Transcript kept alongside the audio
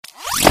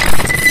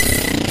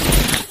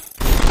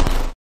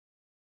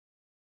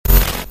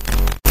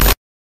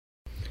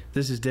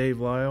This is Dave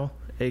Lyle,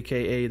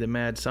 aka the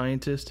Mad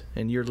Scientist,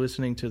 and you're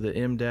listening to the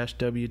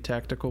M-W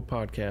Tactical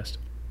Podcast.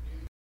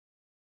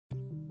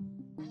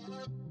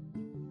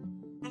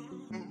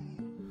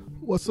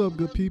 What's up,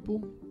 good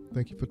people?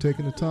 Thank you for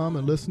taking the time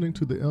and listening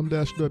to the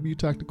M-W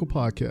Tactical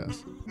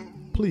Podcast.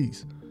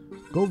 Please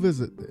go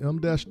visit the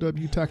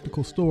M-W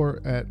Tactical store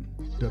at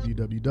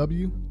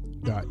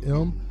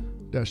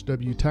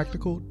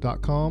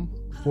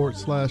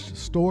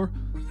www.m-wtactical.com/store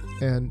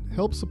and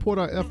help support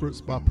our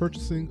efforts by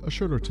purchasing a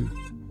shirt or two.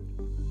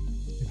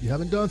 If you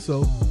haven't done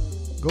so,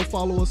 go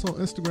follow us on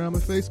Instagram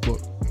and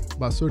Facebook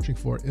by searching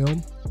for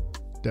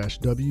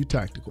M-W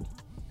Tactical.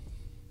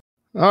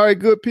 All right,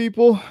 good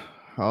people.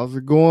 How's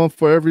it going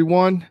for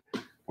everyone?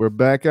 We're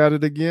back at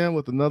it again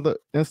with another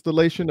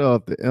installation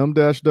of the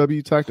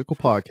M-W Tactical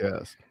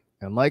Podcast.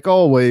 And like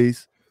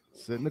always,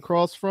 sitting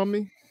across from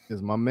me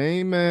is my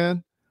main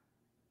man,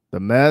 the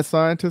mad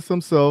scientist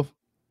himself,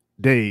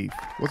 Dave.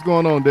 What's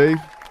going on, Dave?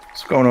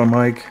 What's going on,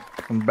 Mike?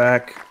 I'm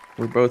back.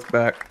 We're both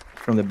back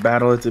from the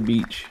battle at the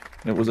beach.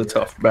 It was a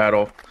tough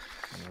battle.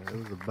 It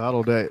was a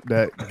battle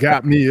that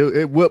got me.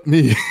 It whipped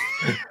me.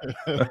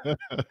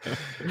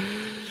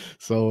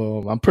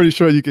 So I'm pretty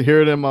sure you can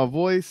hear it in my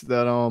voice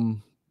that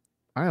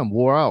I am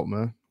wore out,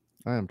 man.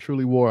 I am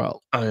truly wore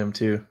out. I am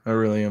too. I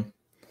really am.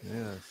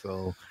 Yeah.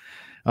 So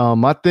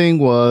my thing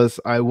was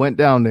I went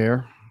down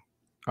there,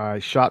 I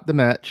shot the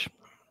match,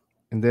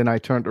 and then I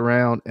turned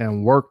around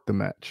and worked the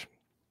match.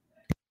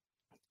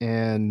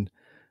 And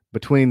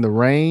between the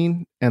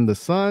rain and the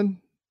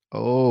sun,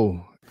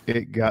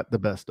 it got the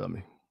best of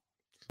me.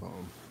 So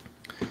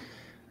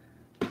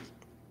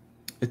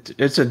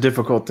it's a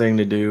difficult thing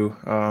to do.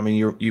 I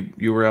mean,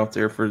 you were out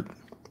there for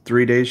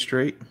 3 days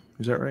straight.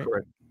 Is that right?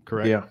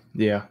 Correct.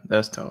 Yeah,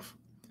 that's tough.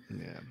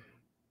 Yeah.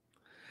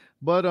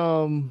 But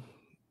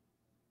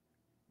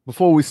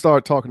before we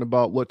start talking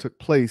about what took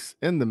place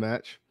in the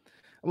match,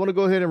 I want to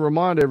go ahead and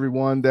remind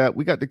everyone that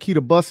we got the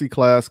Kita Bussey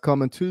class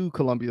coming to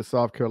Columbia,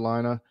 South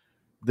Carolina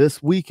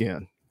this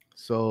weekend.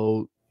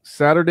 So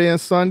Saturday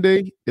and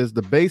Sunday is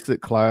the basic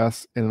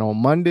class, and on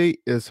Monday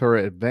is her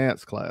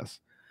advanced class.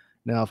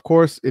 Now, of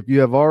course, if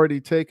you have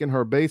already taken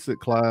her basic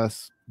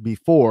class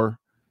before,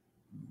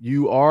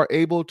 you are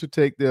able to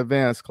take the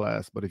advanced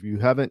class. But if you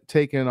haven't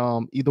taken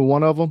either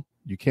one of them,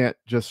 you can't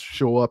just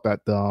show up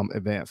at the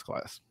advanced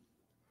class.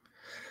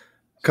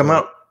 Come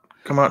out,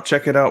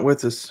 check it out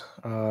with us.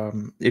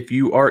 If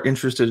you are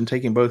interested in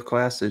taking both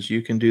classes,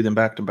 you can do them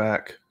back to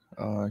back.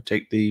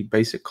 Take the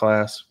basic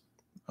class,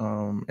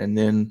 and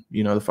then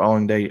the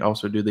following day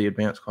also do the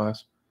advanced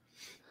class.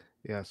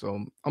 Yeah,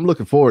 so I'm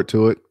looking forward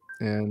to it,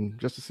 and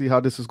just to see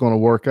how this is going to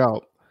work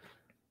out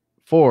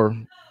for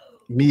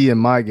me and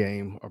my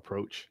game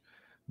approach.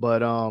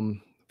 But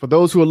for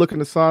those who are looking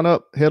to sign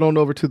up, head on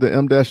over to the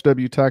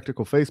M-W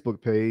Tactical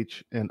Facebook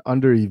page, and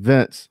under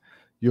events,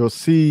 you'll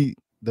see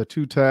the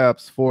two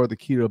tabs for the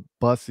Kita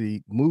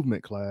Bussey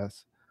movement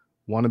class.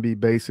 One to be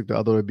basic, the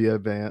other to be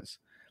advanced.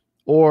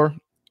 Or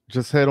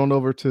just head on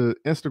over to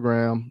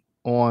Instagram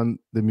on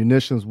the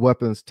Munitions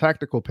Weapons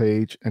Tactical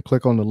page and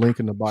click on the link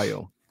in the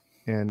bio,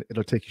 and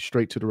it'll take you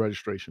straight to the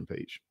registration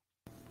page.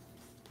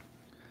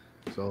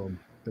 So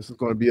this is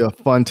going to be a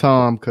fun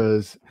time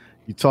because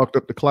you talked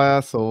up the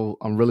class, so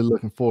I'm really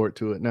looking forward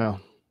to it now.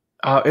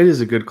 It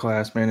is a good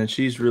class, man, and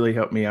she's really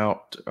helped me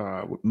out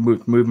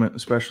with movement,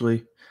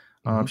 especially.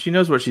 She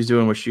knows what she's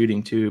doing with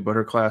shooting too, but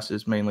her class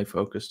is mainly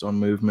focused on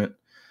movement,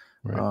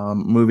 right.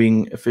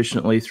 Moving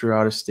efficiently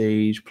throughout a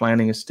stage,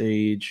 planning a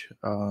stage,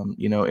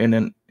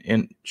 and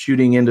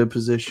shooting into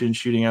position,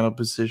 shooting out of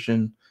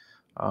position,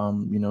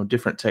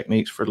 different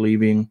techniques for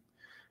leaving,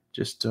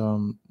 just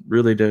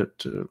really to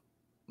a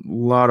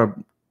lot of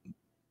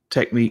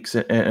techniques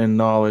and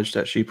knowledge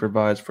that she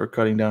provides for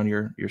cutting down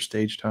your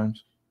stage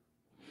times.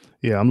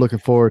 Yeah, I'm looking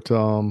forward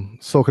to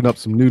soaking up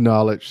some new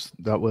knowledge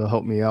that will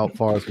help me out as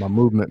far as my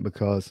movement,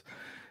 because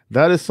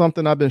that is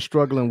something I've been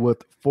struggling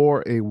with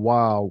for a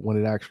while when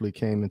it actually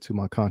came into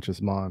my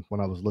conscious mind when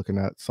I was looking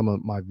at some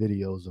of my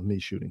videos of me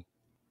shooting.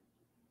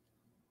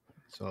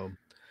 So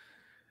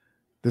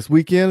this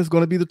weekend is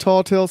going to be the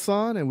Tall Tale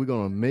Sign, and we're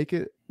going to make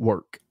it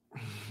work.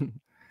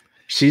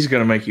 She's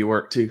going to make you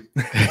work too.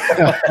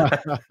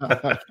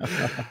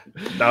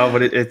 No,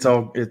 but it's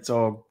all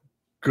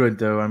good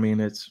though. I mean,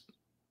 it's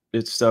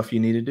stuff you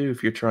need to do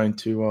if you're trying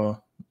to,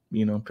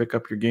 pick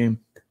up your game.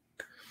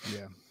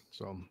 Yeah.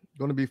 So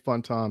going to be a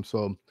fun time.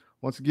 So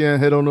once again,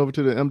 head on over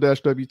to the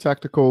M-W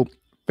Tactical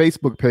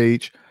Facebook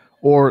page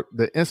or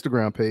the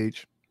Instagram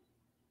page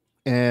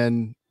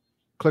and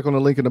click on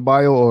the link in the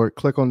bio or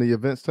click on the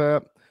events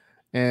tab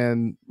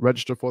and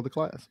register for the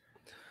class.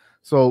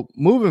 So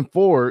moving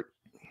forward,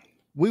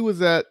 we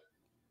was at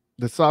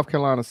the South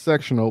Carolina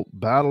sectional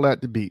battle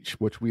at the beach,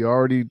 which we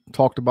already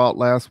talked about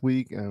last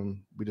week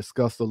and we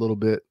discussed a little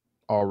bit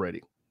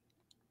already.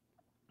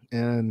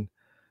 And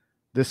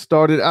this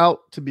started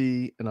out to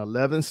be an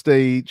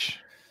 11-stage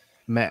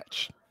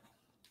match.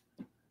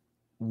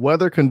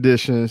 Weather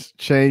conditions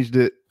changed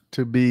it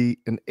to be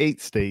an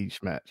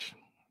 8-stage match.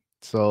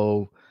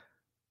 So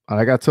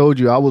like I told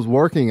you, I was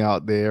working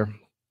out there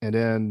And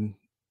then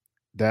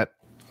that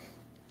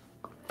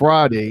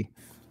Friday,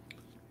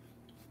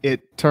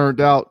 it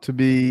turned out to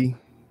be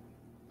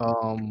a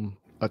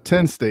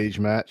 10-stage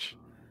match.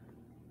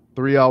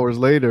 3 hours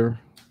later,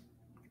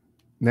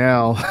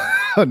 now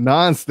a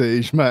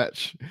 9-stage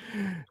match.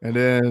 And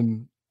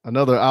then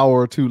another hour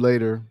or two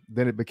later,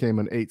 then it became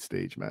an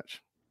 8-stage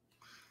match.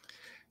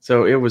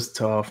 So it was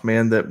tough,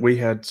 man, that we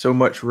had so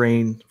much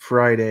rain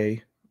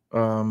Friday.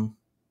 Well,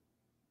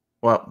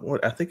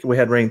 I think we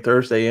had rain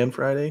Thursday and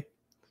Friday.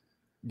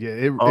 Yeah,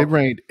 it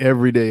rained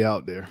every day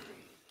out there.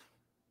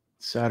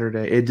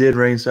 Saturday. It did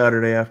rain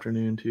Saturday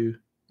afternoon too.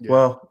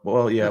 Yeah.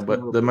 Well, yeah,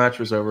 but the match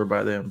was over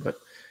by then. But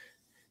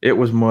it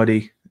was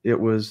muddy. It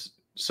was,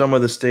 some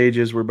of the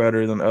stages were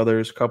better than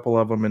others. A couple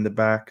of them in the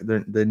back,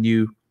 the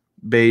new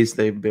bays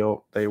they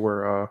built, they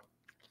were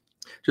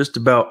just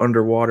about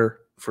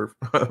underwater for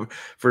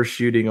for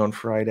shooting on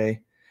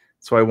Friday.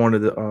 So I wanted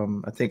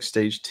to, I think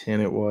stage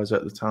 10 it was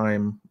at the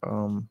time,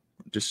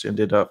 just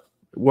ended up,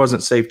 it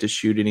wasn't safe to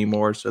shoot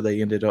anymore, so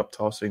they ended up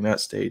tossing that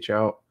stage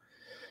out.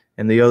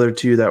 And the other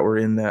two that were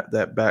in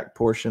that back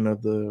portion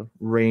of the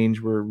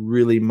range were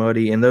really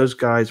muddy, and those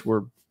guys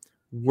were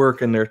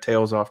working their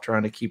tails off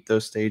trying to keep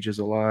those stages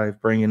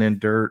alive, bringing in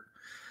dirt.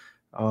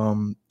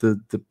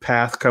 The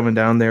path coming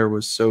down there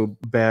was so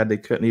bad they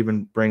couldn't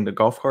even bring the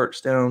golf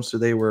carts down, so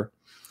they were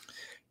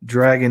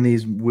dragging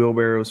these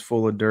wheelbarrows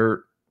full of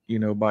dirt,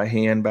 by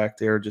hand back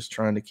there, just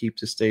trying to keep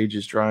the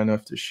stages dry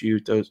enough to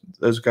shoot.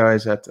 Those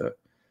guys at the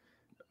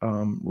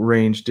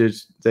range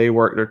they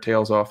worked their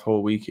tails off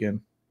whole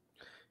weekend.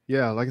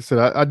 Yeah, like I said,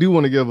 I do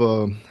want to give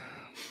a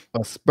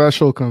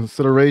special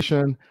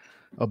consideration,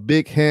 a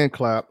big hand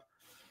clap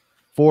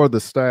for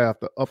the staff,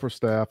 the upper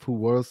staff who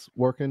was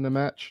working the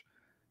match.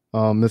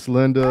 Miss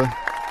Linda,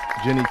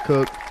 Jenny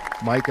Cook,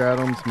 Mike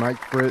Adams, Mike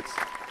Fritz,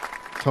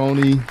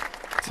 Tony,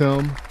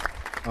 Tim,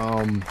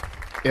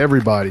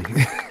 everybody.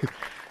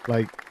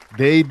 Like,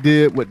 they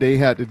did what they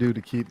had to do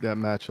to keep that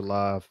match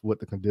alive with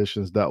the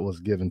conditions that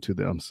was given to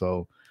them.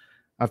 So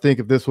I think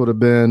if this would have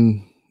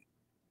been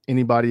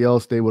anybody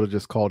else, they would have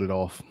just called it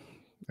off.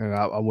 And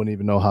I wouldn't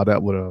even know how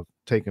that would have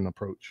taken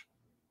approach.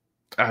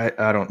 I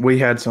don't. We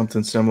had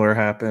something similar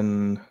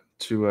happen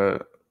to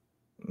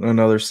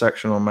another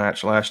sectional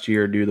match last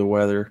year due to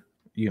weather,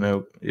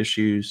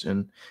 issues,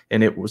 and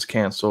it was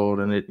canceled,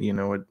 and it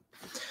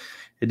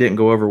didn't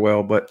go over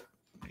well, but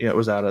it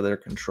was out of their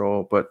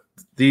control. But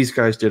these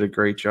guys did a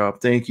great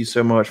job. Thank you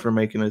so much for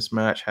making this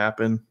match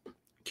happen,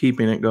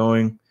 keeping it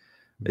going.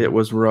 It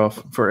was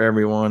rough for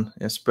everyone,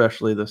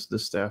 especially the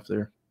staff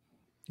there.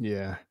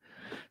 Yeah.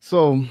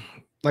 So,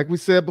 like we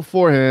said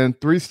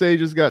beforehand, 3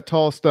 stages got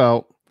tossed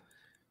out,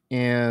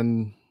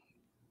 and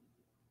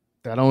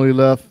that only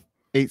left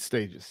 8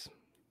 stages.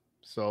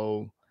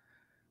 So,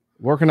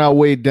 working our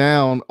way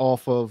down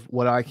off of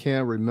what I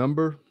can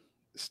remember,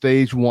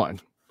 stage 1.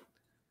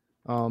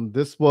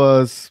 This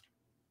was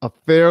a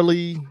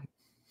fairly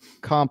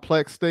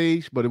complex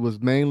stage, but it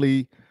was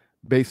mainly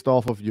based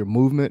off of your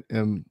movement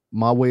and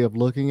my way of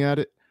looking at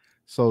it.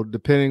 So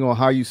depending on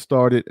how you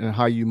started and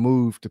how you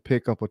moved to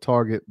pick up a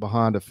target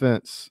behind a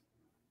fence,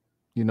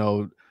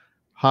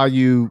 how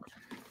you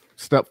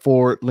step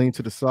forward, lean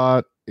to the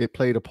side, it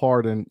played a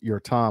part in your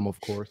time, of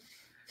course.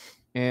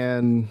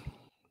 And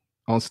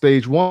on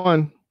stage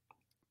 1,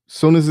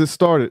 soon as it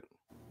started,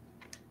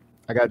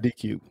 I got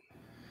DQ'd.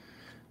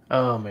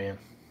 Oh, man.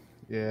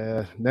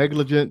 Yeah,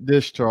 negligent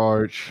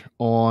discharge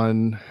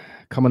on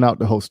coming out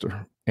the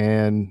holster.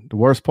 And the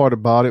worst part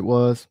about it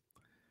was,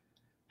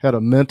 had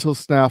a mental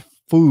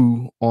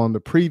snafu on the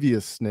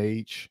previous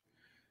stage.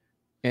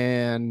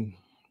 And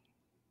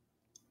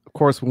of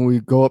course, when we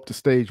go up to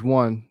stage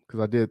 1, because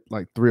I did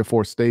like 3 or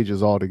 4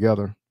 stages all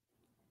together,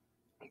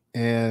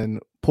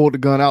 and pulled the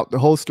gun out the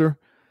holster,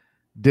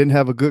 didn't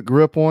have a good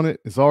grip on it.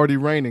 It's already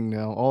raining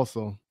now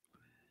also.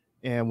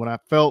 And when I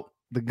felt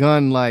the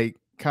gun like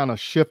kind of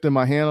shift in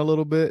my hand a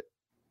little bit,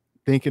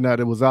 thinking that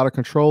it was out of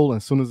control, and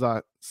as soon as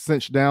I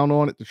cinched down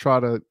on it to try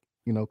to,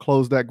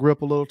 close that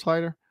grip a little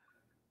tighter,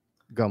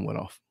 gun went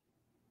off.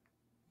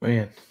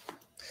 Man.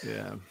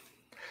 Yeah.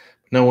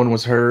 No one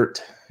was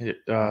hurt. It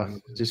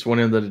just went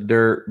into the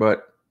dirt,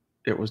 but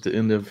it was the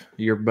end of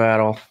your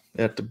battle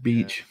at the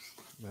beach.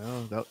 Yeah.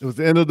 Well, it was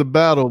the end of the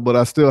battle, but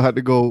I still had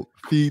to go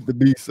feed the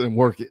beast and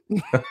work it.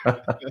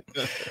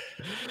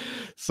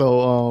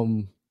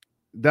 So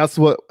that's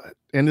what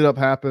ended up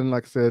happening.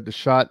 Like I said, the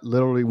shot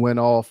literally went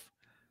off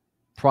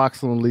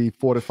approximately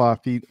 4 to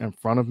 5 feet in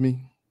front of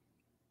me,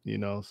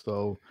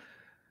 so,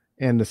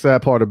 and the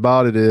sad part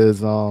about it is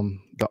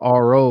the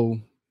RO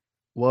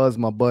was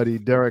my buddy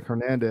Derek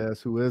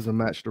Hernandez, who is a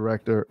match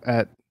director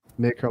at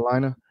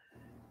Mid-Carolina.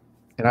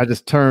 And I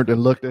just turned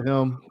and looked at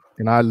him,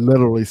 and I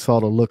literally saw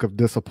the look of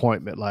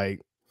disappointment,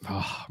 like,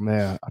 oh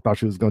man, I thought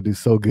she was going to do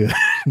so good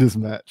this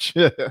match.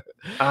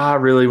 I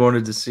really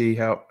wanted to see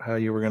how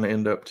you were going to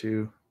end up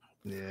too.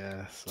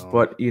 Yeah. So.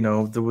 But,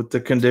 with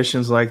the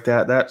conditions like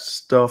that, that's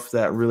stuff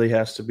that really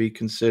has to be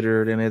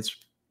considered. And it's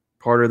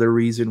part of the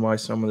reason why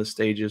some of the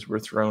stages were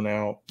thrown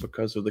out,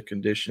 because of the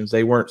conditions.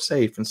 They weren't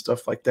safe and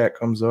stuff like that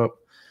comes up.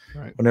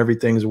 Right. When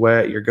everything's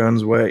wet, your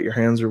gun's wet, your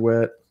hands are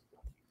wet.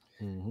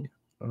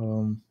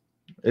 Mm-hmm.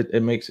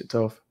 It makes it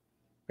tough.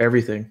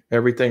 Everything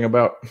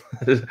about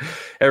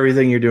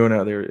everything you're doing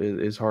out there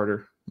is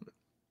harder.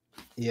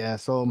 Yeah.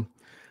 So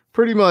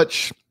pretty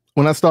much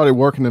when I started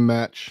working the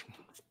match,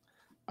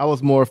 I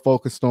was more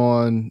focused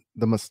on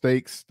the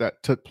mistakes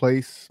that took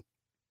place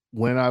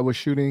when I was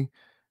shooting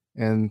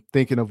and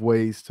thinking of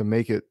ways to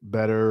make it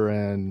better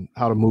and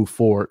how to move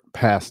forward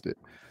past it.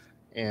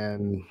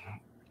 And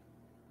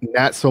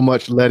not so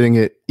much letting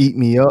it eat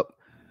me up,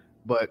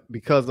 but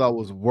because I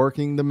was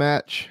working the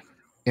match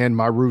and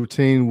my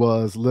routine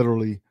was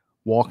literally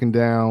walking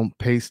down,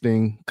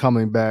 pasting,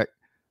 coming back,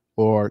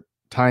 or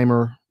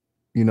timer,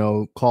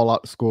 call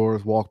out the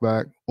scores, walk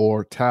back,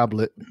 or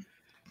tablet,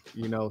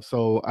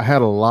 so I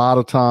had a lot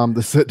of time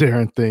to sit there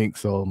and think.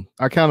 So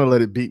I kind of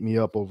let it beat me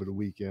up over the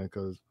weekend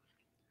because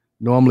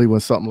normally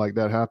when something like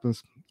that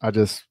happens, I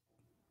just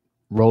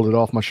roll it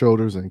off my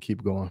shoulders and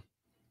keep going.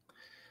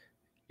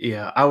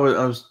 Yeah, I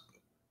was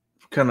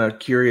kind of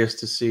curious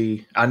to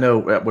see. I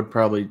know that would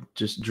probably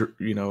just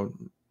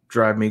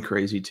drive me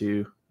crazy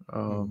too,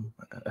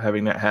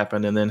 having that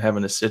happen and then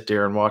having to sit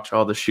there and watch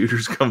all the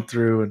shooters come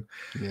through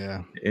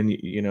and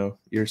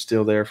you're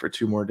still there for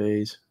 2 more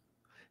days.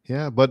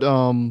 Yeah, but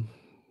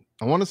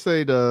I want to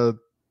say the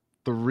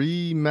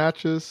 3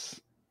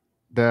 matches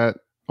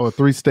or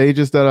 3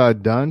 stages that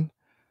I'd done,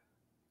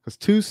 because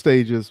 2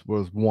 stages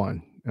was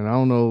 1, and I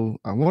don't know.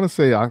 I want to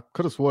say I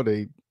could have swore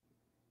they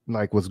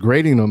was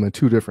grading them in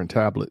 2 different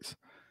tablets,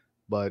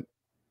 but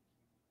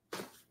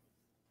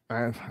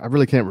I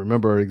really can't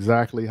remember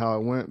exactly how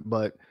it went.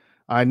 But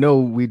I know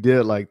we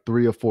did like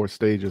 3 or 4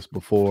 stages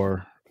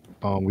before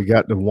we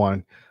got to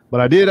 1. But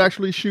I did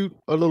actually shoot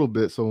a little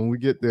bit, so when we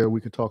get there, we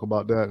can talk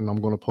about that, and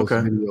I'm going to post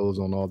videos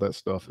on all that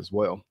stuff as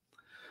well.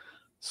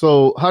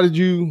 So, how did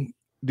you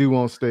do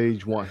on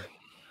stage 1?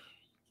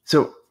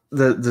 So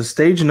the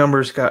stage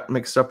numbers got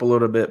mixed up a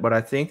little bit, but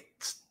I think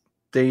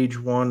stage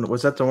 1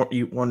 was that the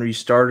one where you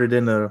started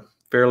in a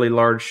fairly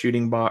large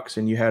shooting box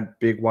and you had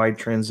big wide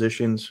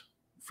transitions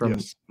from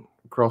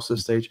across the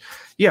stage.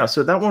 Yeah,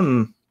 so that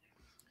one,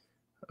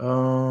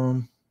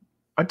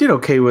 I did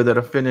okay with it.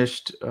 I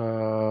finished.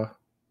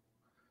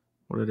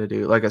 What did I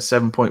do? Like a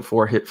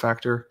 7.4 hit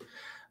factor.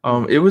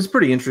 It was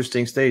pretty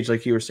interesting stage,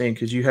 like you were saying,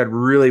 because you had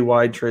really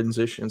wide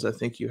transitions. I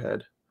think you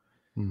had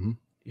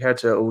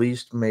to at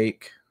least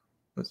make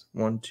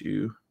 1,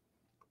 2,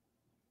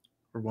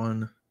 or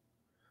 1,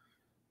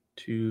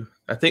 2.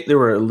 I think there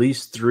were at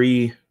least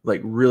 3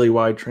 like really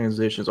wide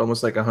transitions,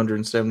 almost like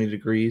 170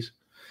 degrees.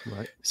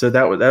 Right. So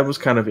that was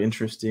kind of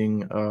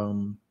interesting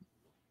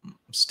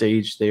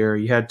stage there.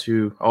 You had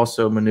to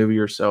also maneuver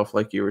yourself,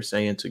 like you were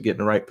saying, to get in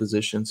the right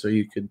position so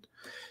you could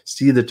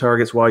see the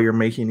targets while you're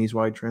making these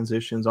wide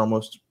transitions,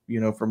 almost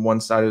from one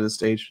side of the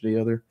stage to the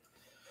other.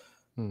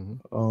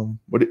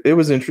 But it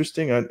was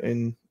interesting.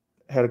 And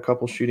had a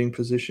couple shooting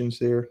positions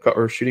there,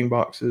 or shooting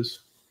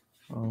boxes.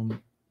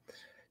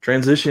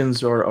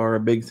 Transitions are a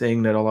big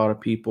thing that a lot of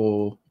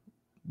people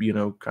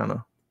kind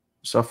of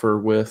suffer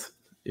with,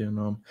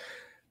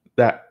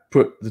 that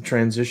put your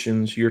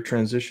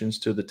transitions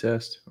to the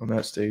test on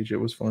that stage. It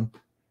was fun.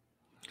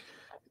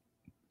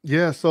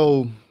 Yeah,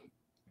 so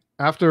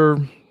after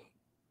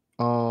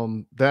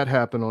that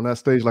happened on that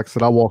stage, like I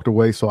said, I walked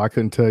away, so I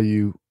couldn't tell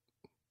you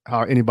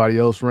how anybody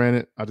else ran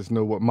it. I just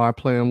know what my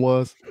plan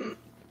was,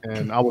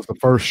 and I was the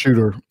first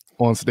shooter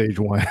on stage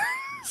 1.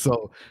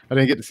 So I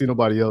didn't get to see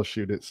nobody else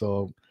shoot it.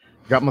 So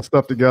got my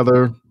stuff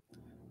together,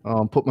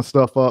 put my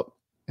stuff up,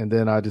 and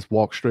then I just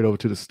walked straight over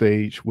to the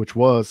stage, which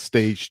was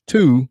stage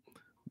 2,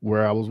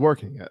 where I was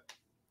working at.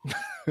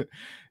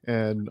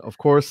 And of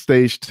course,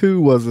 stage 2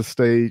 was a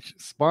stage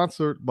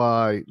sponsored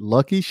by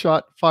Lucky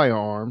Shot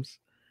Firearms,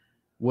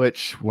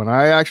 which when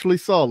I actually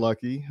saw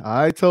Lucky,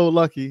 I told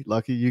Lucky,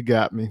 you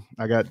got me.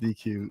 I got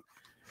DQ'd.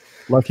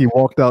 Lucky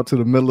walked out to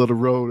the middle of the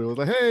road. It was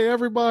like, hey,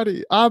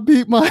 everybody, I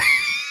beat my...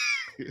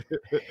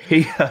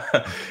 He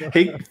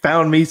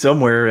found me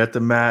somewhere at the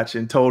match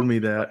and told me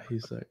that.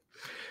 He's like,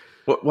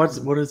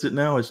 what is it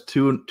now? It's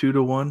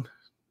 2-1?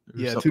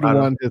 Yeah,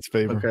 2-1 hits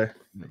favor. Okay.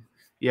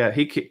 Yeah,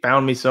 he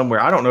found me somewhere.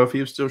 I don't know if he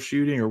was still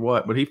shooting or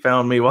what, but he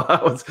found me while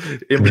I was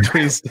in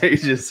between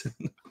stages.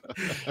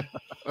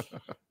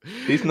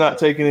 He's not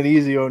taking it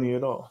easy on you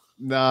at all.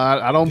 Nah,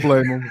 I don't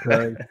blame him.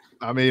 Okay?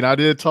 I mean, I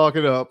did talk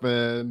it up,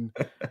 and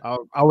I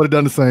would have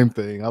done the same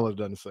thing.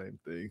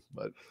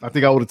 But I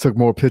think I would have took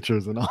more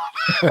pictures and all.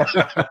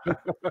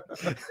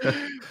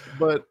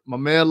 But my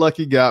man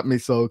Lucky got me,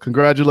 so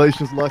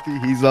congratulations, Lucky.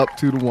 He's up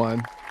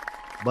 2-1.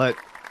 But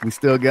we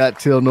still got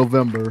till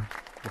November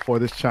before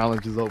this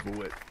challenge is over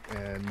with,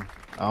 and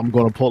I'm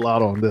going to pull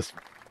out on this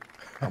one.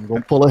 I'm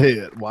going to pull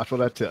ahead. Watch what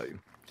I tell you.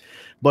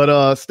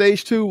 But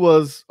stage 2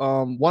 was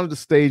one of the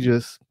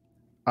stages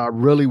I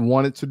really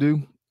wanted to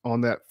do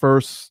on that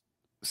first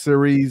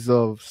series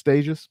of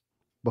stages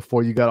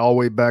before you got all the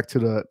way back to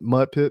the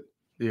mud pit.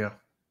 Yeah.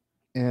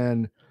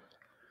 And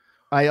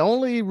I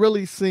only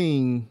really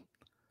seen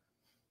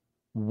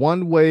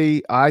one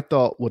way I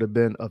thought would have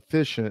been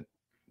efficient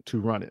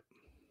to run it.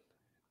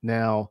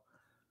 Now,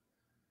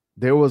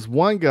 there was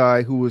one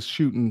guy who was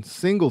shooting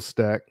single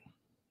stack,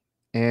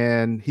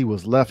 and he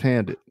was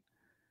left-handed.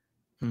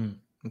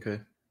 Okay.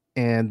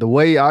 And the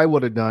way I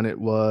would have done it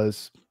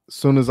was, as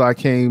soon as I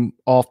came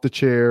off the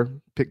chair,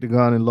 picked the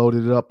gun and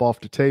loaded it up off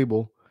the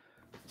table,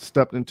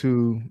 stepped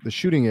into the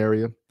shooting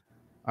area,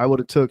 I would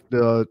have took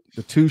the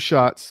 2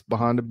 shots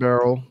behind the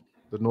barrel,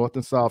 the north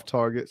and south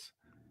targets,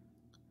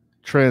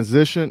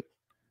 transition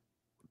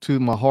to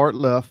my hard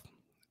left,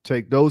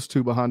 take those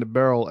 2 behind the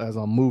barrel as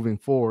I'm moving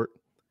forward,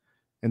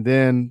 and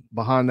then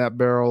behind that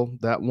barrel,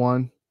 that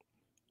one,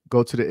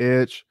 go to the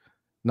edge,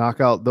 knock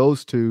out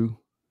those 2,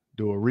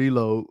 do a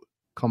reload,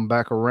 come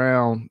back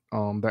around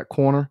that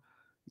corner,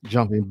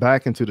 jumping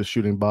back into the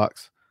shooting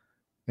box,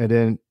 and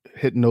then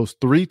hitting those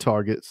 3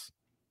 targets,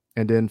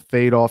 and then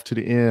fade off to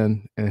the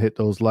end and hit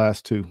those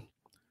last 2.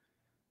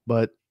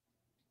 But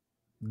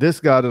this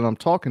guy that I'm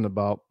talking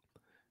about,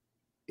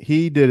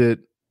 he did it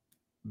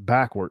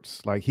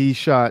backwards. Like, he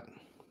shot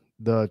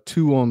the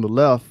 2 on the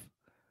left,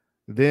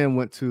 then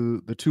went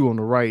to the 2 on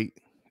the right,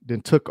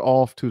 then took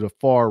off to the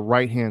far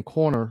right-hand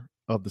corner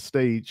of the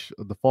stage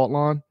of the fault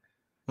line.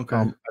 Okay.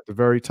 At the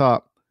very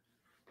top,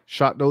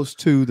 shot those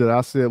 2 that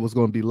I said was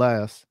going to be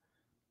last,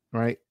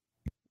 right?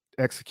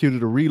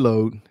 Executed a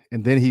reload,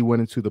 and then he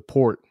went into the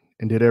port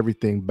and did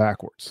everything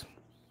backwards.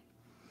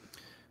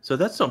 So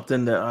that's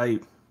something that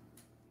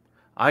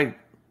I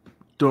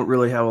don't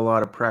really have a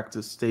lot of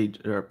practice stage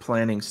or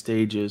planning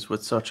stages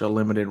with such a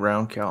limited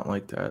round count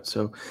like that.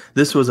 So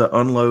this was an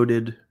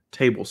unloaded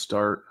table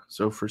start.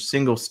 So for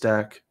single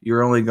stack,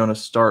 you're only going to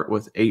start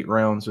with 8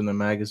 rounds in the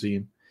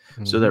magazine.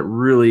 Mm-hmm. So that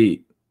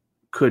really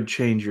could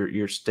change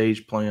your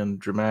stage plan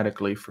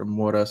dramatically from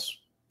what us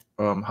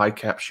high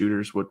cap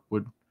shooters would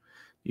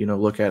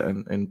look at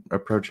and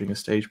approaching a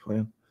stage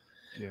plan.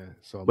 Yeah.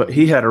 So, but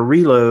he had a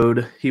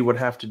reload he would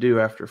have to do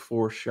after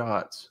 4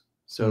 shots.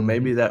 So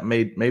maybe that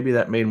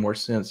made more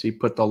sense. He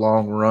put the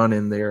long run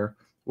in there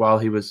while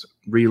he was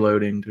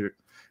reloading to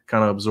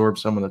kind of absorb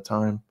some of the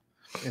time.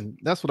 And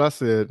that's what I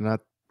said. And I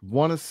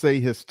want to say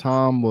his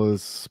time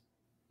was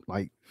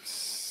like,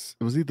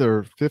 it was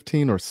either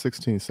 15 or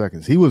 16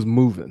 seconds. He was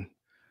moving.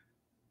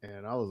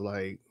 And I was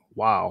like,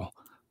 wow.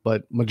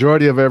 But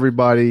majority of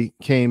everybody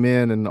came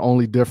in, and the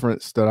only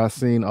difference that I've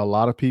seen a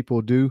lot of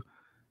people do,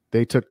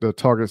 they took the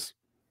targets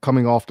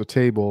coming off the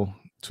table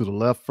to the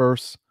left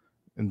first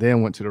and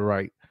then went to the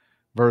right,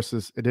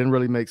 versus it didn't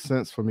really make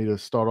sense for me to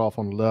start off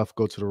on the left,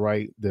 go to the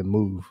right, then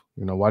move.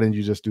 Why didn't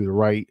you just do the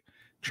right,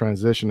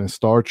 transition and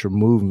start your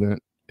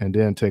movement, and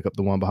then take up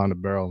the one behind the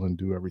barrel and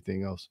do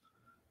everything else?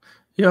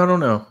 Yeah, I don't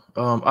know.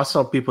 I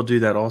saw people do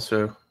that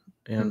also.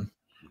 And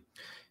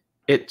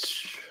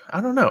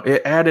I don't know.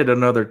 It added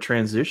another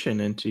transition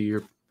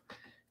into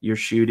your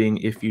shooting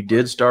if you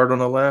did start on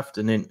the left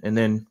and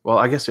then well,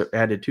 I guess it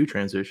added 2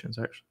 transitions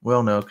actually.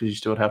 Well, no, because you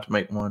still have to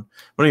make 1.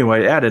 But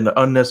anyway, it added an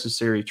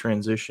unnecessary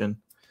transition,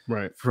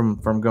 right, from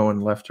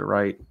going left to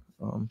right.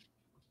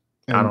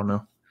 I don't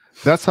know.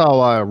 That's how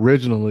I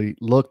originally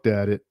looked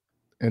at it.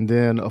 And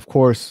then, of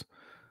course,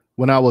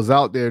 when I was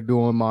out there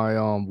doing my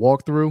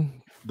walkthrough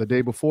the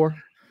day before,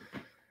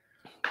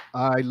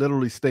 I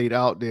literally stayed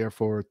out there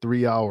for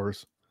 3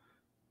 hours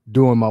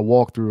doing my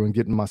walkthrough and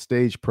getting my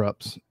stage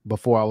preps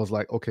before I was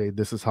like, okay,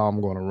 this is how I'm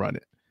going to run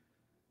it.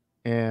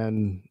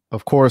 And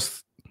of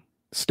course,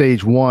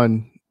 stage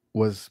 1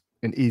 was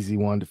an easy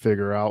one to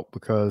figure out,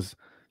 because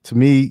to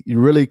me, you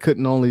really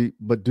couldn't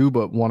do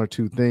 1 or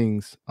 2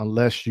 things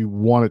unless you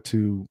wanted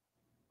to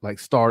like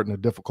start in a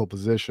difficult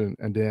position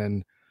and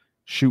then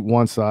shoot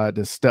one side,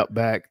 then step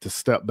back to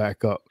step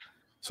back up.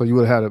 So you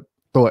would have had to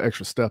throw an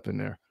extra step in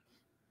there.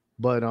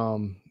 But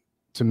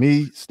to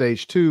me,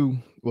 stage 2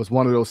 was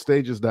one of those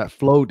stages that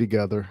flowed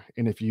together.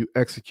 And if you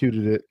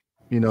executed it,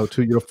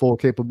 to your full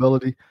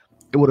capability,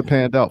 it would have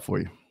panned out for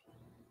you.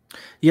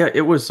 Yeah,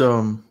 it was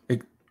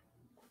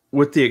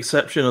with the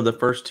exception of the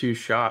first 2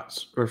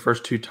 shots or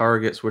first 2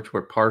 targets, which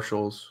were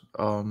partials,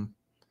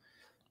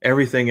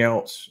 everything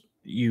else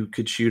you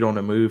could shoot on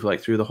a move,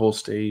 like through the whole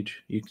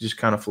stage. You just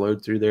kind of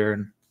flowed through there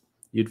and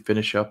you'd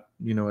finish up,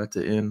 at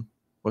the end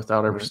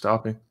without ever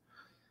stopping.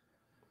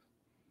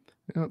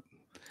 Yep.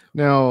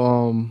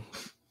 Now,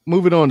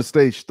 moving on to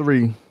stage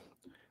 3,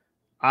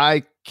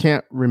 I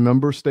can't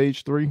remember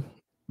stage 3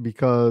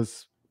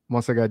 because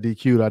once I got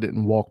DQ'd, I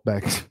didn't walk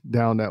back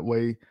down that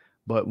way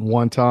but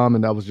one time,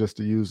 and that was just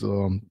to use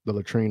the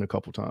latrine a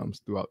couple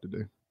times throughout the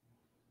day.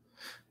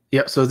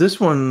 Yeah, so this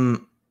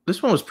one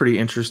was pretty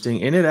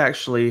interesting, and it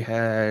actually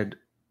had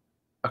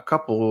a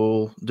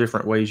couple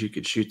different ways you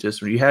could shoot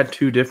this one. You had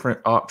 2 different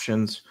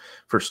options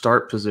for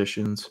start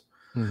positions.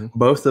 Mm-hmm.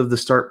 Both of the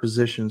start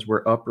positions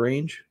were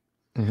uprange.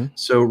 Mm-hmm.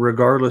 So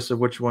regardless of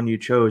which one you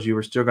chose, you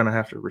were still going to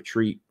have to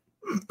retreat.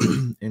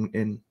 Well,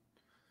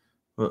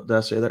 did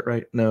I say that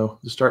right? No,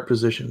 the start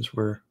positions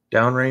were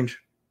downrange.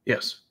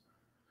 Yes.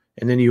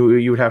 And then you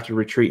would have to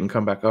retreat and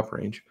come back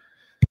uprange.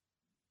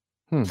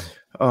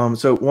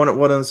 So one of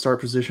the start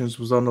positions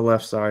was on the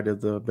left side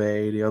of the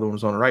bay. The other one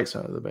was on the right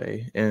side of the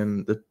bay.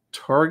 And the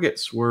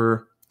targets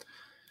were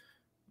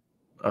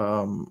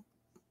the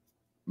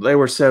they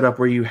were set up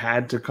where you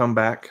had to come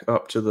back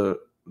up to the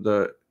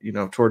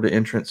toward the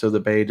entrance of the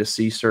bay to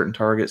see certain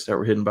targets that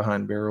were hidden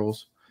behind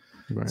barrels.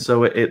 Right.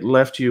 So it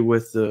left you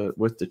with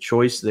the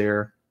choice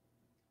there.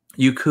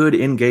 You could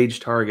engage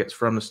targets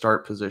from the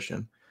start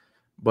position,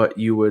 but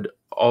you would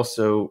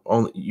also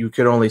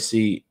only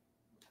see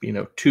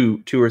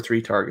two or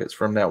three targets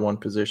from that one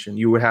position.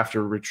 You would have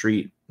to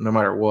retreat no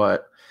matter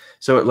what.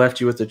 So it left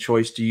you with the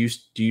choice: do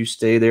you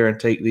stay there and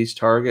take these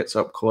targets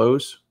up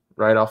close,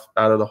 right off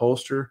out of the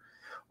holster,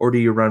 or do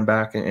you run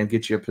back and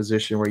get you a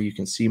position where you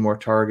can see more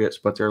targets,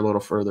 but they're a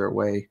little further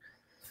away?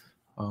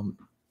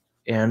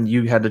 And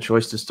you had the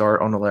choice to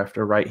start on the left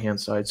or right hand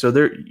side. So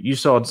there, you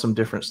saw some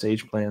different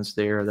stage plans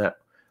there that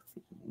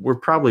were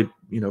probably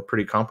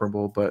pretty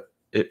comparable, but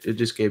it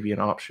just gave you an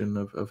option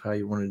of how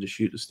you wanted to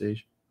shoot the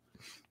stage.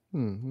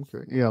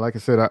 Okay. Yeah, like I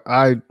said,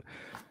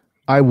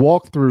 I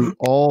walked through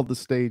all the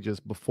stages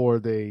before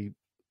they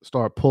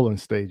start pulling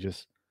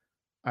stages.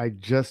 I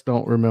just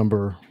don't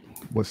remember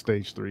what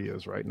stage 3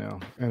 is right now,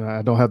 and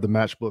I don't have the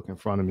matchbook in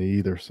front of me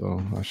either.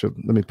 So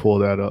let me pull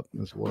that up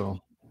as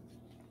well,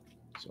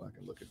 so I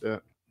can look at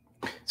that.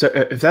 So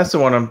if that's the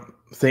one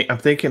I'm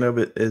thinking of,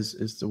 it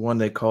is the one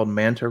they called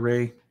Manta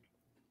Ray.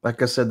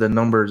 Like I said,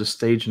 the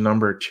stage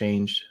number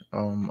changed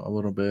a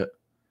little bit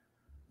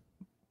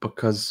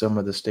because some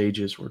of the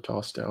stages were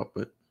tossed out,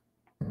 but.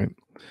 Right.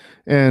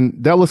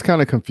 And that was kind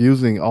of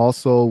confusing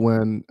also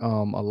when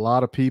a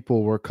lot of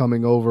people were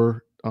coming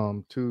over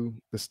to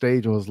the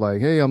stage and was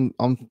like, hey, I'm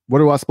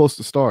what am I supposed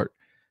to start?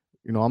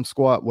 I'm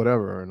squat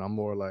whatever, and I'm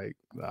more like,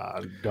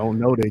 I don't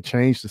know, they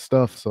changed the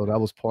stuff. So that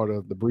was part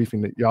of the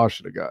briefing that y'all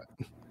should have got.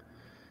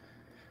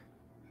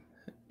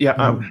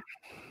 Yeah,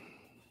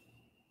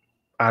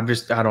 I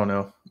don't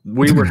know.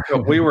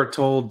 We were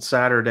told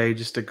Saturday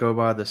just to go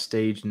by the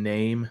stage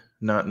name,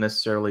 not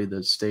necessarily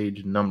the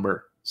stage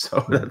number.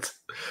 So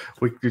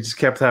we just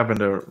kept having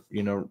to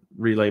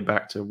relay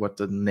back to what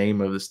the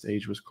name of the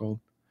stage was called.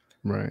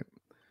 Right.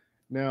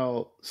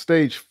 Now,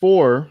 stage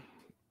 4,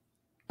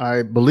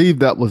 I believe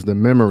that was the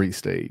memory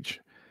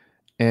stage,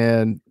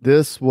 and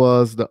this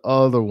was the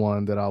other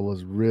one that I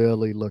was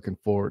really looking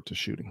forward to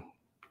shooting.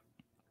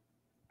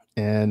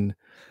 And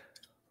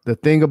the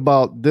thing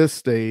about this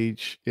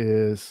stage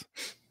is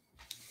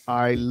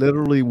I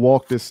literally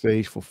walked this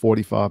stage for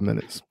 45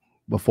 minutes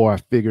before I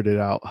figured it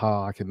out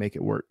how I can make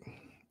it work.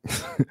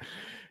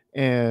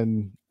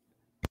 And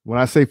when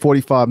I say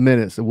 45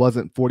 minutes, it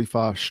wasn't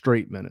 45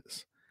 straight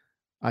minutes.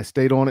 I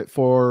stayed on it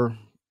for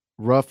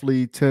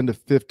roughly 10 to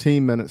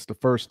 15 minutes the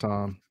first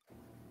time.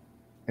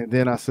 And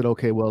then I said,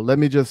 okay, well, let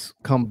me just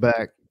come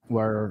back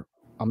where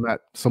I'm not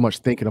so much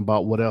thinking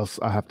about what else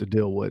I have to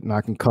deal with, and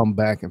I can come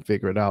back and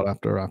figure it out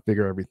after I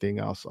figure everything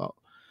else out.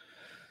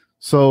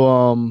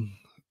 So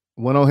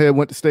went ahead,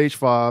 went to stage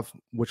 5,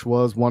 which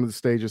was one of the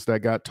stages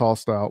that got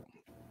tossed out.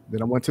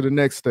 Then I went to the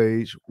next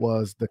stage,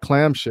 was the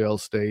clamshell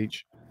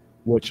stage,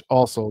 which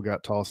also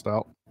got tossed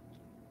out.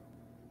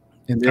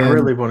 And then, I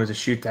really wanted to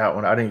shoot that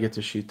one. I didn't get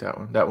to shoot that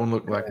one. That one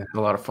looked like a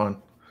lot of fun.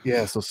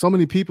 Yeah, so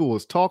many people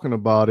was talking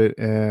about it,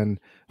 and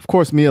of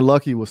course me and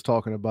Lucky was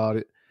talking about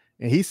it,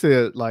 and he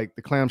said like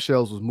the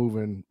clamshells was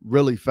moving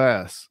really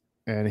fast,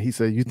 and he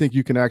said, you think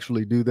you can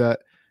actually do that?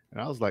 And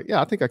I was like,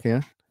 yeah, I think I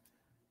can,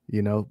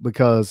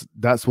 because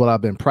that's what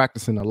I've been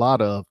practicing a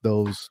lot of,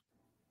 those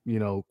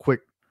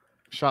quick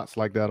shots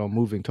like that on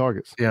moving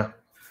targets. Yeah.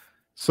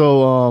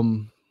 So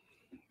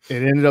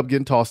it ended up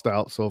getting tossed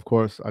out, so of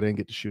course I didn't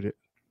get to shoot it.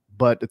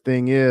 But the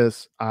thing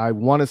is, I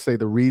want to say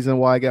the reason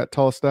why I got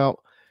tossed out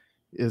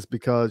is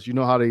because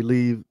how they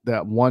leave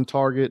that one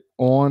target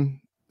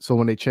on, so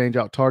when they change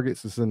out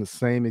targets, it's in the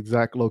same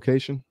exact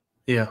location.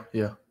 Yeah.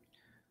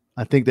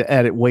 I think the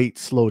added weight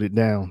slowed it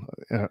down,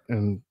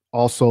 and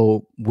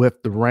also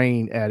with the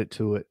rain added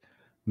to it,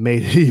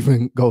 made it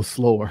even go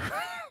slower.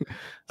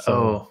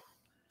 So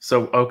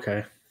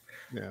okay.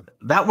 Yeah,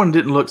 that one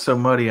didn't look so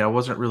muddy. I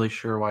wasn't really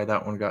sure why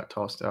that one got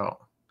tossed out.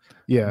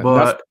 Yeah,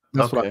 but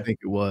that's what I think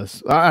it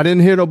was. I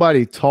didn't hear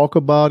nobody talk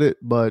about it,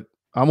 but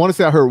I want to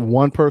say I heard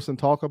one person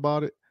talk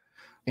about it.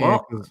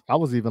 Well, I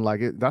was even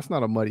like, that's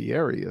not a muddy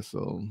area.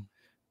 So,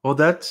 well,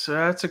 that's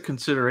a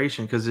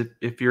consideration, because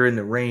if you're in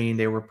the rain,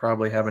 they were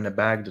probably having to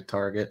bag the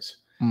targets,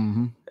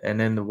 and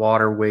then the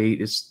water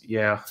weight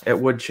it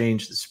would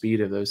change the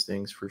speed of those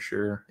things for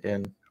sure,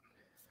 and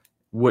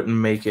wouldn't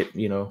make it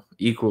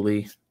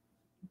equally.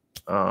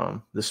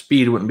 The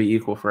speed wouldn't be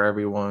equal for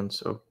everyone.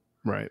 So,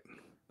 right.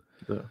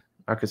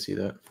 I could see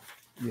that.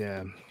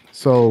 Yeah.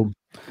 So,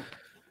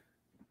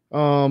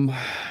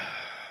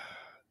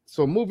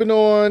 so moving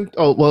on.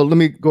 Oh, well, let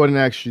me go ahead and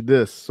ask you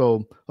this.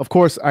 So, of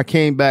course, I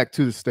came back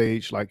to the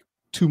stage like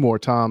 2 more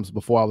times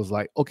before I was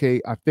like,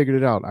 okay, I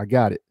figured it out. I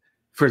got it.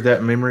 For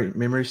that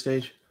memory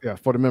stage? Yeah,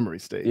 for the memory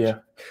stage. Yeah.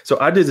 So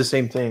I did the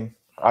same thing.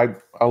 I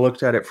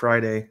looked at it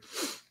Friday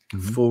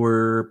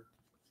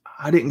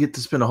I didn't get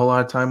to spend a whole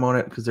lot of time on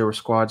it because there were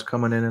squads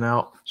coming in and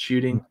out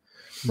shooting.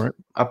 Right.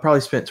 I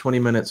probably spent 20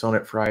 minutes on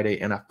it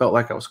Friday, and I felt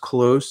like I was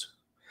close,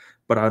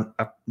 but I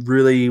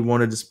really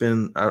wanted to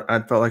spend – I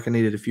felt like I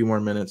needed a few more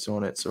minutes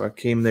on it. So I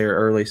came there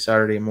early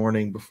Saturday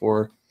morning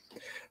before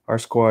our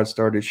squad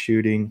started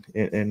shooting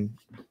and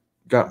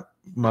got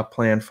my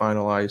plan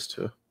finalized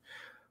to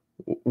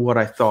what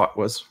I thought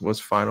was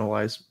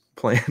finalized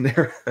plan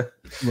there.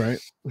 Right.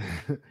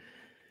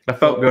 I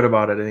felt good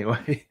about it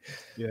anyway.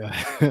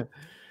 Yeah.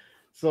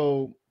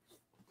 So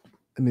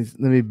let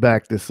me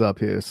back this up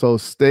here. So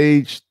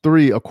stage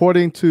 3,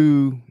 according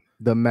to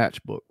the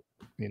matchbook,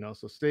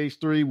 so stage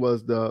 3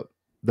 was the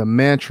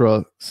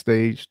mantra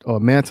stage,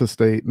 or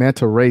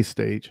manta ray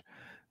stage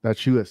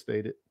that you had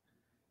stated.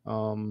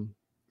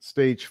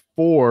 Stage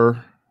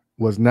 4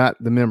 was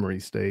not the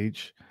memory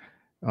stage.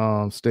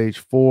 Stage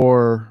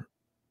 4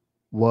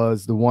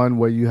 was the one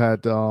where you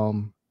had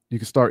you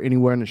could start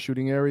anywhere in the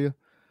shooting area,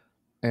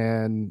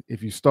 and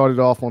if you started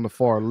off on the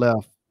far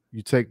left,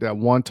 you take that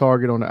one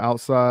target on the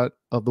outside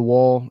of the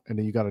wall, and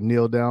then you got to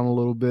kneel down a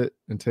little bit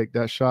and take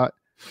that shot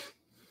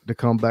to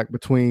come back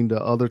between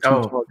the other two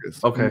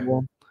targets. Okay.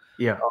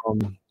 Yeah.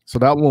 So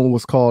that one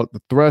was called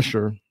the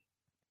Thresher,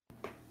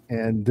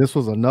 and this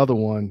was another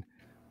one,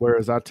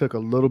 whereas I took a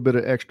little bit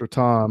of extra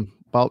time,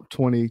 about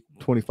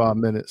 20-25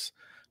 minutes,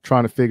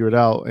 trying to figure it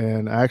out,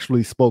 and I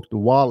actually spoke to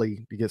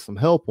Wally to get some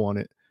help on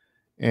it,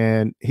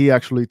 and he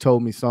actually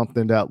told me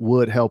something that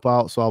would help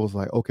out. So I was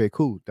like, okay,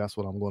 cool, that's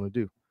what I'm going to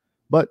do.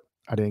 But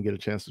I didn't get a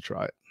chance to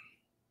try it.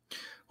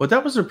 Well,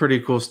 that was a pretty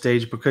cool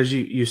stage because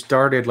you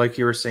started, like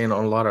you were saying,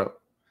 on a lot of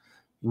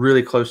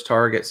really close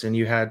targets, and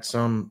you had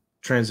some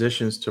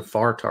transitions to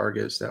far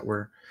targets that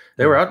were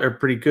out there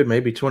pretty good,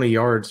 maybe 20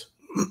 yards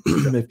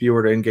if you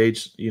were to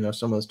engage,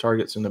 some of those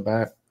targets in the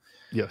back.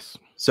 Yes.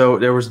 So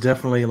there was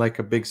definitely like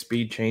a big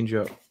speed change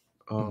up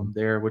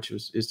there, which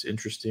is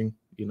interesting,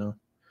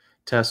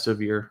 test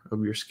of your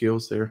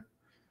skills there.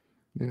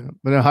 Yeah.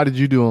 But now, how did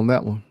you do on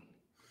that one?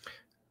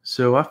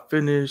 So I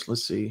finished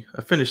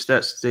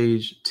that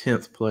stage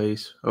 10th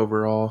place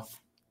overall.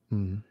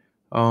 I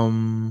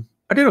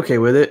did okay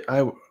with it. I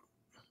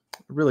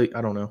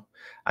don't know.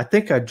 I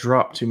think I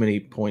dropped too many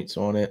points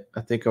on it.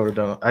 I think I would have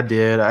done. I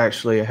did. I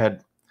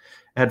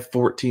had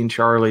 14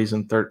 Charlies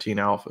and 13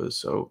 Alphas.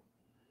 So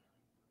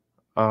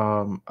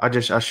I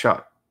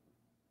shot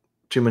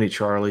too many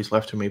Charlies,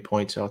 left too many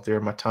points out there.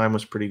 My time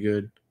was pretty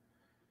good.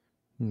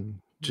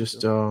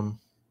 Just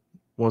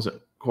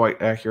wasn't quite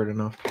accurate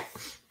enough.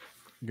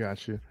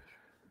 Gotcha.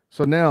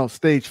 So now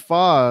stage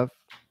 5,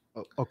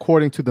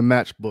 according to the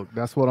matchbook,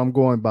 that's what I'm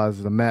going by,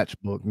 is the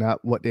matchbook,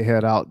 not what they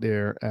had out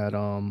there at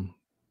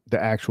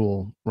the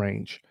actual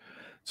range.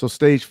 So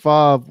stage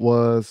 5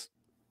 was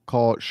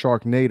called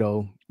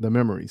Sharknado, the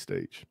memory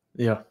stage.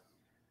 Yeah.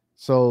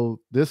 So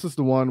this is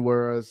the one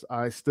whereas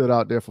I stood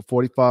out there for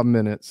 45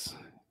 minutes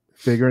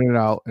figuring it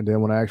out, and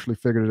then when I actually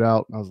figured it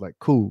out, I was like,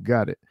 cool,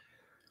 got it.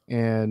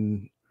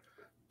 And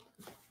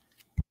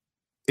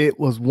it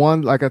was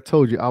one, like I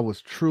told you, I was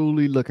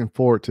truly looking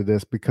forward to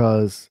this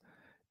because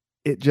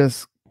it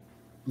just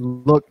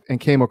looked and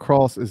came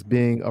across as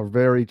being a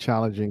very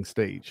challenging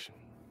stage.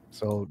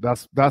 So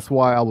that's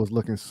why I was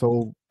looking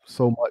so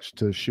much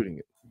to shooting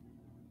it.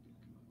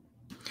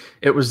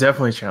 It was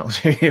definitely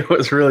challenging. It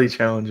was really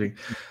challenging.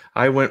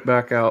 I went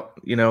back out,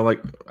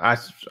 like I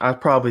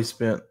probably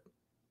spent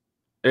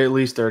at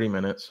least 30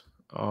 minutes.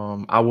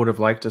 I would have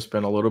liked to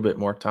spend a little bit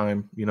more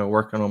time,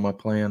 working on my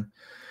plan.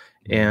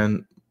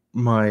 And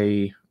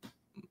my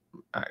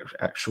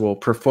actual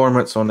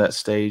performance on that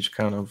stage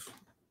kind of,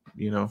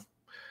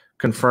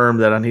 confirmed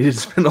that I needed to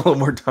spend a little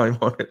more time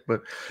on it.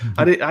 But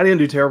I didn't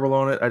do terrible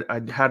on it.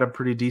 I had a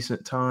pretty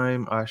decent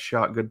time. I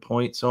shot good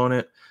points on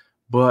it,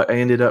 but I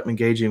ended up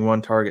engaging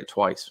one target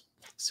twice.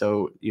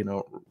 So,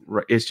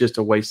 it's just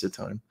a waste of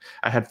time.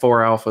 I had 4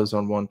 Alphas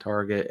on one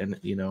target, and,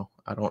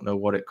 I don't know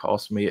what it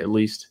cost me, at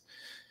least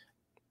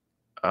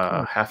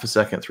half a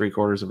second,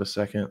 3/4 of a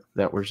second.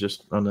 That was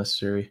just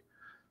unnecessary.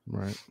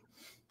 Right.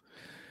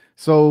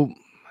 So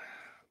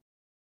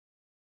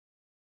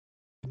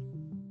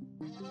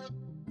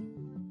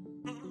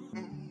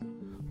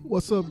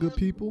what's up, good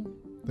people?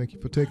 Thank you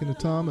for taking the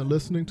time and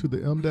listening to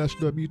the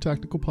M-W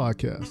Tactical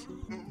Podcast.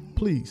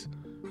 Please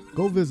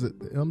go visit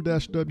the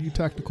M-W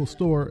Tactical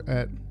store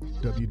at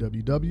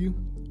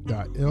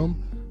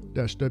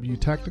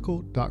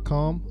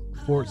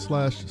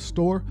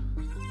www.m-wtactical.com/store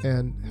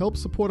and help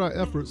support our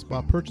efforts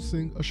by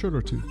purchasing a shirt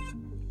or two.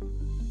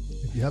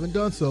 If you haven't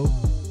done so,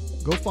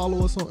 go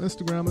follow us on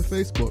Instagram and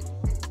Facebook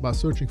by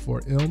searching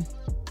for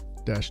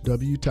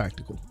M-W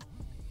Tactical.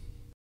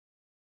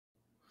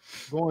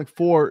 Going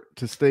forward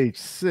to stage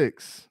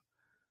 6,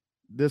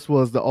 this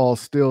was the all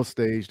still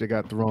stage that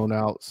got thrown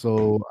out.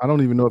 So I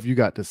don't even know if you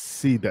got to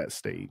see that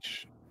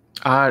stage.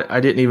 I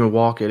didn't even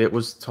walk it. It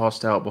was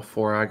tossed out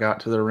before I got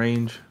to the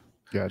range.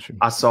 Gotcha.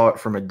 I saw it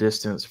from a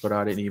distance, but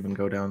I didn't even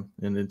go down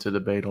and into the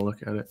bay to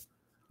look at it.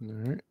 All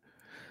right.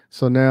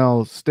 So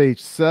now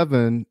stage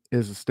 7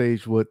 is a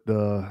stage with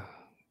the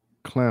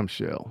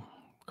clamshell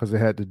because it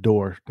had the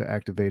door that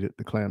activated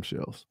the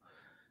clamshells.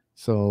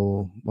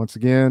 So once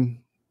again,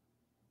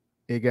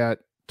 it got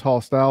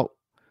tossed out,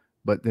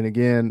 but then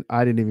again,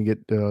 I didn't even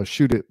get to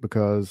shoot it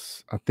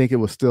because I think it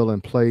was still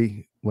in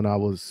play when I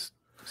was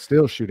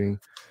still shooting,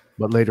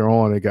 but later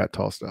on it got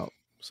tossed out.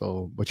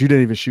 So, but you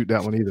didn't even shoot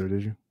that one either,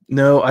 did you?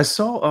 No, I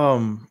saw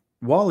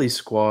Wally's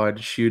squad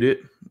shoot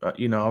it.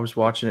 I was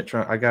watching it.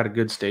 I got a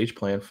good stage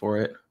plan for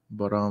it,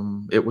 but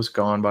it was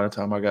gone by the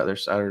time I got there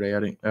Saturday.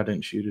 I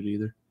didn't shoot it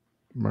either.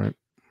 Right.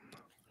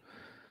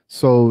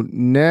 So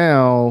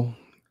now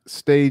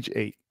stage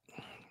 8.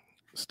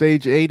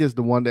 Stage 8 is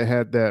the one that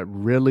had that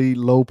really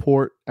low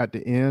port at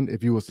the end.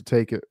 If you was to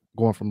take it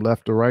going from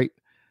left to right,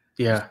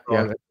 yeah,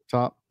 at the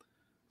top.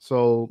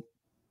 So,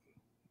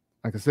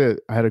 like I said,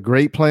 I had a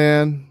great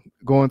plan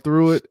going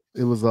through it.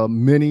 It was a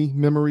mini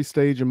memory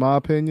stage, in my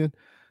opinion,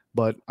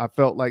 but I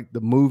felt like the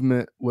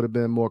movement would have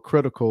been more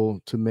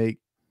critical to make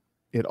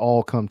it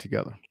all come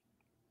together.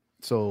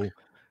 So,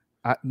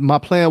 my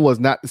plan was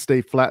not to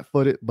stay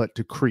flat-footed, but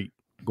to creep,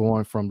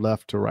 going from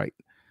left to right.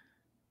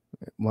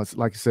 Once,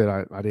 like I said,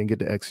 I didn't get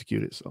to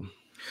execute it. So,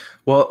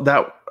 well,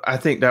 I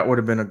think that would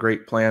have been a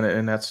great plan,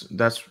 and that's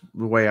the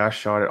way I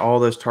shot it. All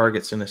those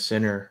targets in the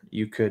center,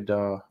 you could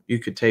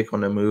take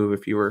on the move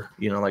if you were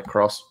like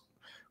cross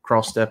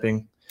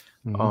stepping.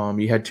 mm-hmm.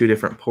 You had 2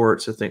 different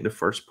ports. I think the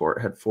first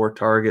port had 4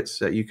 targets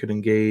that you could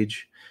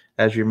engage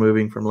as you're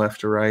moving from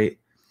left to right,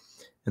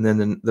 and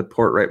then the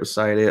port right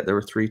beside it, there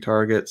were 3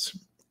 targets,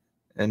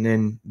 and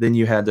then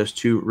you had those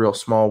 2 real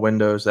small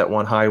windows, that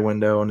one high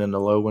window and then the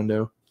low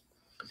window.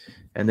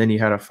 And then you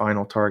had a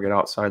final target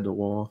outside the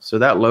wall. So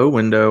that low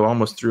window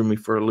almost threw me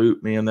for a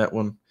loop, man. That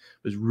one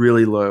was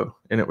really low,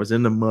 and it was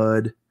in the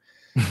mud,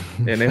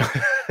 and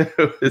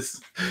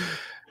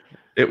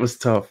it was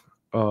tough.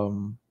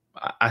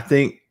 I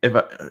think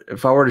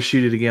if I were to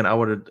shoot it again,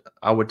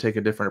 I would take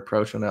a different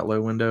approach on that low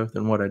window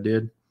than what I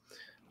did.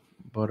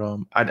 But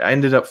I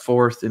ended up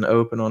 4th in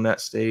open on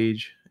that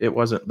stage. It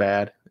wasn't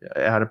bad.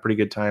 I had a pretty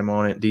good time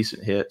on it,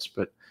 decent hits,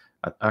 but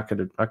I could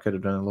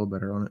have done a little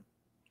better on it.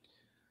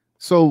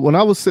 So when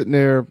I was sitting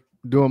there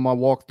doing my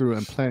walkthrough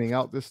and planning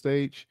out this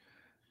stage,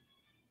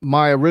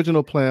 my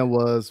original plan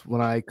was when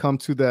I come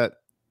to that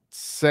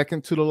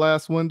second to the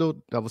last window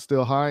that was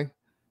still high,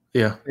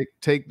 yeah,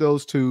 take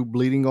those 2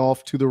 bleeding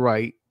off to the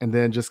right, and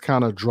then just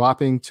kind of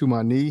dropping to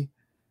my knee,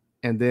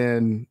 and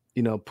then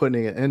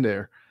putting it in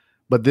there.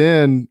 But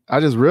then I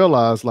just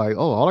realized, like,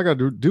 oh, all I got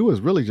to do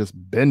is really just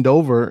bend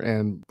over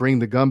and bring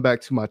the gun back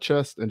to my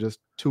chest, and just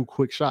 2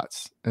 quick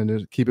shots, and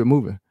just keep it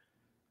moving.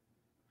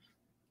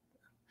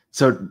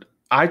 So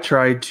I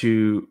tried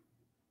to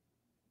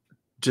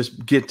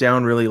just get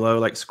down really low,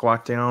 like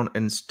squat down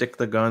and stick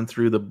the gun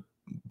through the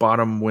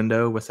bottom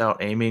window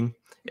without aiming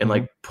and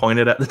like point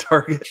it at the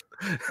target.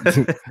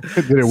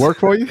 Did it work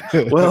for you?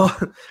 Well,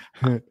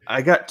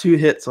 I got 2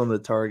 hits on the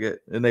target,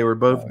 and they were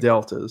both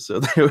deltas, so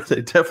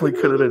they definitely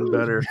could have been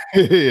better.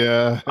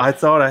 Yeah. I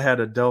thought I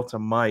had a delta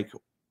mic.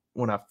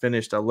 When I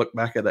finished, I looked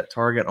back at that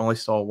target, only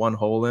saw 1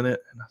 hole in it,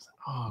 and I was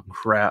like, oh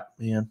crap,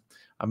 man,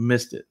 I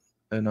missed it.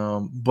 And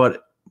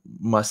but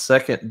my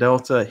second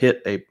delta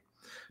hit a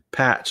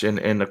patch,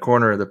 and the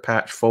corner of the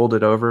patch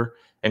folded over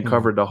and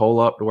covered the hole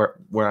up to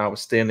where I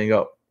was standing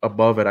up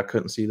above it. I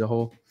couldn't see the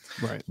hole.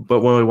 Right.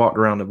 But when we walked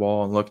around the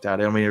wall and looked at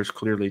it, I mean, there's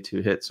clearly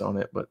 2 hits on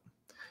it, but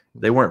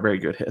they weren't very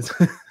good hits.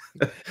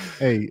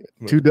 Hey,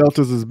 2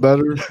 deltas is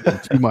better than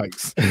 2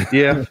 mics.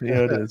 Yeah,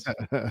 it is.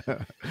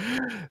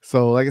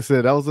 So, like I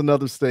said, that was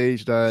another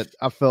stage that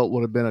I felt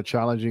would have been a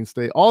challenging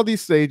stage. All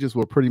these stages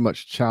were pretty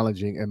much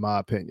challenging, in my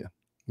opinion.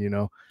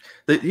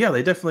 They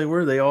definitely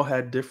were. They all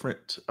had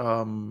different.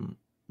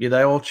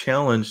 They all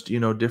challenged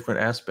different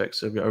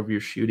aspects of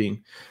your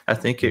shooting. I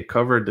think it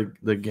covered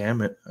the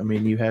gamut. I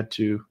mean, you had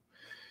to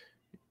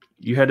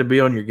be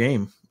on your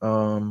game,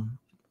 to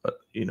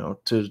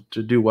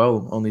do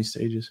well on these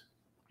stages.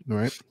 All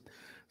right.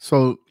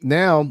 So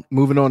now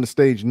moving on to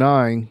stage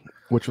 9,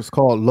 which was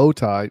called Low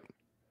Tide.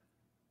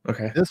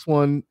 Okay. This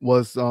one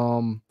was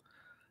the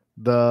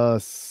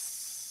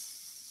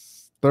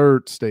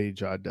 3rd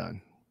stage I'd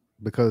done,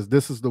 because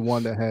this is the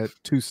one that had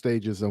 2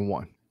 stages in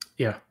one.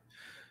 Yeah.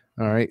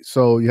 All right.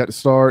 So you had to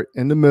start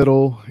in the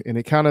middle, and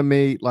it kind of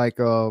made like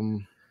I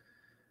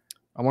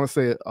want to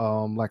say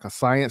like a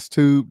science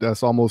tube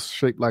that's almost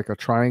shaped like a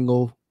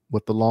triangle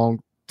with the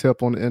long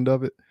tip on the end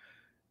of it.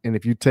 And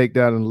if you take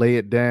that and lay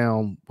it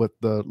down with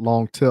the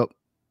long tip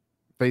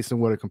facing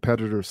where the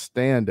competitors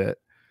stand at,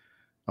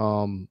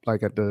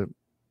 like at the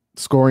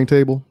scoring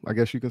table, I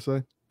guess you can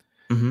say,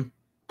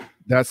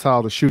 that's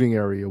how the shooting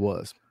area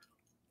was.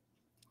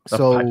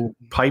 So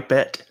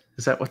pipette,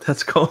 is that what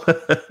that's called?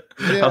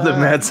 Yeah. I'm the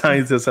mad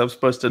scientist. I'm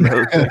supposed to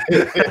know.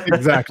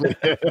 Exactly.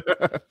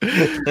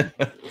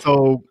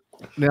 So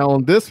now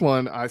on this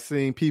one, I've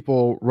seen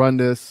people run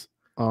this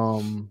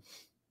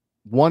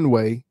one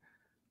way,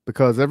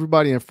 because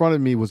everybody in front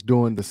of me was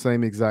doing the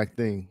same exact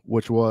thing,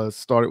 which was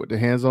started with the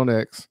hands on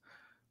X,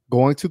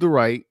 going to the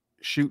right,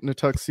 shooting the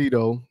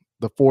tuxedo,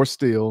 the 4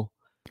 steel,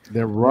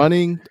 then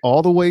running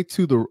all the way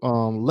to the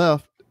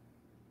left,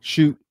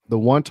 shoot the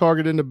 1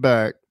 target in the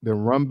back, then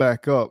run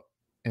back up,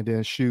 and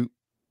then shoot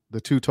the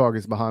 2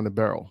 targets behind the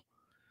barrel.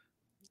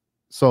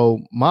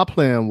 So my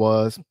plan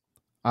was,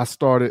 I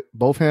started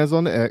both hands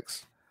on the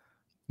X,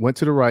 went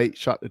to the right,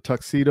 shot the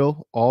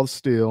tuxedo, all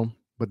steel,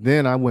 but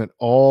then I went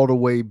all the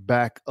way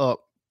back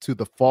up to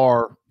the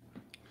far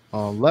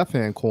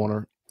left-hand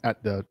corner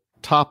at the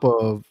top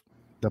of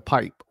the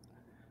pipe.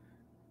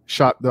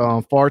 Shot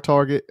the far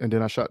target, and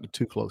then I shot the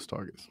 2 close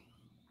targets.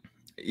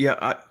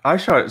 Yeah, I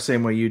shot it the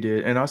same way you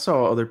did, and I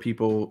saw other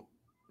people,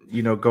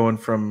 going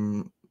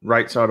from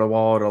right side of the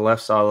wall to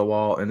left side of the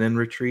wall and then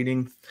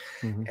retreating.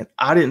 Mm-hmm. And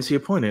I didn't see a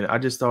point in it. I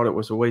just thought it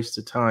was a waste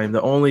of time.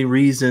 The only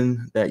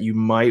reason that you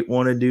might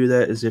want to do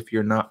that is if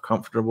you're not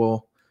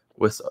comfortable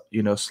with,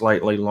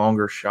 slightly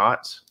longer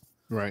shots.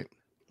 Right.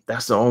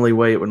 That's the only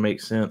way it would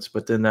make sense.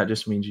 But then that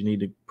just means you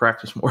need to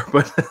practice more.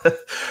 But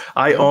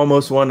I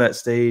almost won that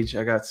stage.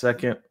 I got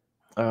second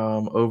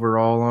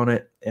overall on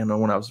it.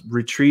 And when I was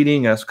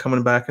retreating, I was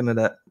coming back into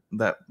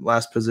that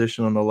last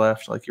position on the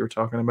left, like you were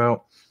talking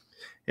about.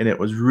 And it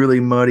was really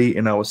muddy,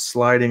 and I was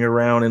sliding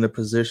around in the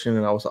position,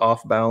 and I was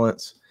off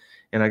balance,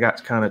 and I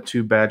got kind of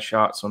 2 bad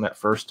shots on that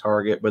first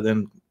target, but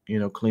then,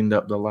 cleaned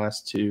up the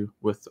last 2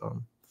 with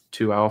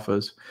 2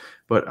 alphas.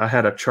 But I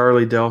had a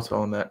Charlie Delta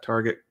on that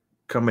target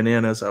coming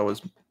in as I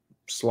was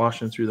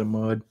sloshing through the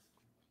mud.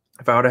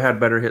 If I would have had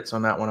better hits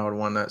on that one, I would have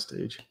won that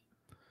stage.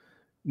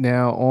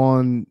 Now,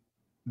 on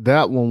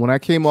that one, when I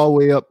came all the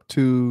way up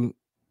to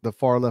the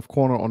far left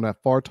corner on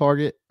that far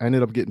target, I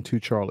ended up getting 2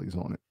 Charlies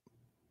on it.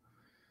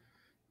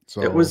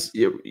 So it was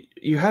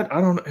you had,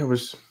 I don't know, it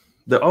was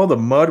all the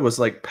mud was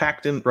like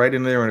packed in right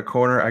in there in a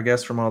corner, I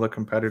guess, from all the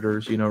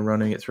competitors,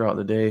 running it throughout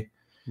the day.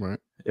 Right.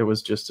 It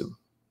was just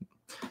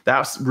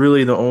that's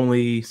really the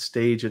only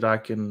stage that I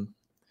can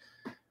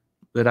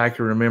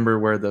remember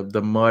where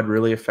the mud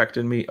really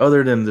affected me,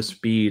 other than the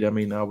speed. I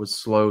mean, I was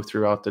slow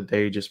throughout the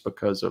day just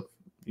because of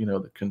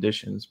the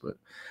conditions, but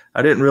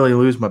I didn't really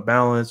lose my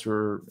balance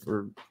or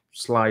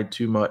slide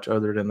too much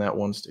other than that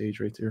one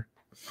stage right there.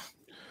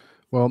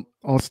 Well,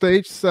 on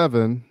stage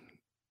 7,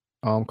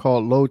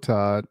 called Low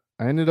Tide,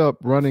 I ended up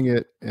running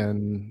it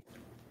in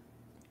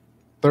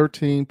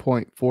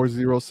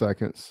 13.40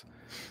 seconds.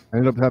 I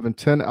ended up having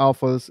 10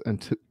 alphas and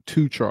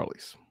 2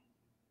 Charlies.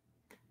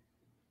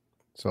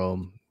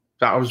 So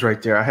I was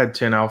right there. I had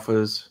 10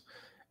 alphas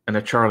and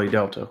a Charlie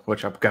Delta,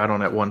 which I've got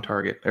on that one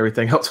target.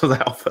 Everything else was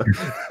alpha.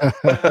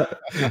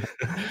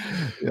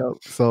 Yeah.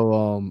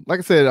 So like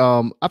I said,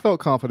 I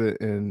felt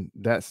confident in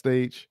that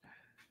stage.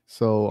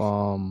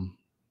 So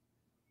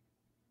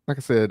like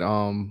I said,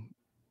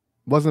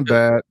 wasn't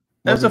bad.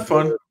 That's a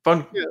fun,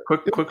 yeah,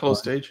 quick little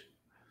stage.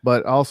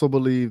 But I also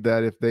believe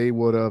that if they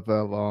would have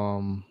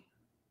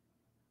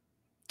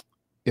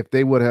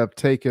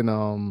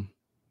taken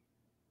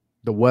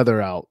the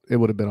weather out, it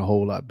would have been a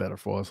whole lot better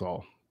for us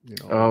all.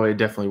 Oh, it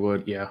definitely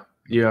would. Yeah.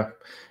 You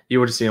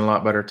would have seen a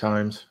lot better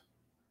times.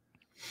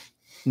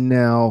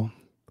 Now,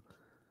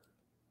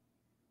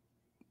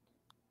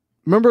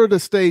 remember the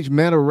stage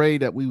Manta Ray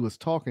that we was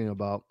talking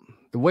about?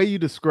 The way you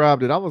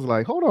described it, I was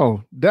like, hold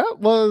on, that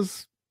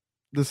was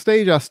the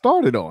stage I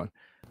started on,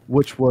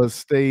 which was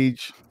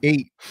stage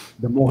 8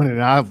 the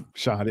morning I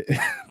shot it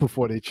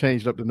before they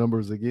changed up the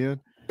numbers again.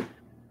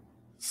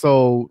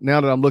 So now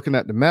that I'm looking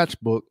at the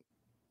matchbook,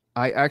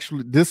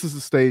 this is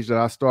the stage that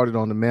I started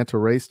on, the Manta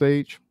Ray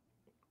stage.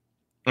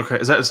 Okay.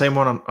 Is that the same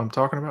one I'm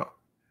talking about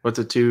with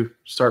the 2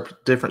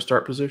 different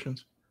start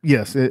positions?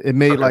 Yes. It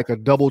made like a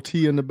double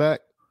T in the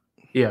back.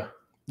 Yeah.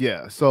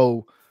 Yeah.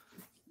 So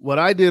what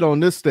I did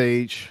on this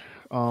stage,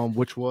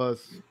 which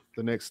was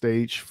the next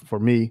stage for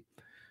me,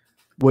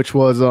 which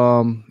was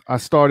I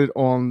started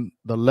on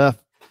the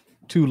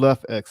 2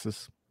 left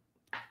X's.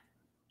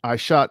 I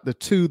shot the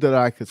 2 that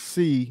I could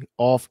see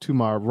off to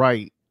my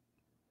right,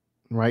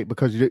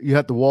 because you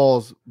had the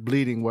walls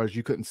bleeding, whereas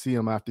you couldn't see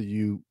them after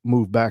you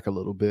moved back a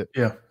little bit.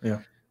 Yeah.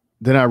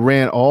 Then I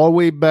ran all the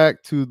way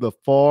back to the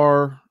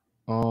far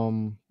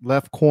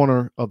left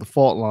corner of the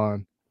fault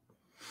line,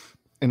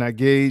 and I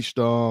gauged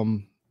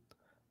the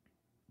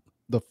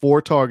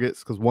 4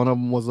 targets, because one of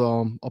them was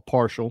a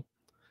partial,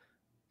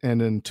 and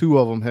then 2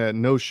 of them had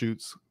no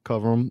shoots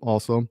cover them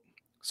also.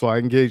 So I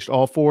engaged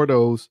all 4 of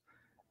those,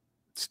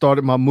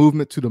 started my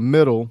movement to the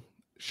middle,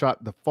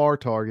 shot the far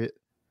target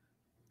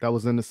that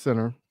was in the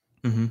center,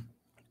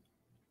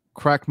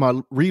 cracked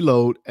my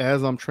reload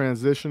as I'm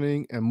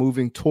transitioning and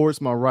moving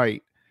towards my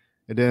right.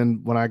 And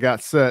then when I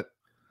got set,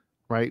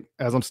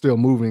 as I'm still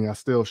moving, I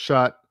still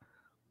shot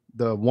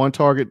the 1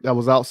 target that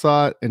was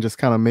outside and just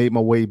kind of made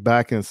my way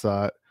back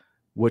inside,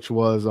 which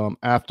was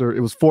after it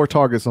was 4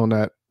 targets on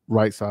that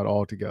right side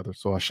altogether.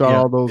 So I shot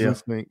all those in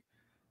sync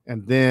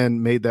and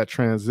then made that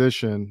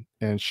transition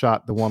and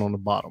shot the one on the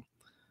bottom.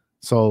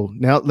 So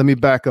now let me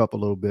back up a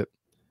little bit.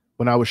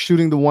 When I was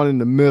shooting the one in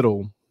the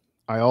middle,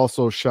 I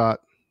also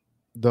shot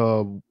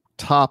the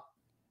top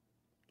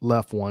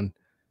left one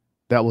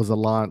that was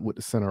aligned with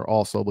the center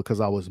also,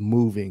 because I was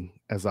moving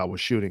as I was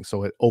shooting.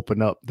 So it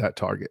opened up that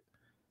target.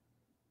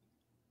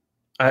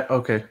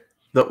 Okay.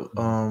 The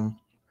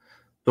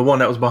one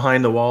that was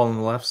behind the wall on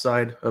the left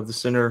side of the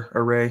center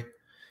array.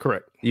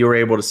 Correct. You were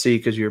able to see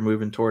because you were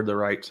moving toward the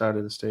right side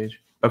of the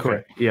stage. Okay.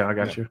 Correct. Yeah, I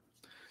got you.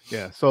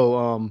 Yeah.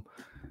 So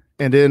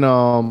and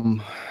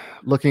then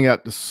looking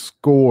at the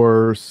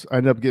scores, I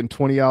ended up getting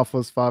 20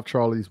 alphas, 5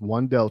 Charlies,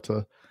 1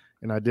 Delta,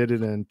 and I did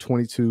it in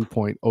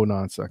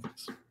 22.09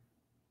 seconds.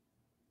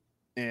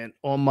 And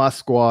on my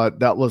squad,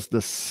 that was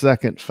the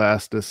second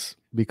fastest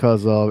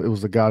because it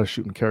was a guy that's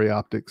shooting carry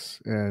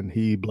optics, and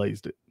he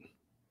blazed it.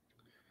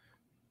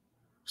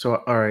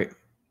 So, all right.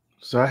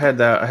 So I had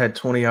that. I had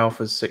 20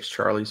 alphas, 6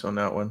 Charlies on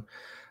that one.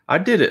 I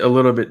did it a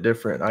little bit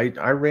different.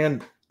 I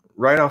ran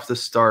right off the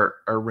start.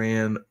 I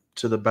ran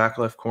to the back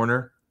left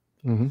corner,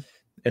 and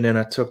then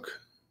I took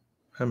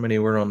how many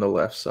were on the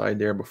left side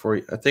there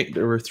before I think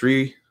there were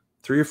three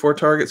or four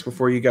targets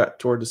before you got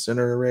toward the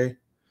center array.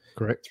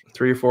 Correct.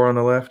 3 or 4 on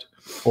the left.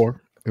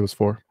 4. It was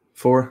 4.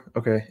 4.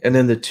 Okay. And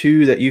then the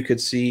 2 that you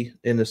could see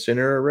in the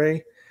center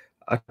array,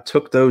 I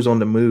took those on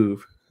the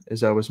move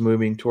as I was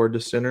moving toward the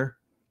center.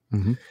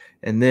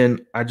 And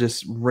then I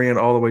just ran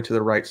all the way to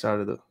the right side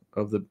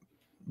of the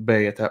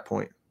bay at that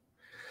point.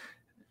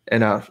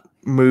 And I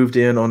moved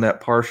in on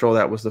that partial.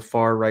 That was the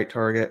far right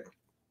target.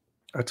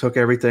 I took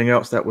everything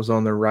else that was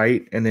on the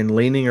right, and then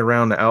leaning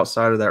around the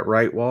outside of that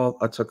right wall,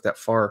 I took that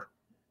far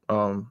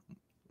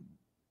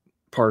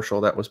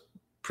partial that was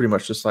pretty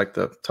much just like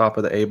the top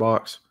of the A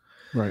box.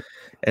 Right.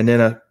 And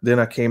then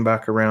I came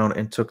back around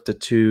and took the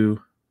 2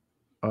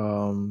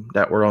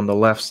 that were on the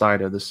left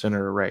side of the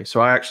center array.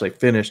 So I actually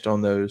finished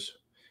on those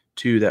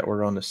 2 that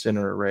were on the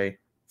center array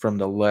from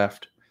the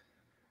left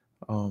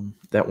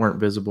that weren't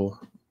visible.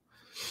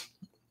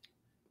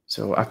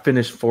 So I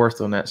finished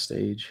 4th on that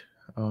stage.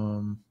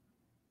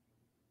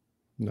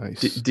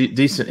 Nice.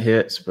 Decent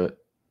hits, but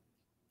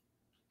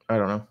I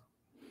don't know.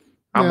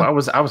 Yeah. I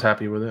was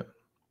happy with it.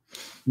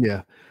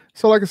 Yeah.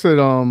 So like I said,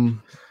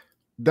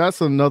 that's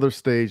another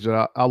stage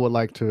that I would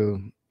like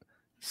to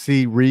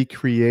see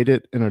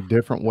recreated in a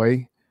different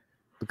way,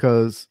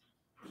 because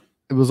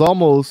it was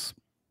almost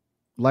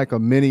like a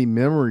mini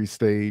memory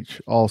stage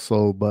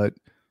also, but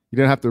you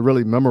didn't have to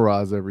really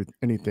memorize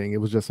anything. It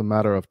was just a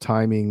matter of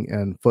timing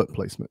and foot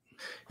placement.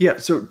 Yeah,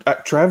 so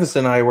Travis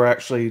and I were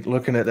actually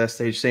looking at that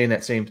stage, saying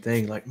that same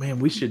thing. Like, man,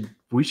 we should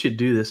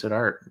do this at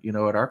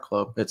our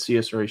club at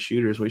CSRA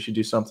Shooters. We should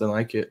do something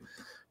like it,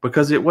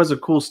 because it was a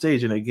cool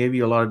stage and it gave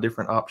you a lot of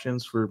different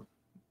options for,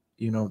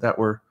 that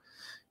were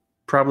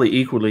probably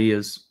equally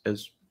as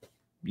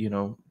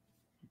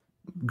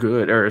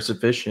good or as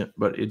efficient.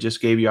 But it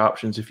just gave you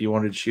options. If you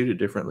wanted to shoot it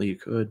differently, you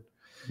could,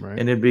 right?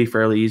 And it'd be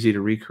fairly easy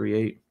to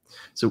recreate.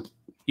 So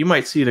you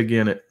might see it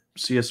again at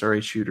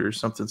CSRA Shooters,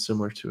 something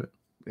similar to it.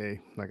 Hey,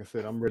 like I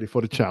said, I'm ready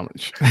for the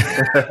challenge.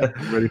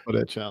 I'm ready for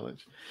that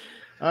challenge.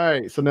 All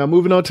right. So now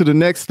moving on to the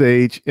next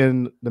stage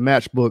in the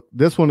matchbook.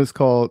 This one is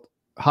called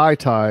High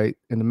Tide,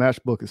 and the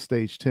matchbook is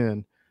stage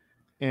 10.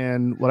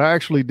 And what I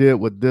actually did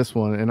with this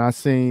one, and I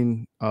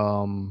seen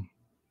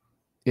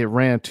it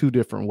ran 2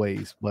 different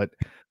ways, but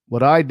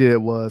what I did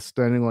was,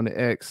 standing on the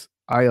X,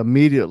 I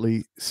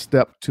immediately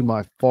stepped to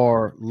my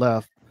far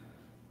left,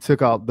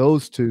 took out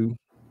those 2.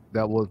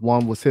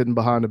 One was hidden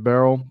behind the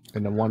barrel,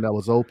 and the one that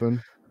was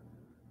open.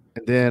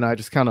 And then I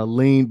just kind of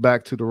leaned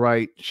back to the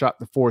right, shot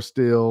the 4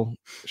 still,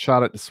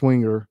 shot at the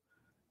swinger,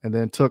 and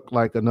then took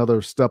like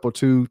another step or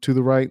 2 to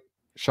the right,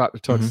 shot the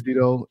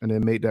tuxedo, and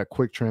then made that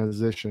quick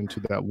transition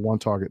to that one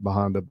target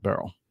behind the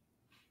barrel.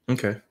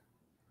 Okay.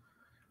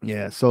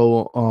 Yeah.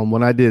 So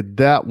when I did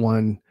that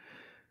one,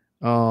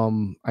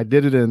 I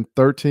did it in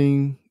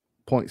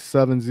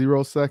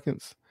 13.70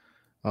 seconds,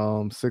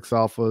 6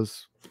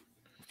 alphas,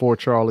 4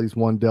 Charlies,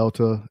 1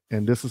 Delta,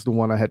 and this is the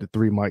one I had the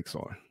 3 mics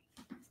on.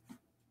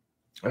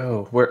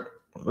 Oh,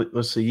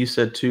 let's see. You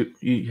said 2.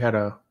 You had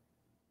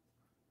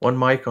 1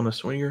 mic on the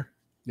swinger.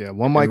 Yeah,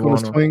 1 mic on the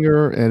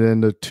swinger, and then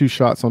the 2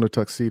 shots on the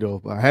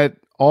tuxedo. I had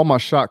all my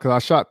shot, because I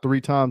shot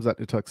 3 times at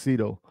the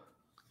tuxedo.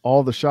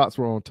 All the shots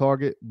were on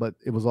target, but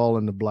it was all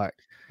in the black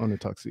on the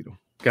tuxedo.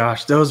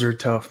 Gosh, those are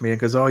tough, man,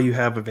 because all you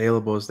have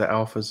available is the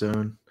alpha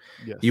zone.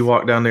 Yes. You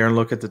walk down there and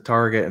look at the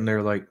target, and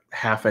they're like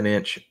half an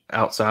inch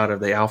outside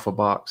of the alpha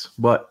box,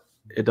 but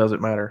it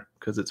doesn't matter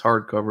because it's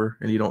hardcover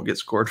and you don't get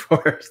scored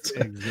for it.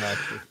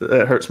 Exactly.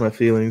 That hurts my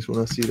feelings when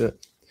I see that.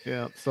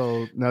 Yeah.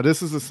 So now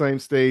this is the same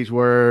stage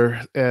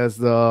where as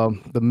the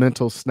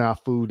mental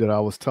snafu that I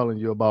was telling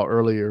you about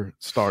earlier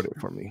started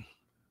for me.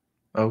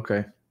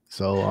 Okay.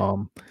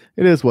 So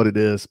it is what it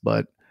is,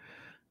 but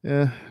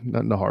yeah,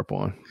 nothing to harp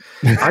on.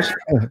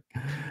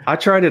 I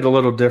tried it a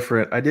little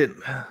different.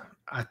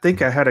 I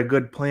think I had a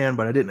good plan,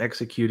 but I didn't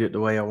execute it the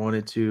way I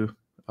wanted to.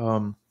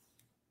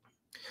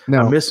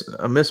 I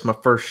missed my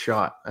first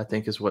shot, I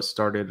think, is what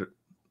started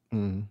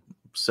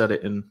set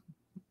it in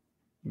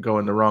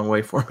going the wrong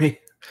way for me.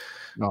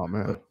 Oh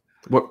man.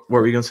 What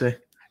were you gonna say?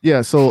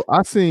 Yeah, so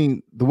I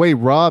seen the way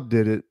Rob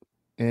did it,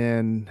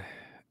 and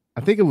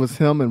I think it was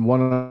him and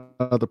one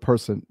other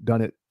person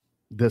done it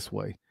this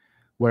way.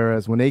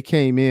 Whereas when they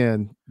came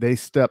in, they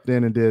stepped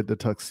in and did the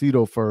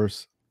tuxedo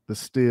first, the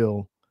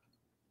steel,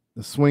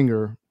 the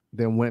swinger,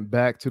 then went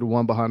back to the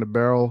one behind the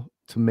barrel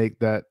to make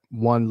that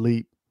one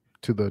leap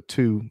to the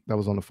 2 that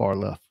was on the far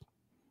left.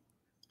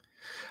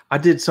 I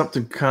did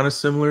something kind of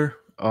similar.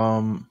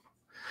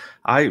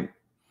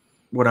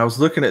 When I was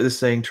looking at this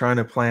thing, trying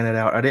to plan it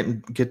out, I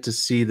didn't get to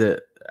see the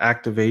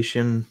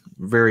activation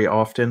very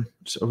often.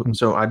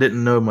 So I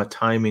didn't know my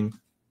timing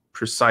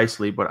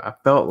precisely, but I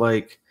felt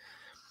like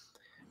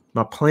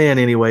my plan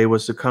anyway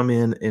was to come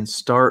in and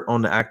start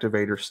on the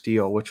activator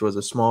steel, which was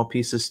a small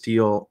piece of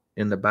steel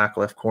in the back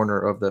left corner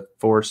of the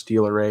 4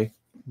 steel array.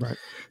 Right.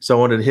 So I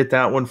wanted to hit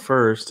that one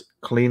first,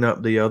 clean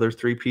up the other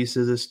 3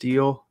 pieces of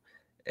steel.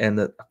 And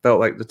I felt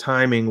like the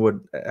timing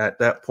would, at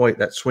that point,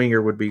 that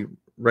swinger would be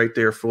right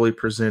there fully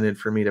presented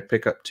for me to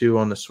pick up 2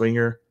 on the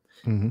swinger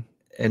and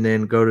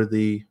then go to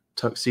the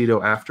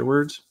tuxedo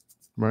afterwards.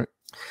 Right.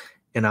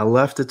 And I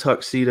left the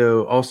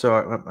tuxedo.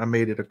 Also, I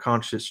made it a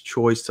conscious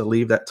choice to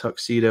leave that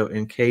tuxedo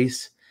in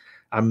case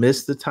I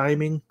missed the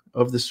timing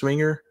of the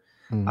swinger.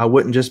 I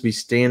wouldn't just be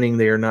standing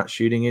there not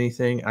shooting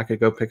anything. I could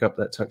go pick up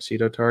that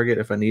tuxedo target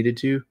if I needed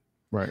to.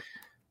 Right.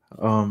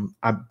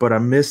 But I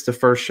missed the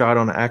first shot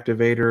on the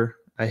activator.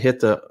 I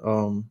hit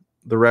the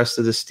rest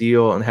of the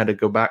steel and had to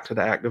go back to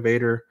the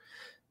activator,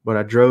 but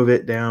I drove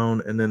it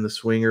down and then the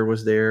swinger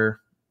was there.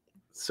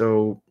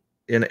 So,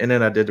 and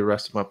then I did the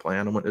rest of my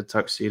plan. I went to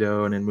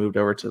tuxedo and then moved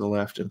over to the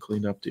left and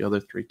cleaned up the other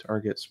 3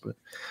 targets. But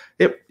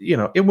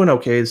it went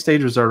okay. The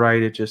stage was all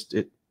right.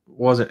 It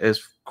wasn't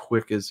as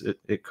quick as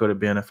it could have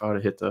been if I would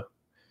have hit that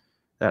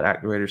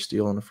activator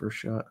steel on the first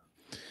shot.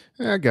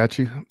 Yeah, I got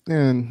you.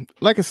 And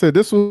like I said,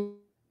 this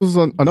was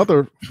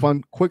another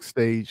fun quick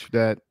stage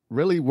that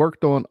really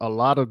worked on a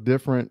lot of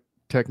different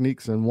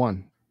techniques in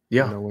one.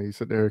 Yeah. When you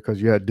sit there,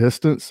 because you had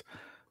distance,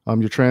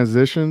 your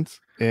transitions,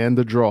 and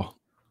the draw.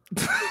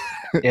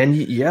 And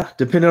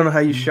depending on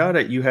how you shot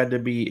it, you had to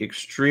be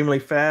extremely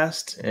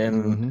fast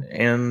and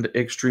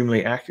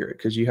extremely accurate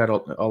because you had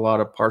a lot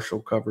of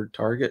partial covered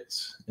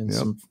targets and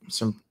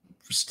some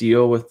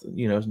steel with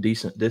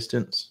decent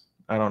distance.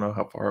 I don't know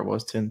how far it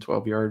was, 10,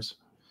 12 yards.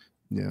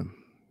 Yeah.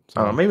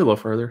 So, maybe a little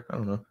further. I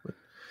don't know. But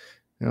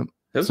yep.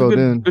 It was a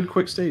good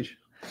quick stage.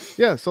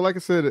 Yeah. So like I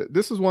said,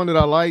 this is one that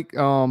I like.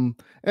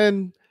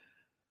 And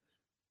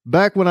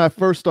back when I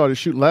first started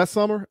shooting last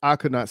summer, I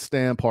could not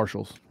stand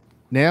partials.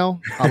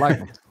 Now I like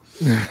them.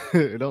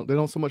 They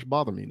don't so much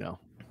bother me now,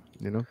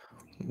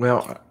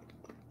 Well,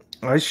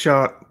 I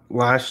shot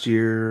last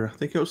year. I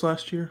think it was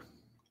last year.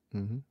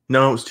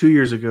 No, it was 2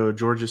 years ago,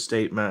 Georgia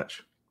State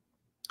match.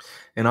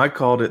 And I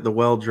called it the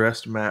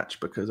well-dressed match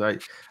because I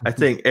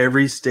think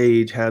every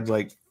stage had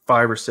like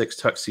 5 or 6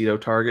 tuxedo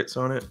targets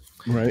on it.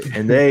 Right.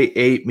 And they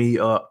ate me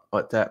up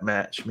at that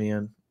match,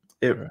 man.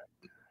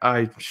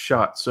 I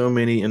shot so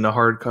many in the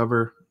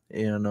hardcover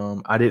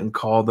and I didn't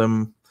call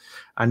them.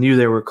 I knew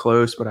they were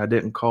close, but I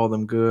didn't call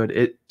them good.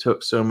 It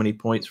took so many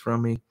points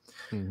from me.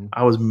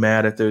 I was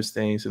mad at those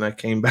things, and I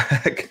came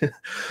back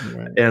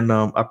and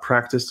I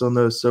practiced on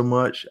those so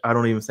much. I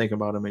don't even think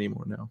about them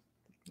anymore now.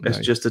 It's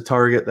just a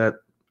target that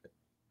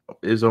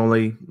is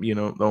only,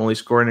 the only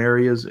scoring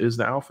area is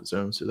the alpha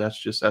zone. So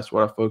that's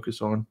what I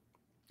focus on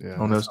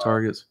those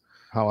targets.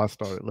 How I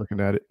started looking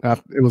at it.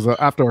 It was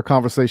after a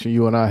conversation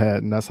you and I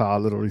had, and that's how I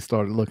literally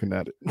started looking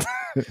at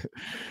it.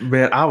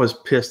 Man, I was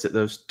pissed at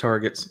those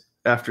targets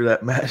after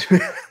that match.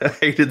 I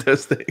hated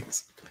those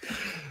things.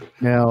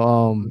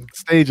 Now,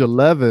 stage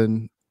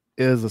 11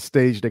 is a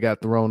stage that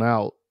got thrown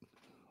out,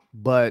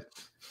 but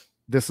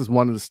this is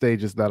one of the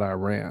stages that I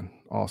ran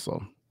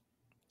also.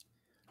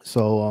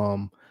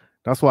 So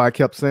that's why I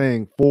kept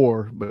saying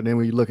 4, but then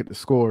when you look at the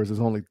scores,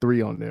 there's only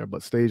 3 on there,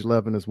 but stage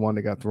 11 is one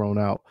that got thrown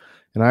out.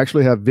 And I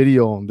actually have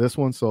video on this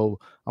one, so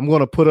I'm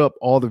going to put up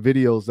all the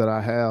videos that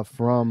I have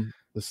from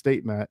the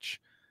state match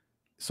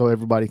so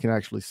everybody can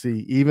actually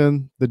see,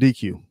 even the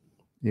DQ.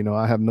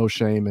 I have no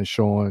shame in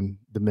showing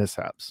the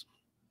mishaps.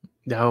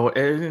 No,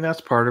 and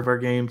that's part of our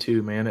game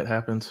too, man. It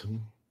happens.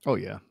 Oh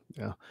yeah.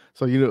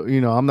 So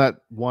I'm not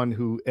one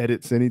who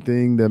edits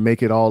anything to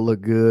make it all look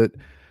good,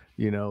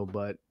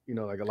 but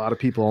like a lot of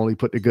people only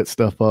put the good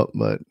stuff up,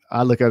 but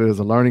I look at it as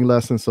a learning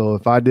lesson. So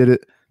if I did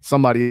it,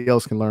 somebody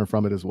else can learn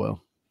from it as well.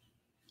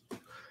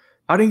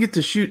 I didn't get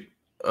to shoot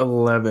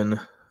 11.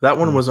 That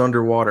one was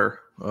underwater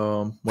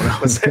when I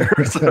was there,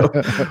 so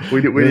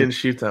we didn't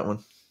shoot that one.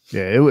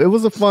 Yeah, it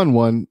was a fun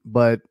one,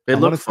 but I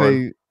want to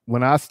say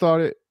when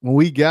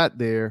we got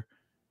there,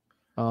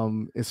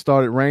 it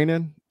started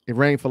raining. It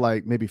rained for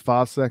like maybe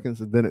 5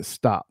 seconds and then it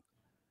stopped.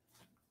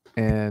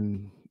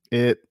 And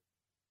it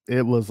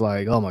was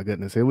like, oh my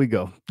goodness, here we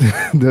go.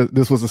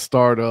 This was the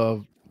start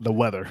of the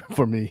weather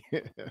for me.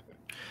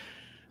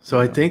 So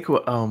I think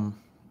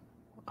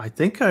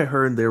I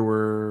heard there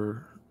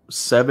were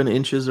 7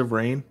 inches of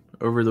rain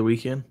over the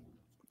weekend.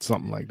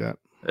 Something like that.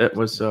 It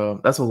was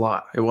that's a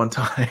lot at one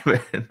time.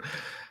 And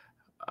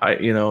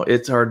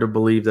it's hard to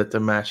believe that the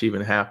match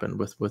even happened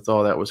with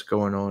all that was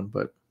going on,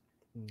 but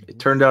it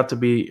turned out to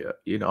be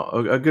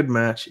a good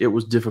match. It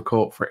was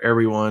difficult for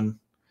everyone.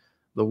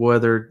 The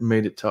weather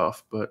made it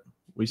tough, but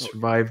we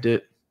survived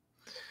it.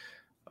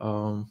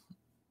 We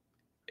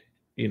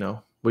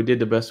did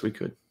the best we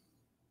could.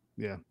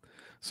 Yeah.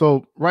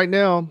 So right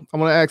now, I'm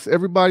going to ask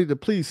everybody to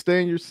please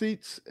stay in your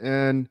seats,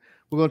 and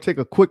we're going to take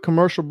a quick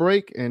commercial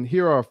break, and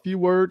here are a few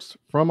words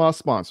from our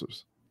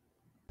sponsors.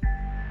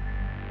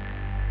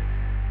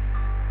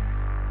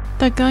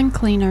 The Gun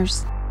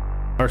Cleaners.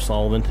 Our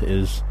solvent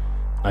is,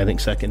 I think,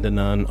 second to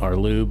none. Our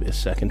lube is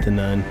second to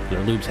none.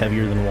 Our lube's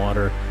heavier than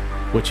water.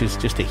 which is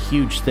just a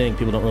huge thing.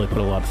 People don't really put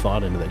a lot of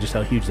thought into that, just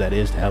how huge that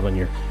is to have on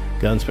your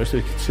gun,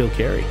 especially with concealed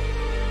carry.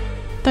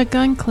 The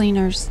gun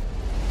cleaners.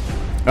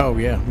 Oh,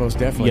 yeah, most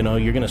definitely. You know,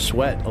 you're going to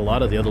sweat a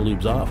lot of the other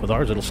lubes off. With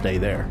ours, it'll stay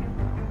there.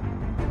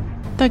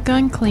 The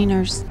gun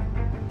cleaners.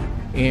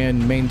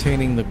 And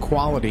maintaining the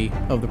quality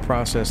of the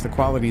process, the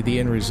quality of the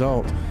end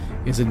result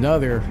is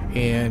another.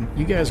 And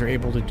you guys are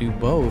able to do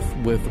both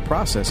with the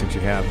process that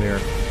you have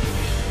there.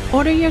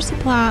 Order your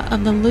supply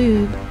of the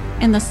lube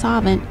and the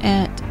solvent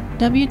at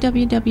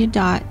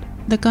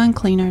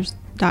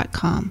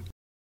www.theguncleaners.com.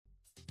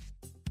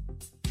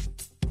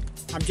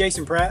 I'm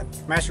Jason Pratt,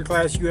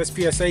 Masterclass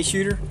USPSA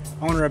shooter,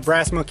 owner of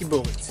Brass Monkey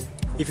Bullets.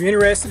 If you're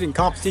interested in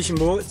competition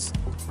bullets,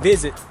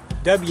 visit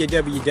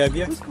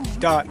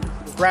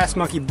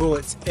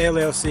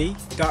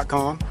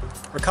www.brassmonkeybulletsllc.com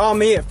or call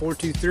me at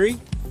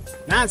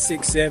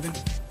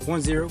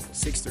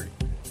 423-967-1063.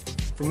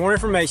 For more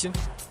information,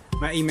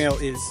 my email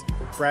is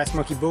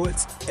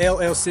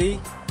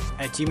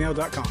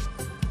brassmonkeybulletsllc@gmail.com.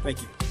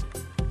 Thank you.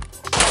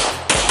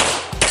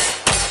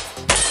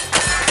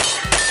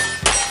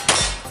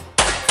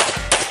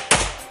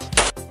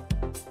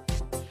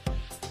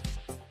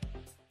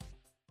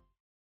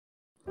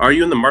 Are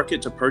you in the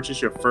market to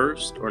purchase your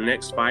first or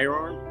next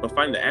firearm, but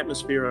find the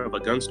atmosphere of a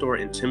gun store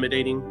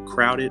intimidating,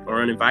 crowded,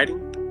 or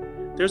uninviting?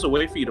 There's a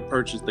way for you to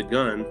purchase the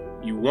gun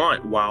you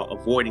want while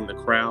avoiding the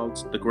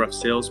crowds, the gruff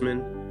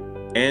salesmen,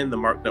 and the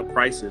marked up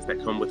prices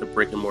that come with a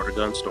brick and mortar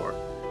gun store.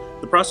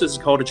 The process is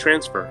called a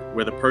transfer,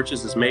 where the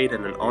purchase is made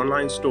at an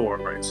online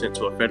store and sent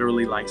to a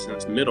federally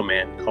licensed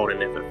middleman called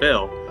an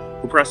FFL,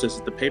 who processes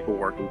the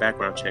paperwork and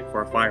background check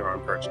for a firearm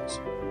purchase.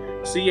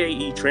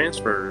 CAE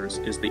Transfers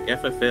is the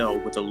FFL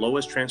with the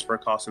lowest transfer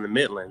cost in the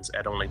Midlands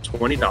at only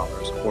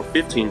 $20 or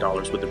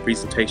 $15 with the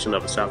presentation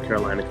of a South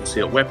Carolina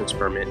concealed weapons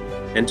permit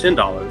and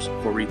 $10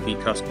 for repeat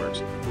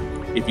customers.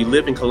 If you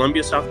live in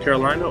Columbia, South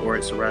Carolina or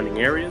its surrounding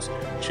areas,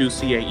 choose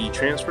CAE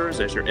Transfers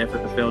as your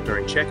FFL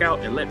during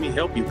checkout and let me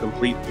help you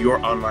complete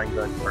your online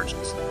gun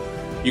purchase.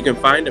 You can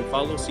find and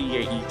follow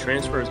CAE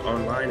Transfers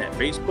online at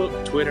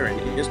Facebook, Twitter, and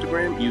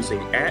Instagram using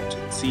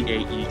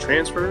 @CAE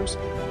Transfers.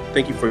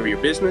 Thank you for your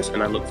business,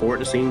 and I look forward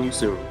to seeing you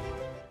soon.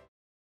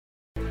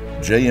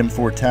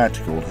 JM4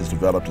 Tactical has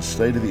developed a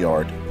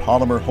state-of-the-art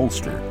polymer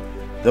holster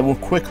that will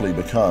quickly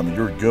become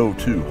your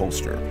go-to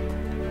holster.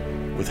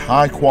 With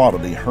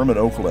high-quality Herman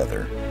oak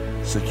leather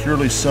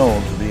securely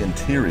sewn to the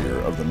interior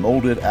of the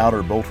molded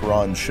outer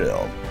Boltaron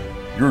shell,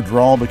 your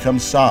draw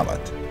becomes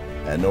silent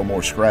and no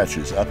more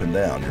scratches up and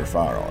down your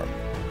firearm.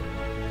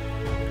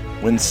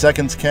 When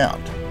seconds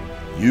count,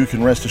 you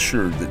can rest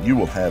assured that you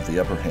will have the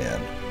upper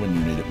hand when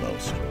you need it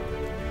most.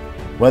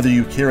 Whether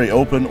you carry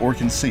open or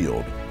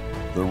concealed,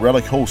 the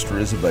Relic holster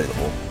is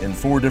available in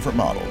 4 different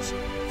models,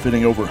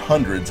 fitting over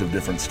hundreds of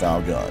different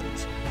style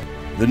guns.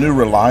 The new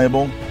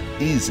reliable,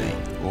 easy,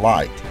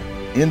 light,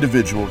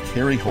 individual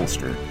carry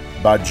holster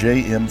by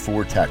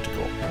JM4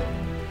 Tactical.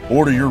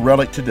 Order your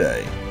Relic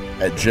today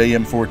at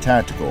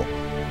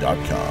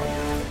jm4tactical.com.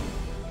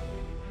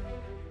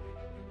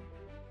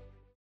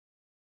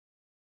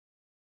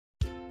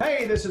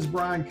 Hey, this is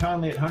Brian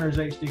Conley at Hunters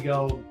HD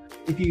Gold.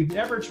 If you've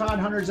never tried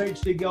Hunters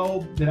HD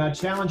Gold, then I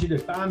challenge you to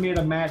find me at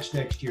a match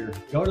next year.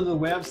 Go to the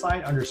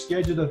website under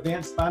scheduled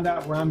events, find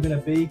out where I'm going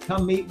to be.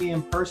 Come meet me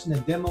in person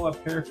and demo a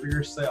pair for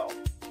yourself.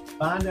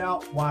 Find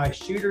out why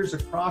shooters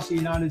across the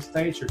United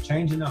States are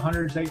changing to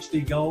Hunters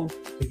HD Gold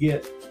to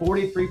get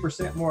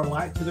 43% more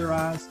light to their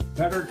eyes,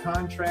 better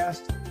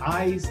contrast,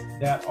 eyes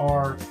that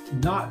are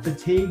not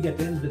fatigued at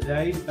the end of the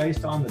day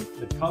based on the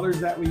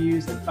colors that we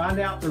use, and find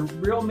out the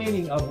real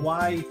meaning of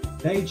why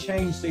they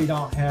change so you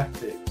don't have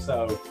to.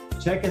 So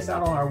check us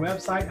out on our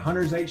website,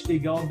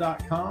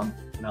 huntershdgold.com,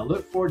 and I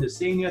look forward to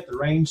seeing you at the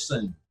range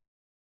soon.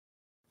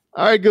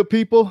 All right, good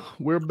people,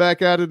 we're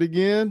back at it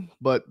again,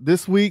 but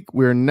this week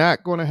we're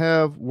not going to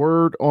have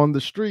word on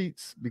the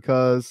streets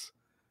because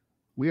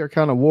we are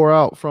kind of wore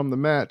out from the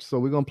match, so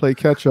we're going to play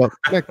catch up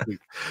next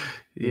week.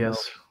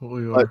 Yes,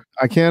 we are. But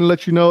I can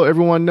let you know,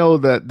 everyone know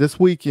that this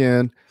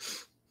weekend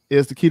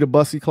is the Keita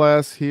Bussey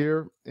class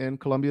here in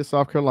Columbia,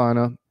 South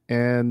Carolina,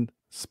 and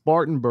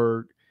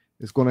Spartanburg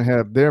is going to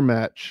have their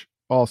match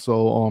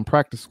also on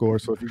Practice Score.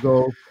 So if you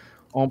go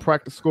on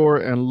Practice Score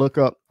and look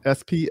up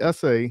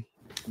SPSA,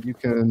 you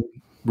can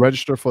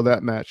register for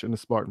that match in the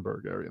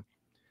Spartanburg area.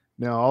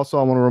 Now, also,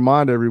 I want to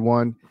remind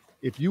everyone,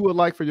 if you would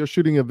like for your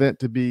shooting event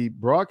to be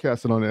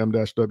broadcasted on the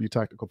M-W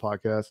Tactical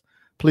Podcast,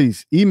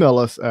 please email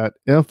us at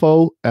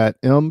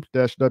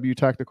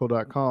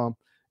info@m-wtactical.com,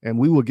 and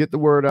we will get the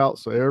word out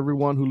so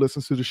everyone who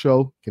listens to the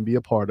show can be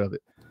a part of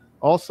it.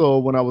 Also,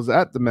 when I was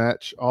at the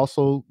match,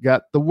 also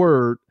got the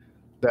word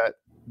that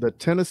the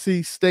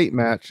Tennessee State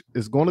match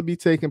is going to be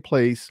taking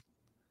place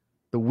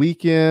the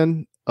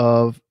weekend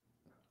of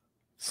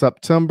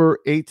September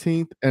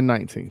 18th and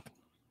 19th.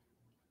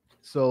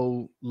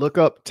 So look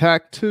up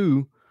TAC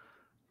 2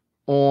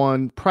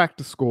 on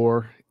Practice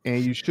Score,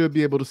 and you should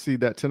be able to see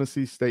that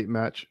Tennessee State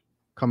match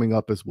coming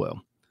up as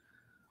well.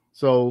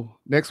 So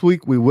next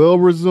week we will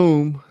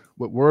resume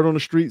with Word on the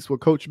Streets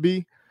with Coach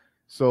B,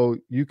 so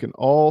you can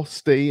all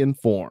stay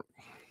informed.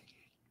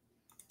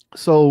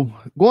 So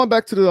going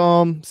back to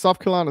the South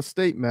Carolina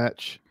State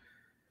match,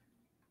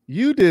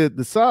 you did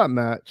the side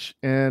match,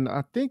 and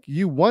I think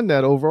you won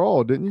that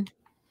overall, didn't you?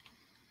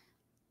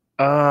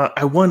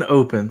 I won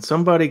open.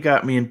 Somebody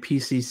got me in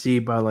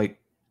PCC by like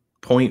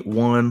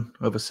 0.1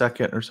 of a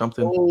second or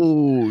something.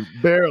 Oh,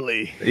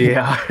 barely.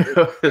 Yeah.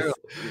 Barely.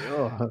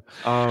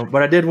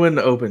 But I did win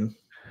the open.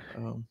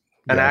 And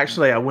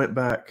actually, I went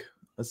back.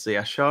 Let's see.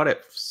 I shot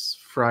it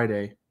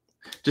Friday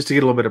just to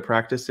get a little bit of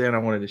practice in. I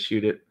wanted to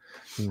shoot it.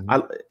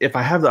 If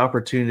I have the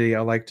opportunity,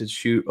 I like to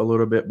shoot a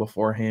little bit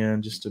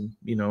beforehand just to,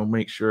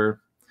 make sure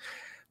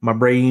my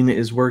brain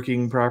is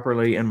working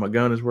properly and my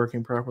gun is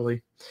working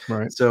properly.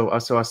 Right. So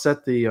I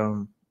set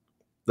the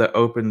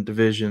open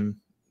division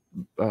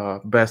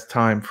best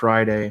time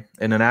Friday,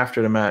 and then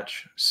after the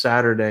match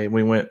Saturday,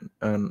 we went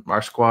and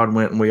our squad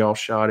went and we all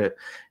shot it,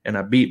 and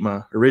I beat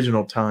my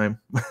original time.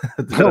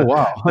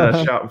 That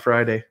I shot on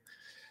Friday.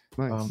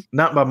 Nice.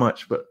 Not by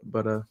much,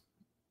 but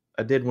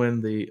I did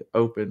win the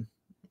open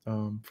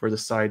for the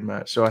side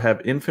match. So I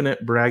have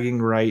infinite bragging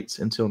rights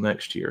until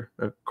next year,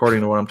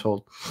 according to what I'm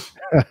told.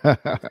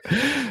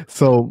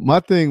 So my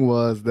thing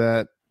was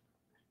that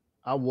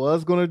I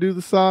was going to do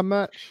the side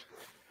match,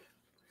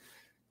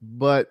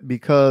 but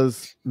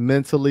because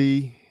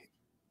mentally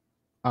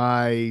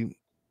I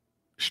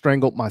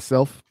strangled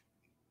myself,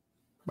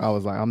 I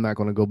was like, I'm not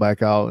going to go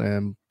back out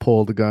and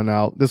pull the gun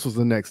out. This was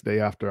the next day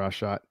after I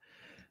shot.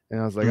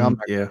 And I was like,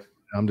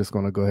 I'm just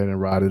going to go ahead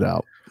and ride it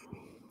out.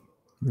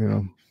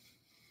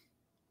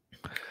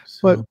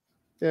 But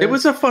it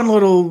was a fun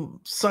little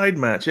side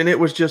match, and it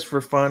was just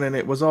for fun, and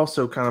it was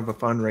also kind of a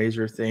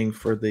fundraiser thing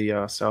for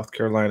the South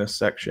Carolina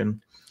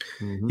section.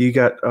 You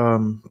got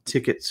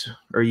tickets,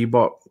 or you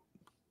bought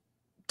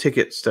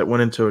tickets that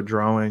went into a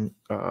drawing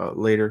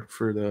later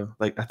for the,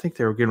 I think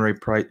they were getting ready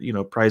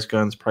prize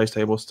guns, prize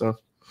table stuff.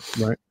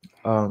 Right.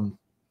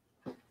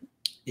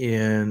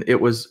 And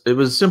it was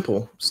a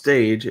simple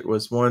stage. It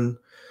was one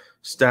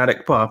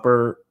static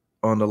popper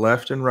on the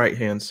left and right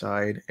hand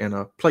side and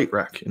a plate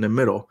rack in the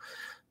middle.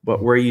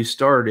 But where you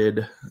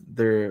started,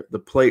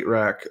 the plate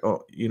rack,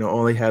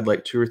 only had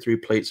like 2 or 3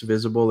 plates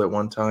visible at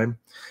one time.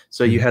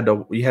 So you had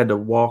to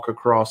walk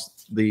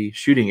across the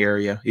shooting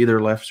area,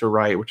 either left or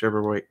right,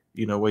 whichever way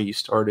you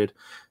started,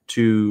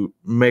 to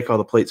make all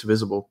the plates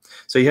visible.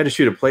 So you had to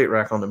shoot a plate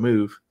rack on the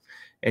move,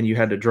 and you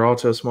had to draw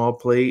to a small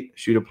plate,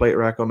 shoot a plate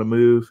rack on the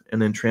move,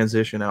 and then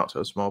transition out to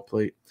a small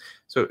plate.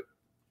 So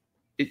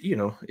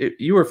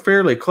you were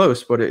fairly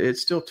close, but it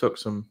still took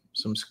some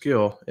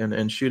skill,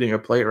 and shooting a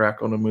plate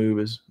rack on the move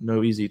is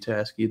no easy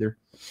task either.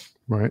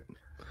 Right.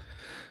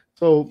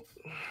 So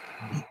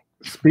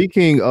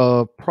speaking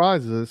of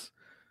prizes,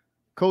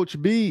 Coach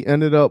B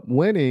ended up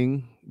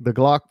winning the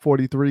Glock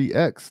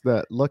 43X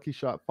that Lucky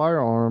Shot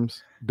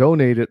Firearms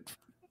donated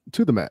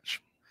to the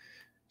match.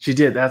 She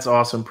did. That's an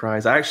awesome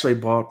prize. I actually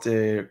bought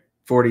a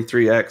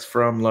 43X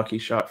from Lucky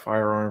Shot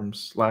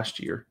Firearms last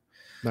year.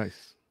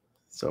 Nice.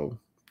 So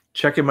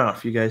check him out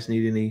if you guys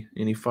need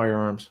any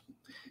firearms.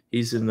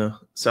 He's in the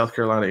South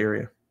Carolina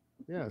area.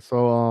 Yeah.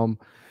 So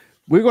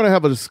we're going to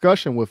have a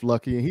discussion with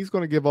Lucky, and he's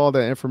going to give all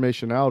that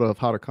information out of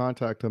how to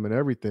contact him and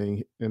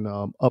everything in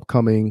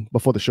upcoming,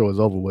 before the show is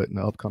over with, in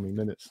the upcoming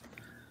minutes.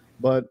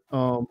 But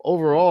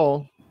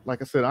overall,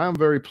 like I said, I am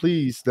very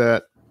pleased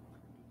that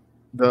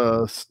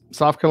the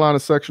South Carolina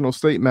sectional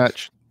state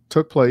match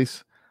took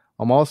place.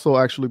 I'm also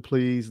actually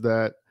pleased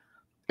that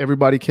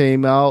everybody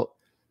came out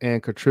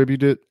and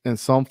contributed in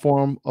some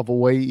form of a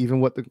way,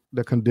 even with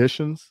the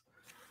conditions.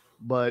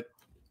 But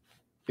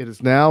it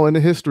is now in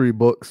the history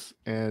books,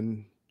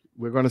 and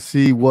we're going to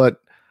see what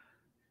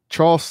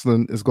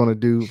Charleston is going to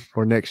do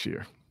for next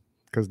year,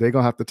 because they're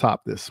going to have to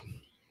top this.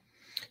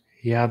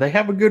 Yeah, they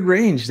have a good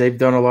range. They've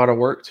done a lot of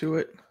work to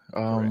it.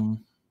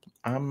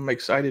 I'm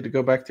excited to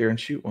go back there and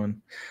shoot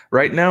one.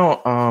 Right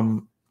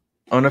now,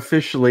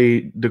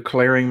 unofficially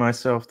declaring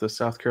myself the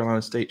South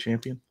Carolina state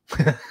champion.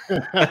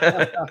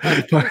 I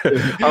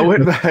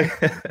went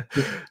back.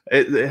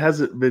 It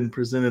hasn't been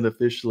presented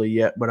officially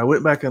yet, but I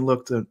went back and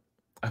looked at,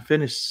 I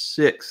finished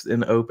 6th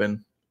in the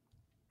open,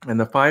 and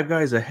the 5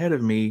 guys ahead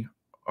of me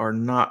are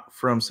not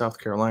from South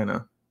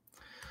Carolina.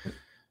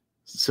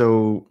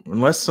 So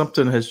unless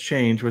something has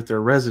changed with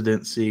their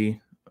residency,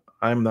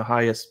 I'm the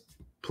highest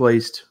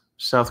placed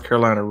South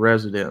Carolina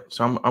resident.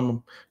 So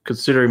I'm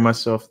considering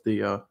myself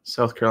the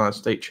South Carolina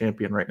state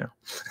champion right now.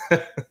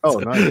 Oh,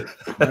 nice.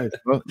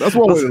 Well, that's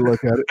one way to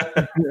look at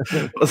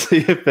it. Let's see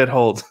if it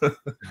holds.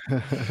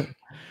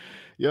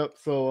 Yep.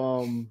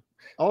 So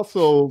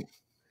also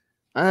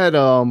I had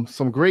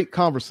some great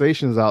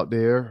conversations out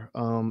there.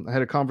 I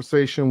had a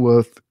conversation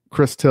with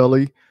Chris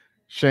Tilley,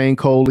 Shane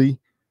Coley,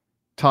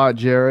 Todd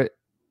Jarrett,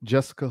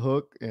 Jessica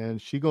Hook,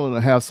 and she's going to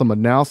have some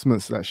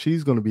announcements that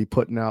she's going to be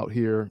putting out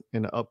here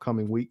in the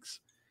upcoming weeks.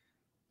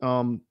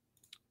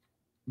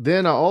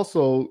 Then I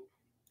also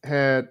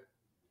had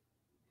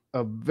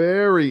a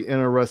very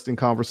interesting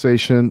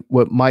conversation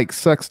with Mike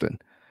Sexton,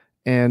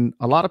 and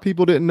a lot of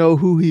people didn't know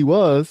who he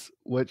was,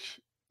 which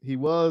he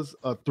was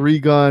a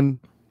 3-gun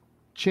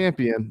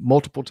champion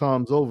multiple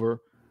times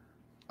over.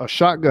 a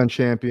shotgun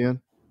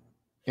champion,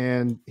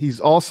 and he's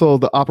also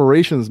the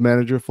operations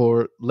manager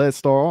for Lead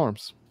Star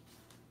Arms.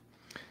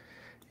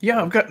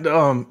 Yeah, I've got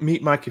to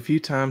meet Mike a few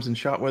times and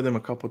shot with him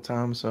a couple of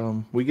times.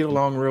 We get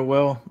along real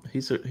well.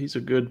 He's a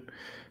good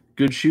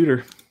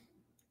shooter.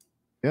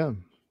 Yeah.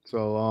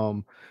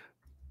 So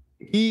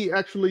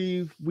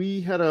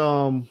we had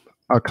a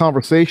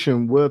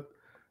conversation with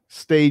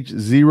Stage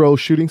Zero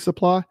Shooting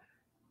Supply,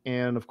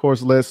 and of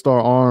course Lead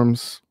Star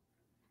Arms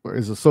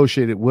is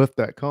associated with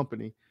that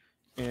company.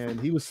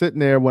 And he was sitting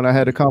there when I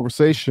had a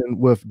conversation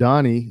with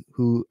Donnie,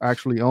 who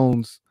actually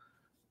owns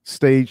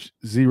Stage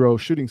Zero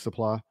Shooting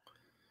Supply,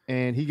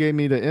 and he gave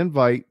me the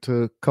invite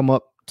to come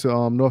up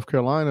to North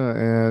Carolina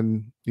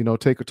and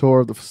take a tour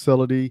of the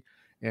facility.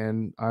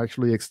 And I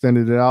actually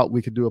extended it out.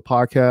 We could do a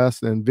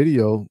podcast and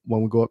video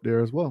when we go up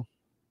there as well.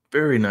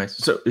 Very nice.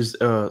 So is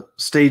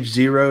Stage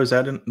Zero, is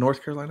that in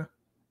North Carolina?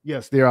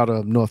 Yes, they're out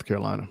of North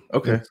Carolina.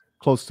 Okay. It's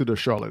close to the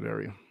Charlotte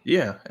area.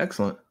 Yeah,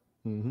 excellent.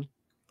 Mm-hmm.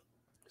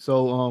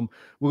 So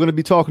we're going to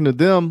be talking to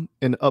them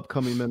in the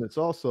upcoming minutes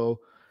also.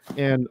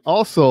 And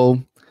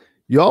also,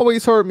 you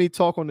always heard me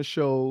talk on the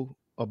show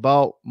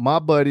about my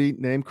buddy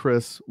named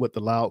Chris with the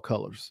Loud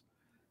Colors.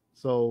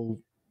 So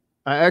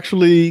I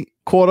actually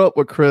caught up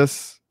with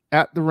Chris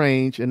at the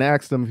range and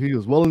asked him if he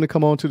was willing to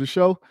come on to the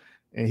show.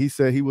 And he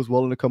said he was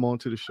willing to come on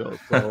to the show.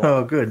 So,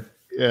 oh, good.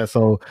 Yeah.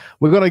 So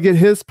we're going to get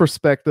his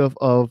perspective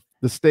of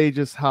the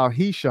stages, how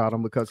he shot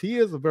them, because he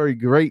is a very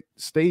great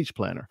stage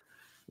planner.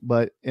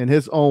 But in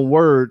his own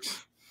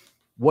words,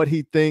 what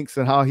he thinks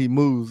and how he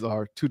moves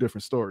are two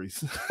different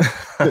stories.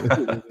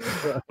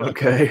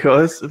 Okay. Well,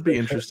 this would be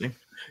interesting.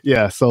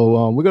 Yeah.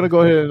 So we're going to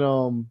go ahead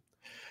and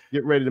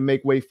get ready to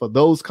make way for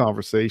those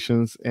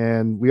conversations.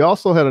 And we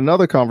also had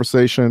another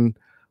conversation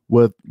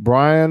with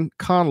Brian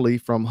Connolly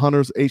from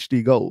Hunters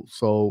HD Gold.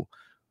 So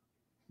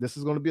this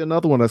is going to be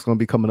another one that's going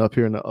to be coming up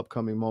here in the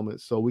upcoming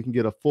moments, so we can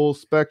get a full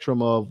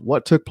spectrum of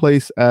what took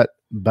place at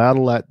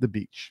Battle at the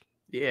Beach.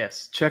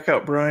 Yes, check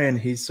out Brian.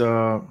 He's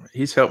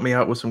helped me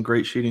out with some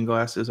great shooting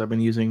glasses I've been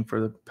using for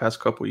the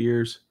past couple of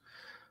years.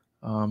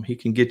 He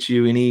can get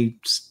you any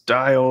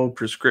style,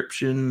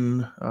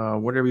 prescription,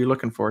 whatever you're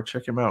looking for.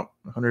 Check him out,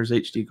 Hunters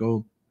HD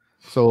Gold.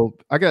 So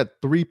I got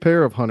 3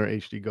 pair of Hunter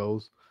HD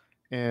Golds,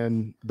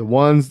 and the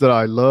ones that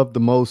I love the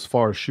most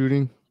far as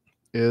shooting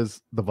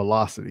is the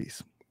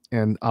Velocities.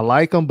 And I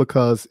like them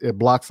because it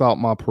blocks out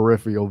my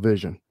peripheral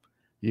vision,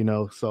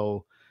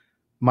 so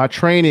my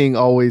training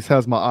always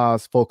has my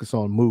eyes focused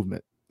on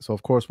movement. So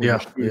of course, when you're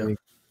shooting,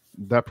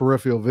 that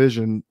peripheral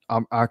vision,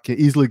 I can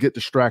easily get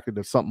distracted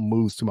if something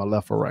moves to my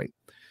left or right.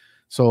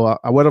 So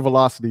I wear the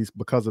Velocities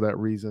because of that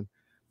reason.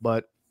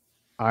 But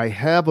I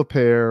have a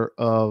pair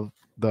of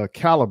the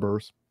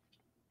Calibers,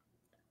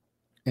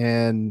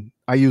 and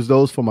I use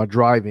those for my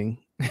driving.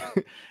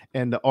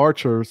 And the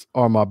Archers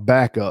are my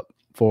backup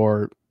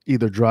for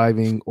either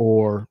driving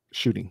or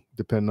shooting,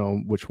 depending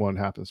on which one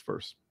happens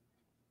first.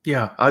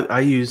 Yeah,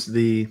 I use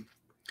the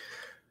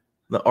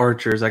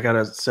Archers. I got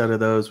a set of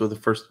those with the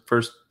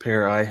first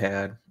pair I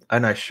had,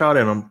 and I shot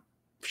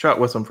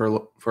with them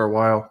for a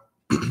while.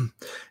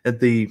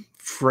 At the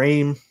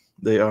frame,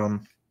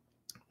 the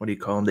what do you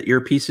call them? The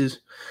earpieces,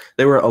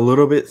 they were a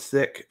little bit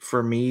thick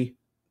for me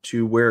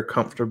to wear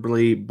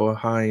comfortably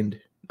behind,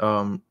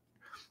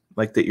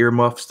 like the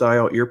earmuff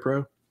style ear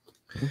pro.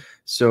 Mm-hmm.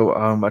 So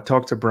I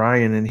talked to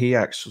Brian, and he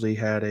actually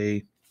had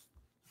a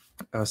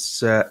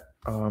set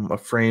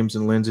of frames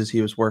and lenses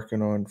he was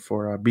working on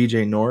for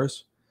BJ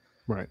Norris.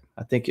 Right.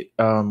 I think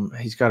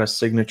he's got a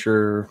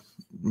signature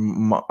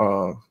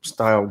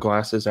style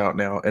glasses out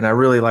now, and I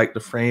really like the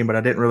frame, but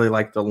I didn't really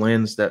like the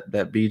lens that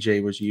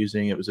BJ was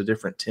using. It was a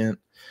different tint.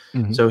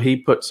 Mm-hmm. So he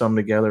put some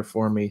together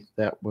for me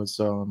that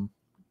was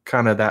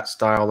kind of that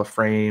style of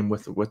frame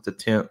with the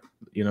tint,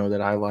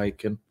 that I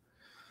like, and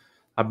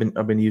I've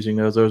been using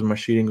those. Those are my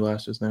shooting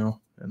glasses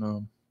now,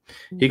 and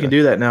he can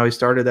do that now. He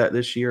started that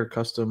this year,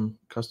 custom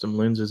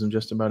lenses and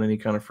just about any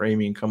kind of frame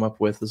you can come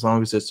up with, as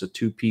long as it's a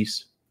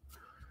 2-piece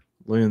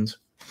lens.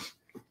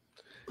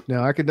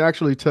 Now, I could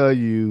actually tell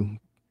you,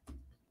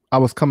 I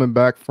was coming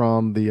back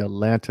from the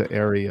Atlanta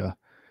area,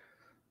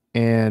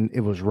 and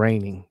it was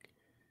raining.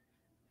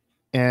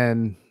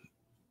 And,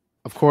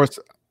 of course,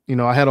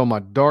 I had on my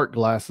dark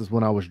glasses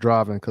when I was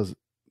driving because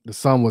the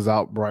sun was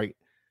out bright.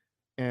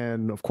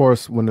 And, of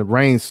course, when the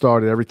rain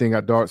started, everything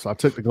got dark, so I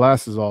took the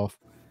glasses off,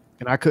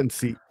 and I couldn't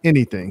see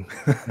anything.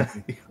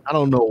 I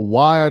don't know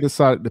why I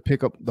decided to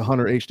pick up the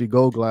Hunter HD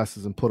Gold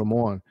glasses and put them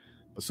on.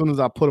 As soon as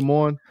I put them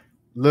on,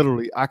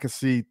 literally, I could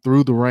see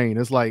through the rain.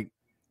 It's like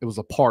it was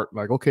a part.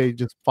 Like, okay,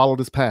 just follow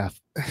this path.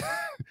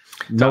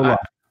 No lie.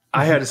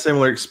 I had a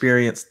similar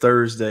experience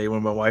Thursday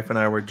when my wife and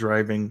I were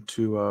driving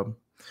to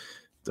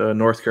the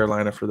North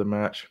Carolina for the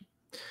match.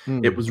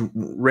 It was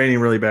raining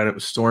really bad. It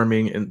was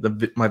storming,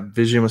 and my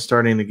vision was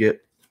starting to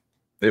get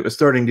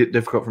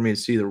difficult for me to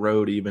see the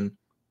road even.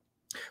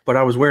 But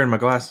I was wearing my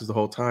glasses the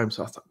whole time,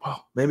 so I thought,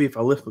 well, maybe if I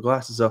lift the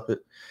glasses up,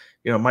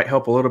 it might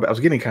help a little bit. I was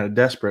getting kind of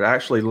desperate. I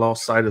actually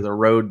lost sight of the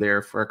road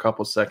there for a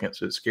couple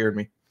seconds. It scared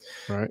me.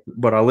 Right.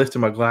 But I lifted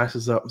my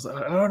glasses up. I was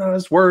like, oh no,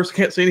 it's worse.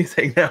 Can't see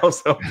anything now.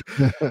 So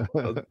I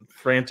was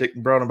frantic,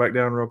 brought them back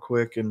down real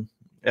quick, and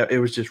it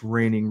was just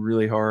raining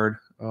really hard.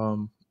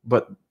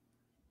 But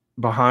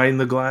behind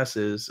the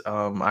glasses,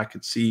 I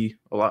could see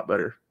a lot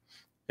better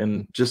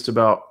in just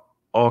about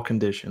all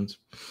conditions.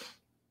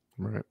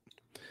 Right.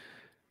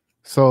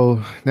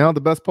 So now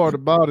the best part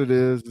about it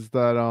is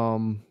that,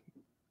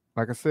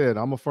 like I said,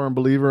 I'm a firm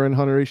believer in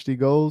Hunter HD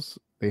Goals.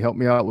 They help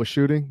me out with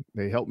shooting.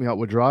 They help me out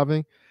with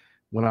driving.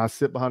 When I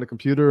sit behind a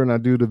computer and I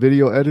do the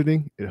video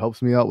editing, it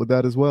helps me out with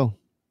that as well.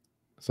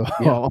 So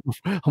yeah.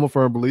 I'm a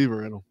firm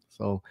believer in them.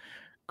 So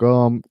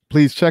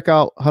please check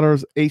out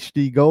Hunter's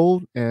HD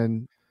Gold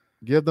and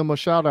give them a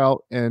shout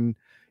out. And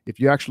if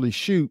you actually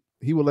shoot,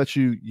 he will let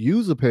you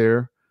use a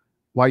pair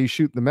while you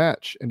shoot the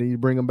match, and then you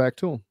bring them back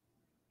to him.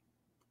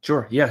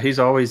 Sure. Yeah, he's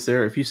always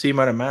there. If you see him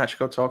at a match,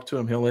 go talk to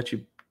him. He'll let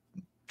you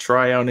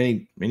try out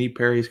any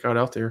pair he's got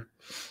out there.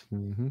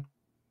 Mm-hmm.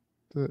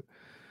 Good.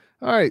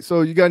 All right.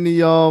 So you got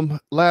any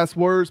last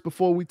words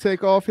before we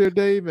take off here,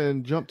 Dave,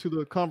 and jump to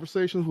the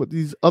conversations with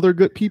these other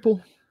good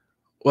people?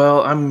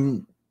 Well,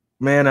 I'm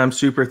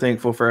super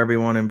thankful for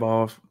everyone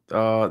involved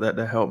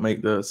that helped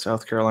make the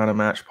South Carolina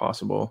match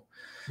possible.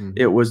 Mm-hmm.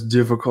 It was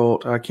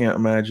difficult. I can't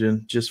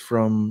imagine, just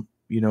from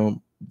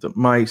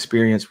my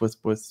experience with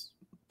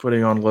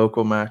putting on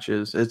local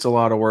matches. It's a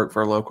lot of work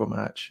for a local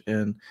match,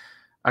 and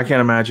I can't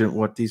imagine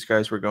what these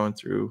guys were going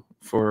through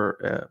for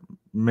a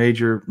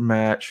major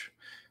match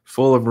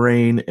full of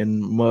rain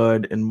and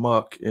mud and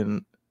muck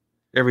and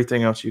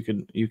everything else you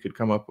could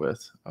come up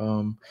with.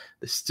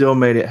 They still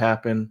made it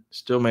happen,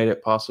 still made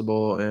it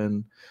possible,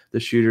 and the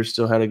shooters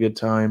still had a good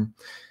time,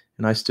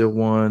 and I still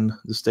won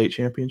the state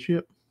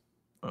championship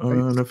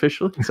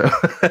unofficially. So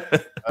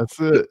that's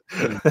it.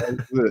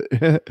 That's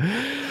it.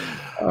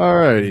 All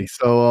righty.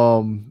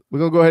 So we're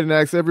gonna go ahead and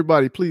ask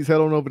everybody, please head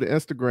on over to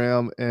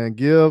Instagram and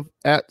give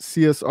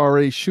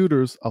 @CSRA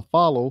Shooters a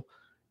follow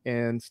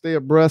and stay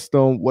abreast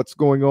on what's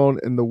going on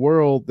in the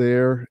world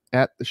there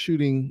at the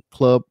shooting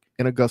club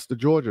in Augusta,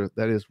 Georgia,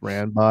 that is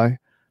ran by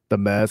the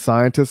mad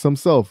scientist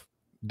himself,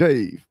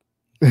 Dave.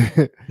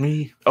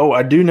 Me. Oh,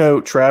 I do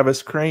know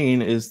Travis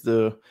Crane is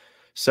the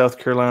South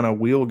Carolina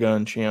wheel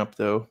gun champ,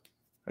 though.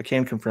 I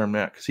can confirm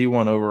that because he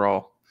won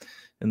overall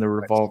in the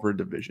revolver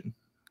division.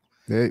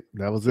 Hey,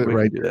 that was it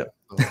right there.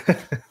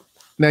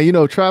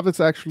 Now, Travis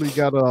actually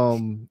got,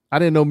 I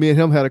didn't know me and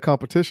him had a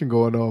competition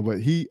going on, but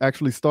he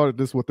actually started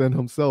this within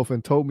himself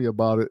and told me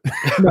about it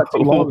not too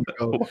long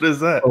ago. What is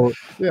that? So,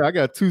 yeah, I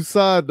got 2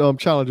 side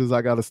challenges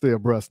I got to stay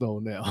abreast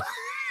on now.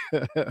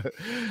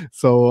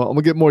 So I'm going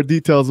to get more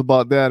details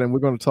about that, and we're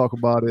going to talk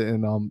about it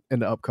in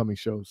the upcoming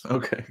shows.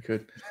 Okay,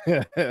 good.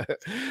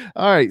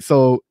 All right,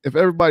 so if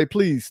everybody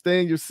please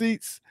stay in your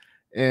seats,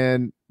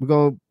 and we're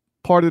going to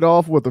part it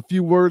off with a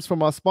few words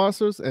from our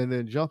sponsors and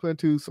then jump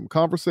into some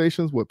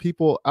conversations with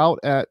people out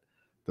at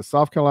the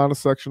South Carolina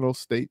Sectional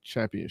State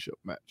Championship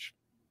match.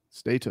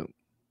 Stay tuned.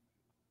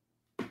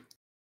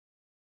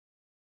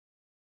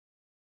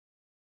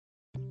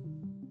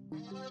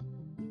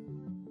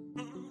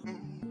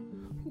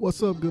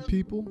 What's up, good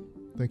people?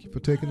 Thank you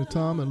for taking the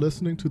time and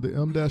listening to the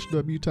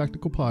M-W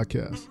Tactical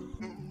Podcast.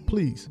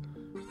 Please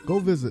go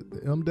visit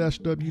the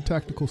M-W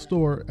Tactical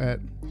store at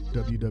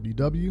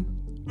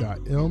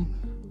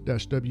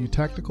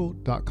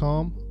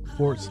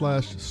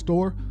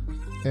www.m-wtactical.com/store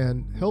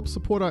and help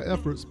support our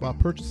efforts by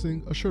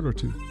purchasing a shirt or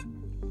two.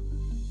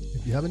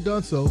 If you haven't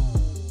done so,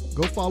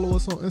 go follow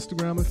us on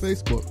Instagram and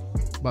Facebook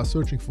by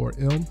searching for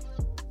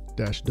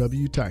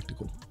M-W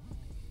Tactical.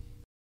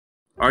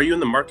 Are you in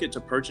the market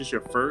to purchase your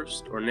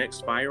first or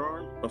next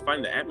firearm, but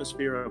find the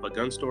atmosphere of a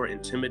gun store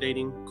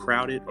intimidating,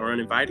 crowded, or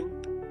uninviting?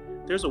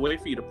 There's a way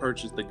for you to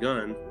purchase the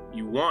gun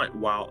you want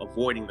while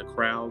avoiding the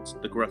crowds,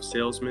 the gruff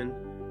salesmen,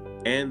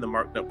 and the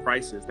marked up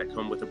prices that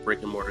come with a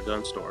brick and mortar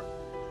gun store.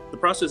 The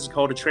process is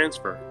called a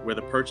transfer, where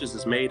the purchase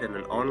is made at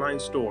an online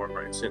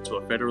store and sent to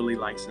a federally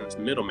licensed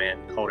middleman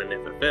called an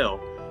FFL,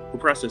 who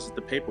processes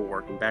the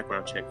paperwork and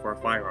background check for a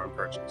firearm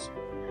purchase.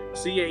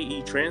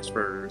 CAE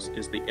Transfers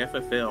is the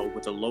FFL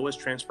with the lowest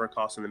transfer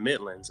cost in the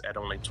Midlands at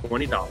only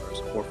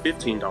 $20 or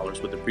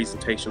 $15 with the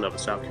presentation of a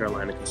South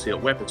Carolina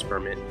concealed weapons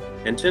permit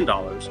and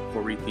 $10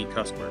 for repeat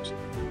customers.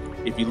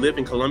 If you live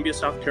in Columbia,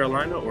 South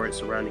Carolina or its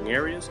surrounding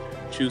areas,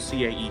 choose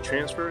CAE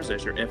Transfers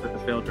as your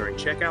FFL during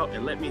checkout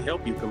and let me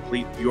help you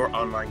complete your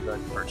online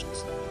gun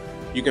purchase.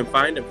 You can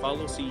find and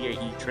follow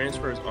CAE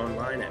Transfers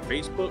online at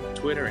Facebook,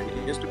 Twitter, and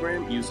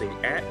Instagram using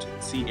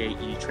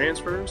 @CAE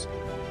Transfers.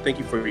 Thank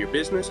you for your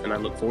business, and I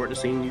look forward to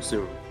seeing you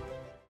soon.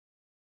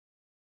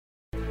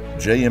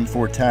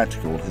 JM4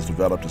 Tactical has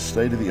developed a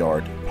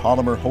state-of-the-art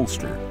polymer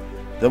holster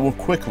that will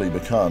quickly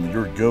become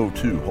your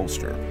go-to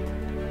holster.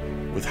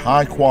 With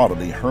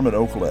high-quality Herman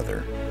oak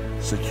leather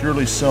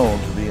securely sewn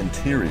to the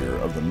interior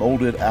of the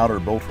molded outer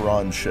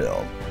Boltaron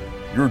shell,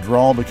 your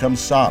draw becomes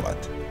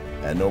silent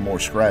and no more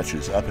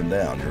scratches up and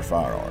down your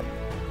firearm.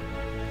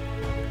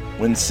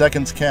 When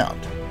seconds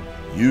count,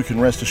 you can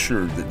rest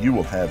assured that you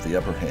will have the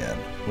upper hand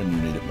when you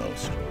need it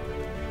most.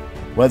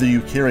 Whether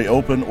you carry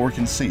open or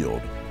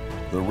concealed,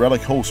 the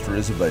Relic holster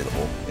is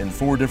available in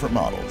 4 different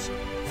models,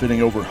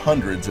 fitting over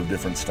hundreds of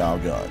different style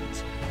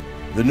guns.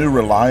 The new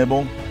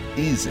reliable,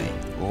 easy,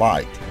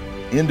 light,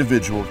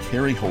 individual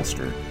carry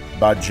holster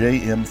by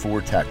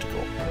JM4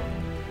 Tactical.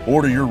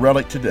 Order your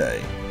Relic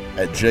today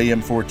at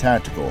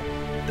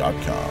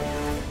jm4tactical.com.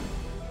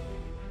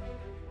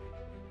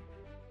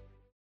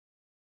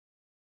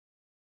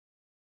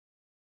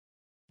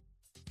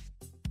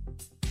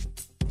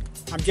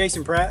 I'm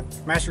Jason Pratt,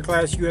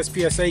 Masterclass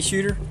USPSA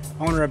shooter,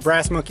 owner of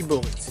Brass Monkey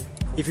Bullets.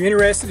 If you're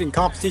interested in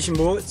competition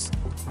bullets,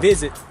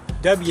 visit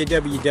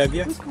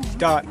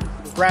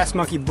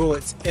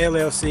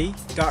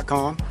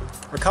www.brassmonkeybulletsllc.com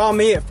or call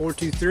me at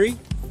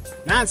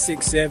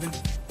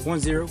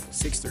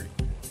 423-967-1063.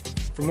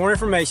 For more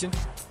information,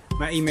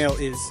 my email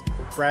is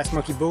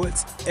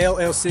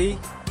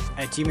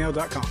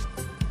brassmonkeybulletsllc@gmail.com.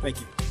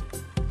 Thank you.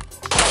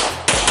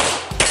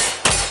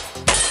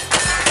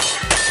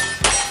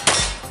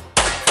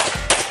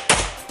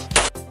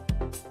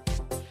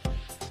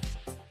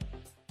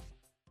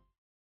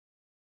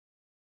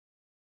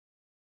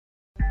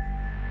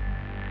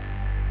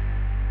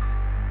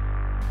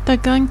 The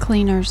Gun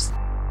Cleaners.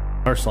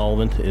 Our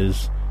solvent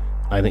is,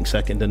 I think,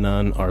 second to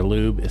none. Our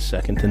lube is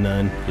second to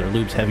none. Our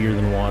lube's heavier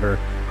than water,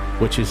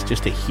 which is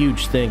just a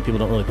huge thing. People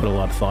don't really put a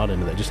lot of thought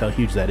into that, just how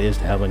huge that is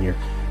to have on your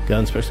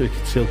gun, especially with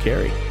concealed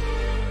carry.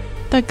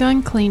 The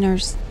Gun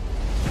Cleaners.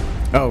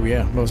 Oh,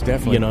 yeah, most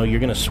definitely. You know, you're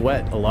going to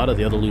sweat a lot of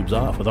the other lubes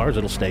off. With ours,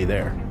 it'll stay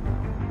there.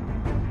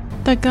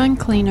 The Gun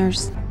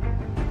Cleaners.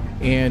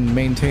 And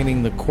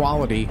maintaining the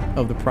quality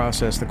of the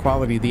process, the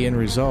quality of the end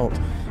result,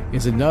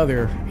 is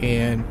another,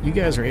 and you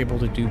guys are able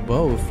to do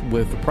both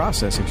with the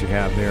process that you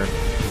have there.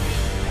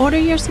 Order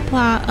your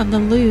supply of the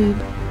lube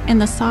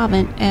and the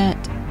solvent at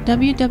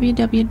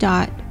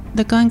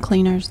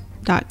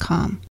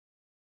www.theguncleaners.com.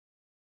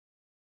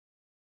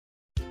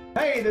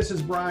 Hey, this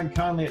is Brian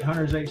Conley at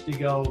Hunters HD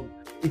Gold.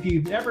 If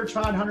you've never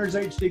tried Hunters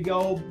HD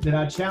Gold, then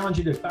I challenge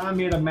you to find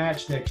me at a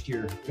match next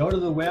year. Go to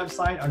the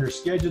website under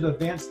scheduled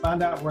events,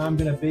 find out where I'm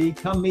going to be.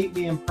 Come meet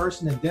me in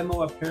person and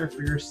demo a pair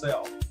for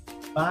yourself.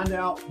 Find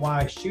out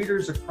why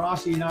shooters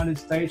across the United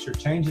States are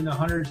changing to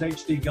Hunters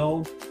HD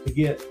Gold to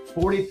get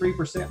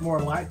 43% more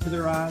light to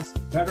their eyes,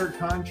 better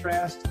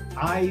contrast,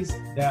 eyes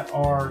that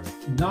are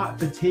not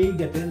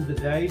fatigued at the end of the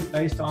day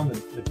based on the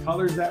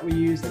colors that we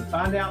use, and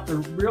find out the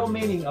real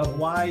meaning of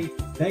why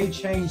they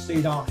change so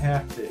you don't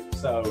have to.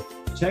 So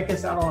check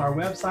us out on our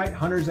website,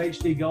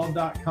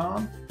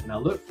 huntershdgold.com, and I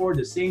look forward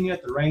to seeing you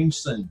at the range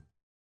soon.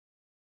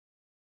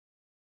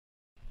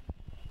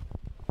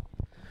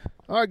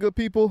 All right, good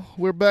people,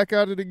 we're back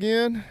at it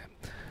again.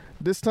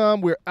 This time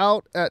we're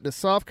out at the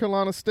South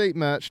Carolina State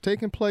match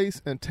taking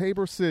place in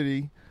Tabor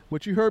City,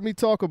 which you heard me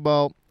talk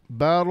about,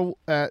 Battle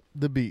at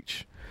the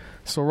Beach.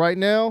 So right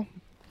now,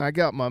 I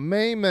got my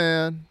main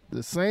man,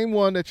 the same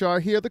one that y'all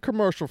hear the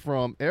commercial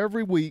from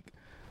every week,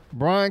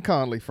 Brian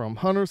Conley from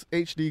Hunters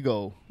HD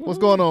Gold. What's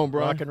going on,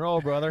 Brian? Rock and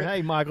roll, brother.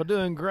 Hey, Michael,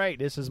 doing great.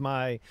 This is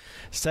my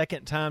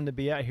second time to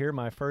be out here.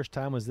 My first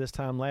time was this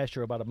time last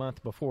year, about a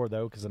month before,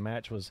 though, because the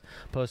match was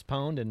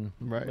postponed and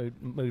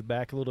moved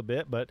back a little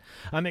bit. But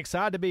I'm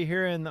excited to be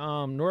here in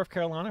North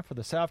Carolina for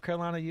the South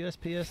Carolina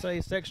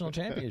USPSA Sectional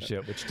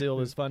Championship, which still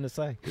is fun to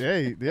say.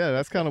 Hey, yeah,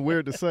 that's kind of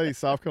weird to say,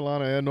 South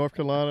Carolina and North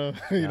Carolina,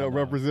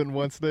 representing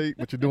one state,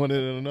 but you're doing it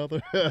in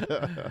another.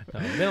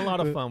 It's been a lot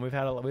of fun.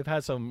 We've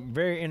had some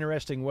very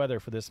interesting weather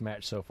for this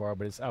match so far,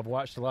 but I've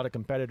watched a lot of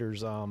competitors.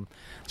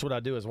 That's what I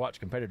do, is watch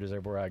competitors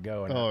everywhere I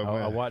go, and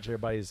I watch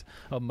everybody's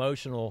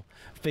emotional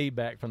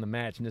feedback from the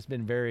match, and it's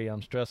been very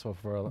stressful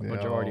for a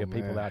majority of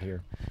people out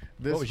here.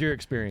 What was your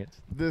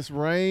experience? This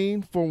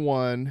rain, for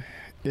one,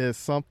 is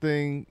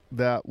something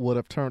that would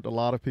have turned a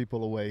lot of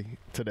people away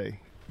today.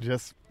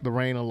 Just the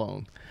rain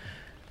alone.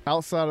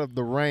 Outside of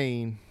the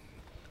rain,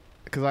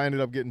 because I ended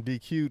up getting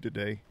DQ'd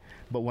today,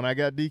 but when I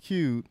got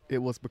DQ'd, it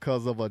was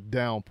because of a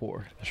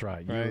downpour. That's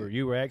right.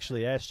 You were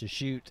actually asked to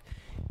shoot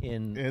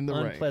in the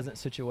unpleasant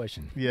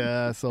situation.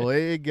 Yeah, so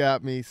it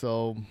got me.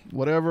 So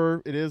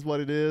whatever it is, what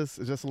it is,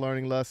 it's just a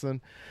learning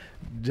lesson.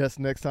 Just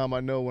next time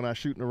I know when I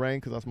shoot in the rain,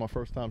 because that's my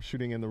first time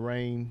shooting in the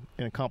rain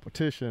in a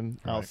competition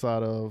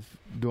outside of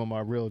doing my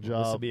real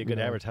job. This will be a good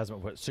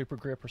advertisement. What, Super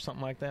Grip or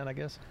something like that, I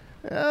guess?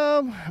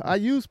 I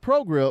used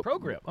Pro Grip. Pro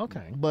Grip,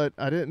 okay. But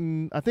I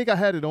think I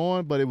had it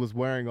on, but it was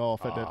wearing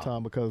off at that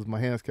time because my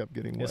hands kept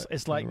getting wet.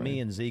 It's like me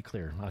and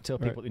Z-Clear. I tell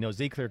people,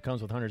 Z-Clear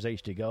comes with Hunters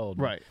HD Gold.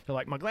 Right. They're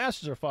like, my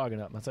glasses are fogging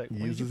up. I say,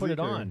 when did you put it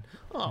on?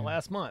 Oh,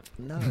 last month.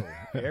 No.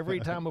 Every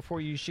time before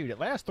you shoot. It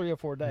lasts 3 or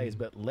 4 days,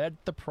 but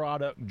let the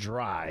product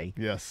dry.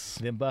 Yes.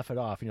 Then buff it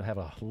off, and you'll have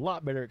a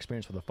lot better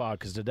experience with the fog,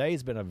 because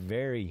today's been a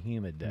very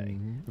humid day.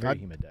 Very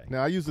humid day.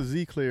 Now, I use the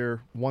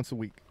Z-Clear once a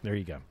week. There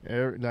you go.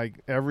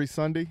 Every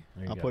Sunday,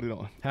 I put it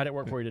on. How'd it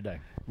work for you today?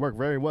 Worked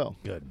very well.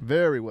 Good.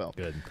 Very well.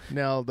 Good.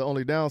 Now, the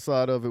only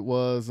downside of it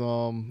was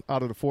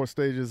out of the 4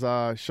 stages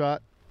I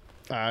shot,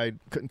 I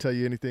couldn't tell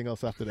you anything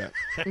else after that.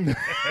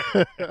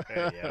 Yeah,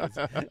 it was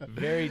a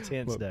very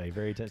tense day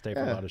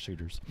for a lot of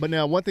shooters. But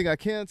now, one thing I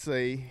can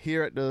say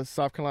here at the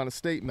South Carolina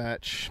State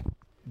match,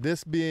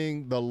 this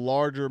being the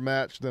larger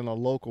match than a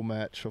local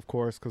match, of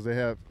course, because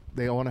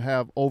they want to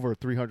have over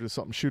 300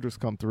 something shooters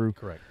come through.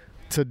 Correct.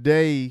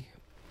 Today,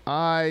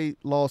 I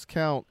lost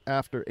count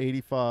after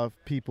 85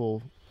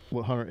 people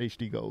with Hunter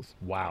HD goals.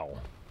 Wow.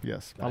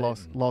 Yes, I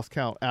lost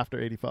count after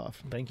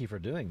 85. Thank you for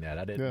doing that.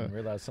 I didn't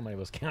realize somebody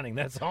was counting.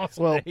 That's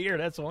awesome to hear.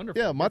 That's wonderful.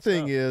 Yeah, my Good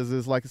thing stuff.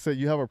 is like I said,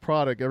 you have a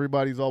product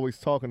everybody's always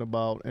talking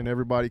about and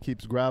everybody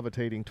keeps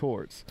gravitating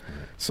towards.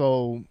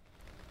 So,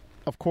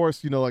 of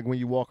course, like when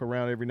you walk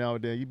around every now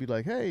and then, you'd be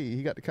like, hey,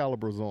 he got the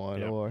calibers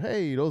on, or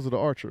hey, those are the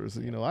archers.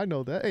 I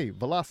know that. Hey,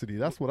 velocity,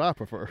 that's what I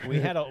prefer. We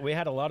had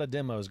a lot of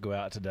demos go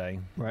out today,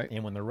 right?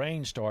 And when the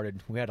rain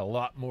started, we had a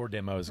lot more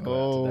demos go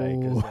out today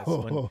because that's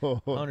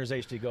when Hunter's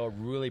HD Gold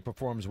really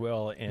performs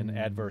well in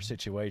adverse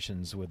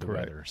situations with the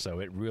weather.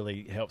 So it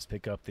really helps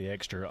pick up the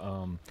extra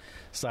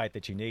sight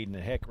that you need. And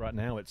heck, right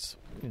now it's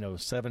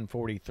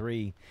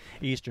 7:43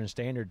 Eastern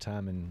Standard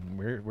Time, and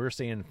we're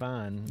seeing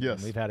fine. Yes,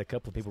 and we've had a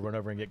couple of people run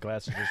over and get glasses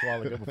just a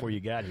while ago before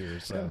you got here.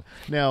 So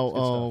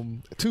now,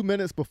 2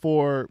 minutes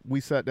before we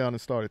sat down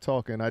and started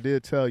talking, I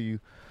did tell you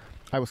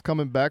I was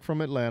coming back from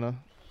Atlanta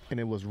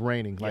and it was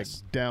raining, like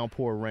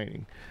downpour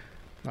raining.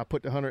 I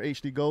put the Hunter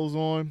HD Goals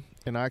on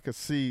and I could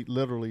see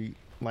literally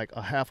like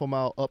a half a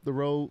mile up the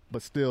road, but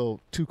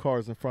still 2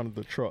 cars in front of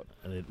the truck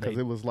because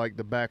it was like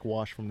the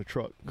backwash from the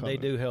truck coming. They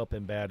do help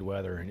in bad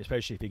weather, and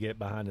especially if you get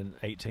behind an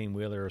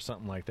 18-wheeler or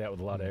something like that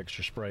with a lot of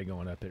extra spray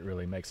going up, it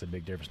really makes a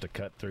big difference to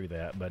cut through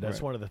that. But that's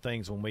one of the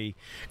things when we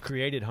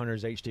created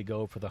Hunter's HD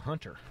Gold for the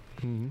Hunter,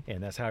 and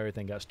that's how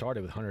everything got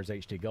started with Hunter's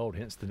HD Gold,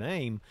 hence the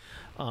name.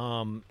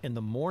 In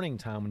the morning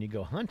time when you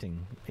go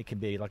hunting, it can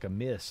be like a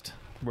mist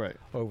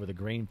over the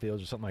green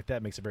fields or something like that.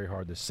 It makes it very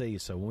hard to see.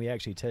 So when we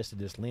actually tested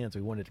this lens,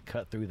 we wanted to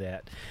cut through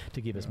that to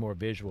give us more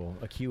visual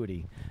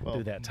acuity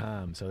through that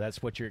time. So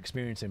that's what you're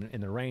experiencing in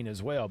the rain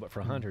as well, but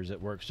for hunters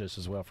it works just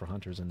as well for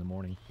hunters in the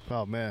morning.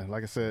 Oh man,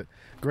 like I said,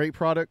 great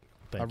product.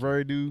 I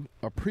very do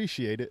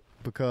appreciate it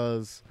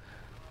because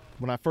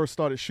when I first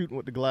started shooting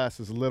with the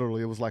glasses,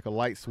 literally it was like a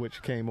light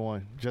switch came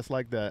on just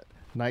like that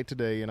night to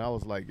day, and I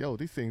was like, yo,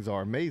 these things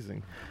are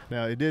amazing.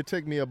 Now it did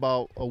take me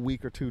about a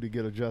week or 2 to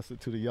get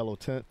adjusted to the yellow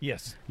tint,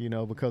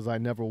 because I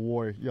never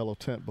wore yellow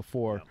tint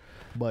before,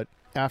 but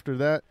after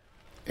that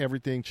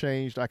everything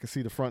changed. I could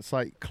see the front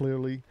sight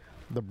clearly.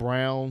 The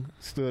brown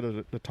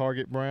the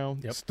target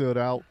brown stood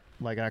out.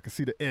 Like I could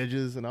see the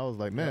edges, and I was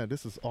like, man,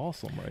 this is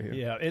awesome right here.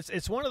 Yeah,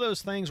 it's one of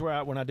those things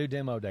where when I do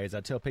demo days,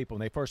 I tell people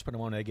when they first put them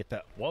on, they get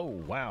that, whoa,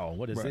 wow,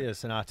 what is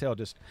this? And I tell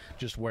just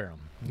wear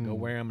them. Go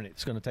wear them, and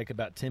it's going to take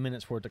about 10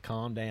 minutes for it to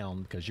calm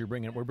down because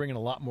we're bringing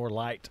a lot more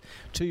light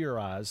to your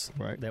eyes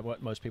than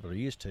what most people are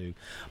used to.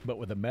 But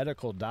with the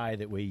medical dye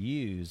that we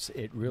use,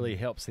 it really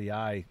helps the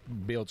eye,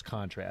 builds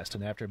contrast.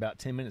 And after about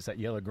 10 minutes, that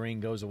yellow-green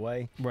goes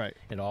away.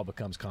 It all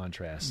becomes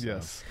contrast.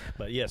 Yes.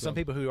 But yeah, some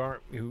people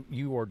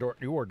you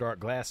wore dark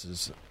glasses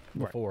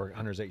before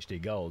Hunter's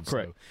HD Gold.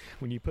 Correct. So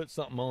when you put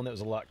something on that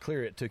was a lot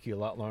clearer, it took you a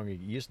lot longer to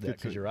get used to that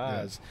because your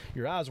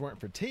eyes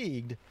weren't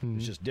fatigued.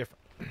 It's just different.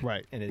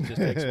 And it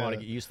just takes a while to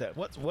get used to that.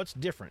 What's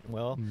different?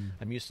 Well,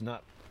 I'm used to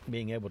not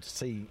being able to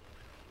see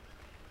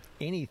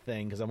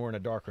anything because I'm wearing a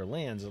darker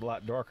lens. It's a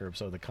lot darker,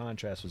 so the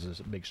contrast was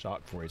a big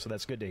shock for you. So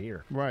that's good to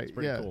hear. It's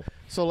pretty cool.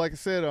 So like I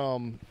said,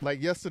 like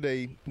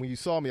yesterday when you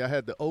saw me, I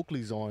had the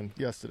Oakleys on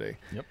yesterday.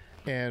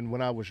 And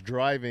when I was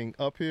driving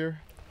up here,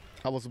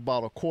 I was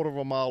about a quarter of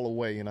a mile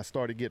away and I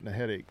started getting a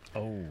headache.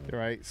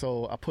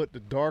 So I put the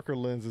darker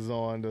lenses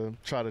on to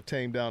try to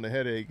tame down the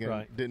headache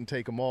and didn't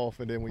take them off.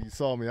 And then when you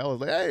saw me, I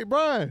was like, hey,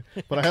 Brian.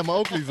 But I had my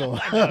Oakleys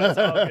on. It's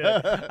all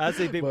good. I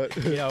see people,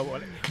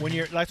 when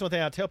you're, that's one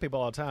thing I tell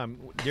people all the time.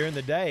 During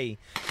the day,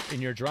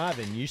 and you're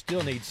driving, you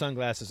still need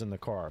sunglasses in the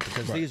car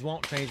because these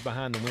won't change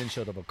behind the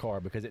windshield of a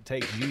car because it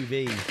takes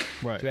UV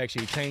to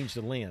actually change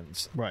the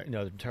lens,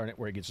 to turn it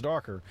where it gets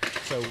darker.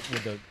 So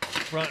with the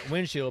front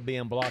windshield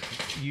being blocked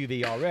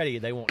UV already,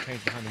 they won't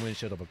change behind the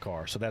windshield of a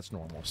car, so that's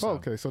normal.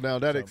 So, so now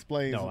that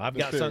explains. No, I've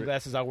got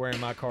sunglasses I wear in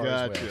my car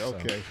as well.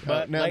 Okay,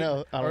 but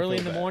early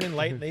in the morning,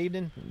 late in the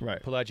evening,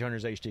 pull out your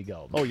Hunter's HD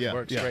Gold. Oh yeah,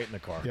 works great in the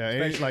car,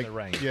 especially in the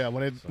rain. Yeah,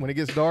 when it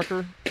gets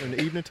darker in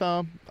the evening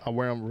time, I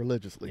wear them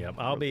religiously. Yeah,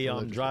 I'll be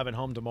driving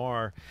home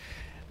tomorrow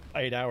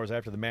 8 hours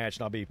after the match,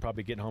 and I'll be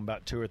probably getting home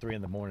about 2 or 3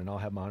 in the morning. I'll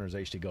have my Hunter's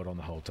HD Gold on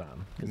the whole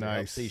time.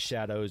 Nice. See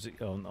shadows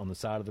on the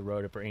side of the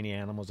road. For any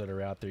animals that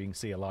are out there, you can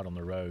see a lot on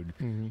the road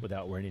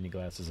without wearing any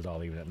glasses at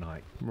all, even at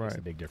night. It's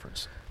a big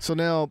difference. So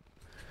now,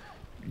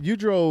 you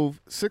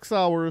drove 6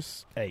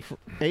 hours,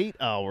 8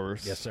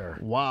 hours. Yes, sir.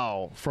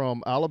 Wow,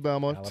 from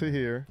Alabama to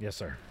here. Yes,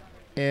 sir.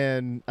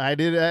 And I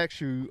did ask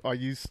you, are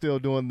you still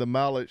doing the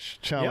mileage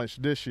challenge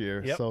this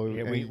year? Yep. So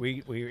yeah,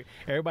 we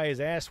everybody's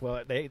asked.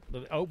 Well,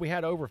 we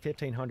had over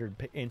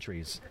 1,500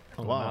 entries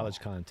on the mileage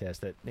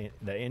contest. That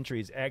the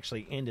entries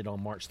actually ended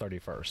on March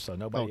 31st, so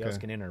nobody else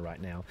can enter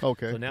right now.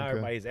 Okay. So now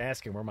everybody's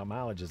asking where my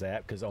mileage is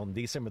at, because on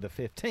December the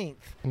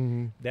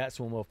 15th, that's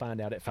when we'll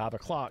find out at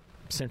 5:00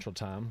 Central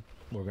Time.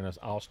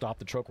 I'll stop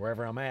the truck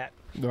wherever I'm at,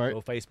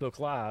 go Facebook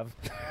Live,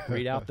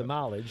 read out the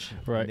mileage,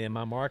 and then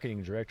my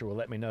marketing director will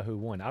let me know who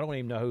won. I don't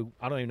even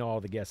know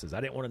all the guesses. I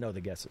didn't want to know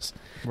the guesses,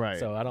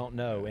 so I don't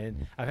know.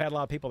 And I've had a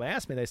lot of people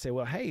ask me. They say,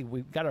 "Well, hey,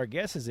 we've got our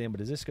guesses in,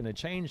 but is this going to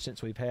change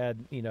since we've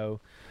had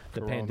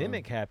the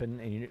pandemic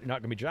happen and you're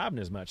not going to be driving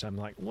as much?" I'm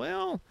like,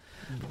 "Well,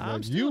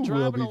 I'm still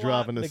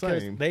driving the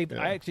same."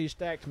 I actually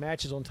stacked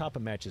matches on top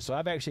of matches, so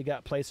I've actually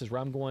got places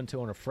where I'm going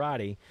to on a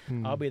Friday.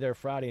 I'll be there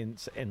Friday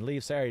and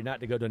leave Saturday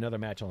not to go to another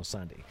match on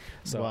Sunday.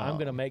 So I'm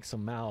going to make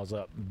some miles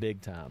up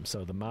big time.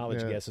 So the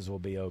mileage guesses will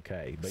be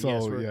okay. But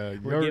yes,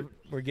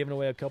 we're giving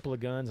away a couple of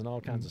guns and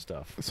all kinds of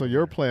stuff. So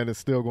your plan is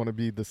still going to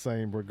be the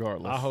same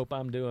regardless. I hope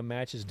I'm doing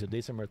matches till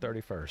December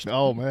 31st.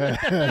 Oh man,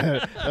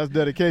 that's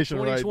dedication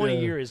right there.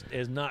 2020 year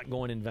is not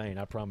going in vain.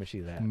 I promise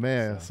you that.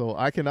 Man, so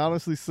I can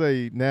honestly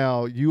say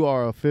now you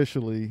are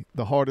officially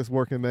the hardest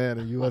working man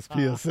in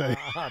USPSA.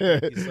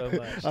 Thank you so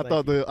much.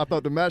 I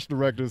thought the match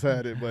directors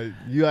had it, but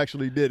you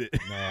actually did it.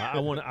 No, I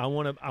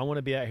want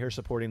to be out here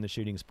supporting the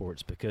shooting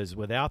sports, because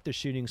without the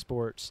shooting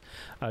sports,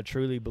 I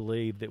truly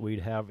believe that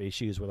we'd have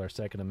issues with our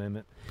Second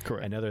Amendment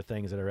and other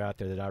things that are out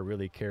there that I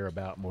really care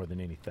about more than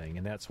anything.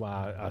 And that's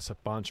why I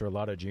sponsor a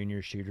lot of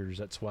junior shooters.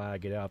 That's why I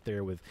get out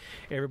there with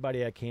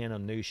everybody I can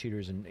on new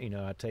shooters, and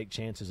I take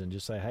chances and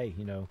just say, hey,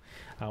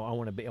 I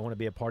want to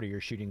be a part of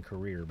your shooting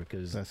career,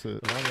 because the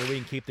longer we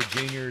can keep the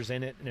juniors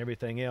in it and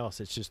everything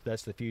else,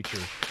 that's the future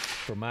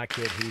for my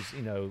kid who's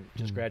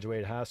just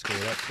graduated high school.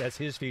 That's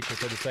his future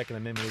for the Second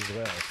Amendment as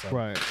well.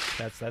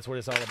 So that's what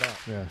it's all about.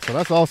 Yeah, so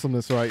that's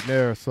awesomeness right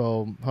there.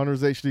 So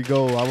Hunters HD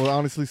Gold, I will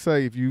honestly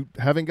say, if you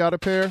haven't got a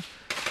pair,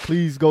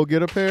 please go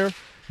get a pair.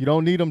 You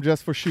don't need them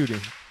just for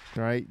shooting,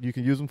 right? You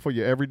can use them for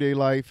your everyday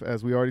life,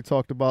 as we already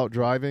talked about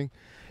driving.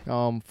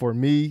 For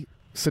me,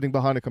 sitting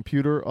behind a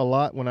computer a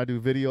lot when I do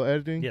video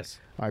editing,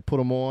 I put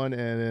them on,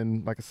 and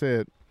then, like I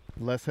said,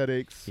 less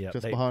headaches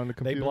behind the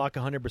computer. They block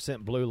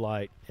 100% blue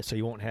light, so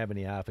you won't have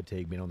any eye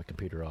fatigue being on the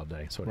computer all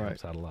day. So it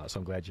helps out a lot. So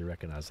I'm glad you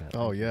recognize that.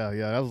 Oh, yeah.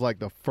 That was like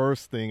the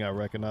first thing I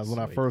recognized when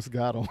I first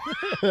got them.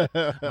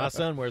 My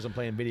son wears them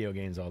playing video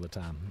games all the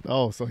time.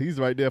 Oh, so he's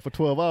right there for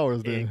 12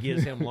 hours then. It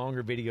gives him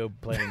longer video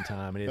playing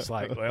time, and it's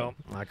like, well,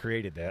 I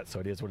created that, so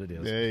it is what it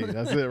is. Hey,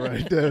 that's it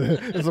right there.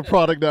 It's a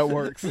product that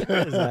works.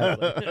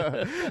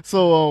 Exactly.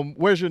 So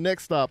where's your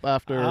next stop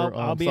after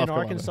I'll be South in Carolina?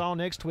 Arkansas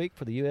next week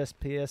for the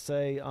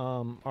USPSA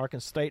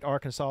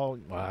Arkansas.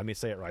 Well, let me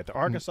say it right. The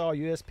Arkansas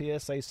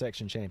USPSA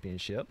Section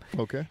Championship.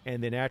 Okay.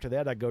 And then after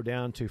that, I go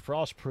down to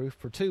Frostproof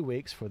for 2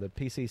 weeks for the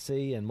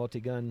PCC and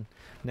Multi-Gun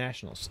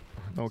Nationals.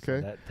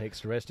 Okay. So that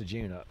takes the rest of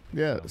June up.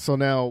 Yeah. So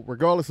now,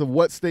 regardless of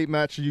what state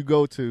match you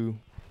go to,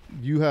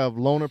 you have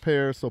loaner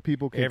pairs so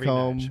people can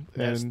come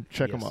and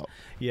check them out.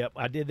 Yep,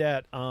 I did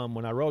that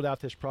when I rolled out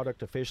this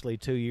product officially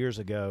 2 years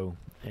ago,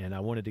 and I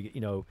wanted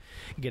to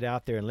get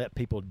out there and let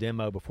people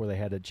demo before they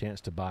had a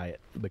chance to buy it,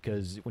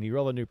 because when you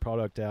roll a new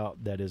product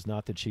out that is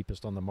not the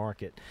cheapest on the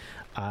market,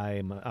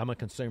 I'm a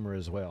consumer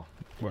as well.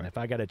 Right. And if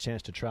I got a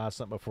chance to try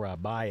something before I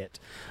buy it,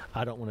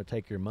 I don't want to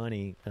take your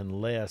money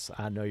unless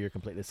I know you're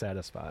completely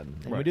satisfied.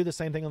 And we do the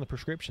same thing on the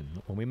prescription.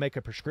 When we make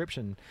a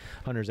prescription,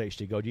 Hunters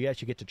HD Gold, you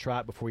actually get to try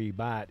it before you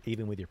buy it,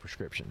 even with your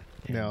prescription.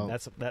 And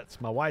that's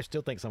my wife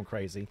still thinks I'm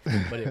crazy,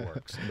 but it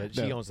works. But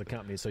she owns the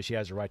company, so she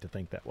has the right to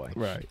think that way.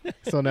 Right.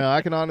 So now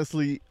I can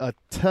honestly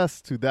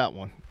attest to that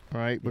one,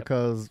 right?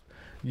 Because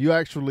you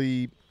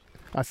actually,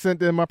 I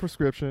sent in my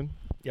prescription.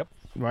 Yep.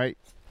 Right.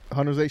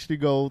 Hunters HD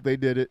Gold, they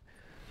did it.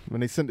 When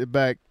they sent it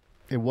back,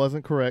 it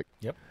wasn't correct.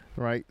 Yep.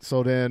 Right.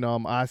 So then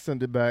I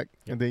sent it back,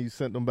 and then you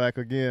sent them back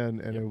again,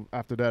 and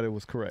after that, it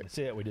was correct. That's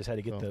it. We just had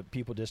to get the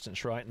pupil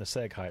distance right and the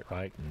seg height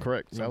right. And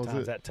correct.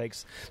 Sometimes that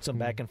takes some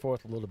back and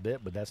forth a little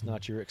bit, but that's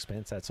not your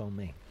expense. That's on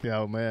me.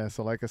 Yeah, man.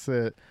 So like I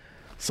said,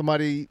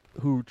 somebody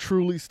who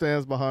truly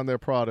stands behind their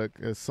product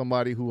is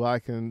somebody who I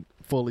can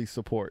fully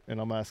support, and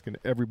I'm asking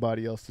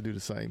everybody else to do the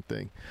same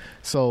thing.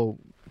 So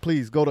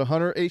please go to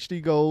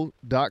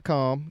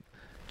hunterhdgold.com,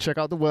 check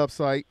out the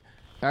website.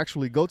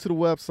 Actually go to the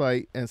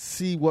website and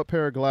see what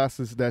pair of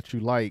glasses that you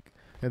like,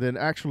 and then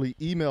actually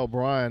email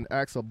Brian,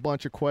 ask a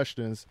bunch of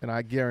questions, and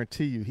I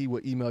guarantee you he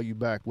will email you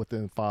back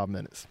within 5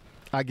 minutes.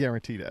 I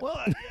guarantee that.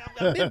 Well,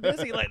 I've been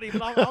busy lately,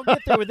 but I'll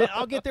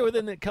get there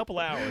within a couple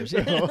hours.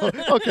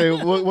 Okay,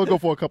 we'll go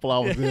for a couple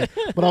hours then,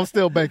 but I'm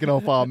still banking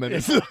on 5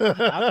 minutes.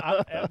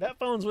 That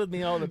phone's with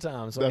me all the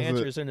time, so I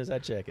answer as soon as I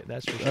check it.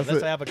 That's for sure.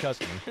 Let's have a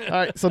customer. All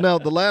right, so now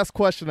the last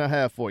question I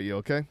have for you,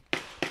 okay?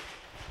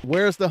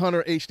 Where's the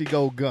Hunter HD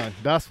Gold gun?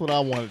 That's what I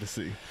wanted to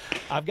see.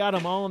 I've got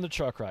them all in the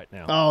truck right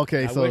now. Oh,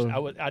 okay.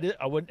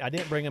 I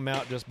didn't bring them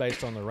out just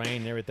based on the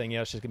rain and everything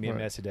else. It's just gonna be a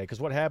messy day. Because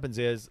what happens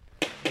is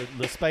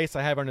the space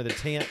I have under the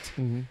tent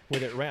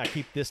with it, I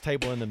keep this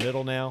table in the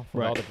middle now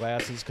for all the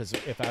glasses. Because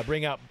if I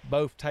bring out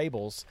both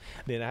tables,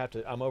 then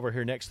I'm over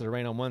here next to the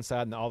rain on one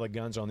side and all the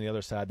guns are on the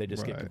other side. They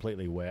just get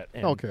completely wet.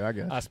 And okay, I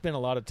guess. I spent a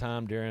lot of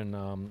time during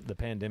the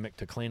pandemic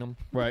to clean them.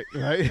 Right.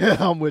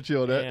 I'm with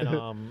you on that.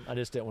 And I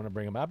just didn't want to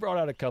bring them. I brought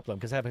out a couple of them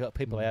because I have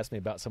people ask me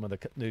about some of the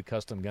new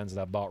custom guns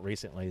that I bought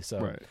recently.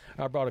 So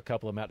I brought a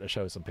couple of them out to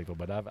show some people.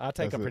 But I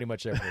take them pretty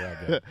much everywhere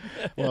I go.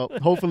 Well,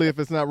 hopefully if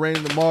it's not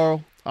raining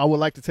tomorrow, I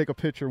would like to take a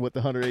picture with the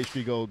 100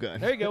 HD Gold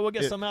gun. There you go. We'll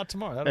get some out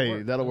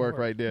tomorrow. That'll work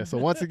right there. So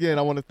once again,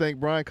 I want to thank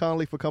Brian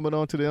Connolly for coming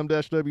on to the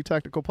M-W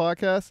Tactical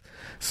Podcast.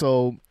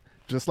 So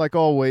just like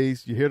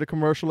always, you hear the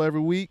commercial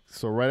every week.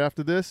 So right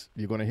after this,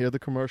 you're going to hear the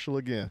commercial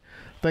again.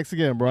 Thanks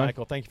again, Brian.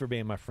 Michael, thank you for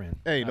being my friend.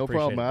 Hey, no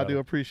problem. I do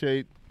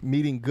appreciate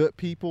meeting good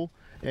people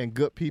and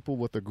good people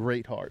with a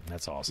great heart.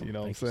 That's awesome. You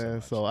know what I'm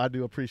saying? So I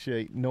do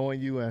appreciate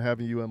knowing you and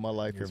having you in my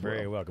life You're as well.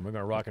 very welcome. We're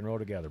going to rock and roll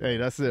together. Hey,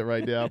 that's it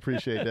right there. I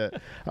appreciate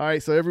that. All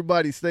right, so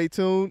everybody stay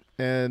tuned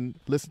and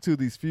listen to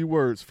these few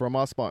words from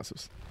our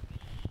sponsors.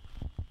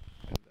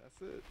 And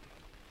that's it.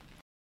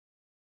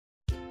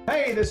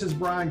 Hey, this is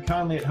Brian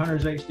Conley at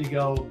Hunters HD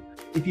Gold.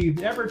 If you've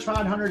never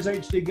tried Hunters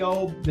HD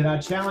Gold, then I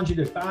challenge you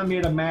to find me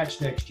at a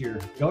match next year.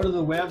 Go to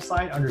the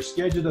website under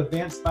scheduled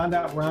events, find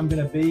out where I'm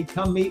going to be.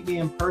 Come meet me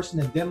in person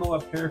and demo a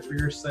pair for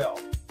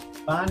yourself.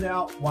 Find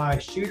out why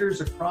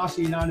shooters across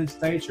the United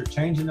States are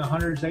changing to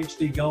Hunters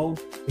HD Gold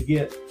to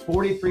get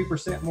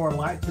 43% more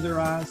light to their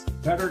eyes,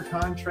 better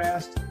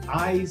contrast,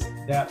 eyes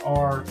that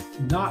are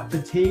not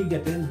fatigued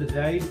at the end of the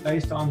day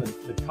based on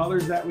the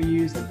colors that we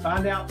use, and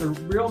find out the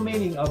real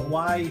meaning of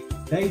why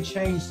they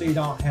change so you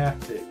don't have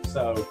to.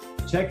 So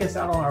check us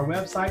out on our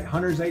website,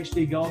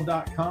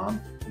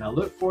 huntershdgold.com, and I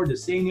look forward to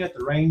seeing you at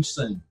the range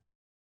soon.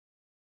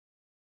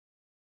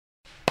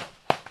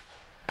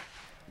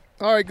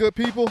 All right, good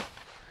people.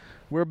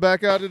 We're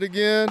back at it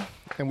again,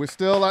 and we're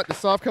still at the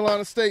South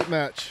Carolina State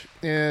match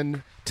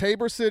in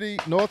Tabor City,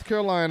 North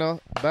Carolina,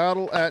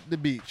 Battle at the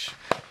Beach.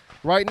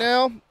 Right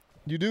now,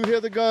 you do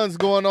hear the guns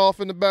going off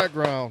in the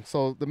background,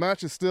 so the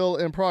match is still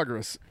in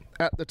progress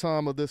at the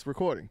time of this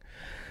recording.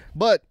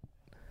 But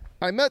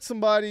I met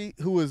somebody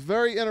who is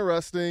very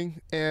interesting,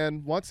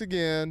 and once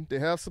again, they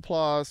have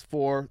supplies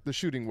for the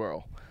shooting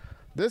world.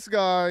 This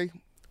guy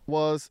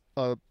was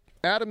a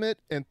adamant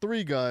and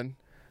 3-gun,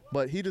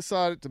 but he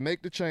decided to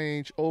make the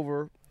change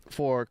over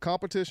for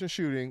competition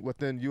shooting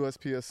within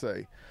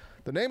USPSA.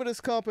 The name of this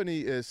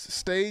company is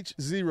Stage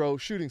Zero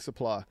Shooting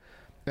Supply.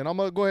 And I'm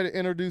going to go ahead and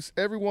introduce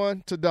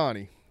everyone to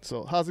Donnie.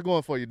 So how's it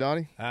going for you,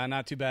 Donnie?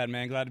 Not too bad,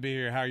 man. Glad to be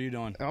here. How are you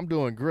doing? I'm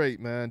doing great,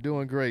 man.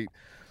 Doing great.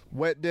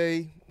 Wet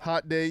day,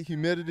 hot day,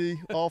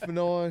 humidity, off and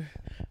on.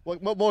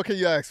 What more can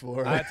you ask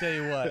for? I tell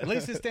you what, at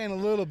least it's staying a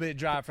little bit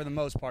dry for the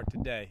most part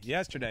today.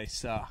 Yesterday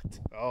sucked.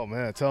 Oh,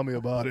 man, tell me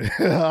about it.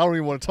 I don't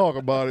even want to talk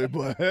about it,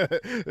 but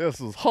this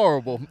was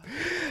horrible.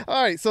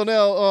 All right, so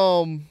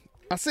now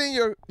I seen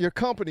your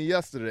company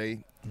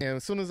yesterday, and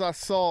as soon as I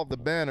saw the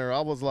banner,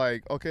 I was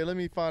like, okay, let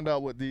me find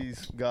out what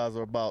these guys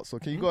are about. So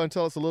can you go ahead and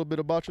tell us a little bit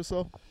about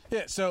yourself?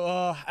 Yeah, so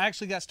I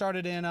actually got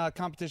started in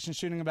competition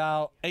shooting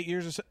about 8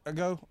 years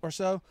ago or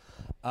so.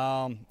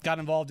 Got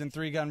involved in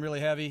 3-gun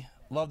really heavy.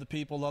 Love the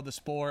people, love the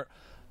sport.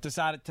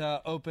 Decided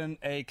to open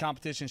a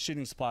competition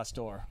shooting supply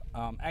store.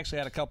 Actually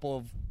had a couple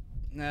of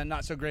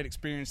not so great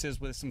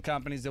experiences with some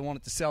companies that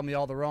wanted to sell me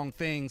all the wrong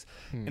things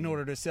in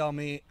order to sell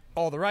me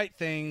all the right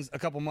things a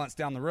couple months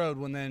down the road,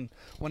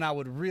 when I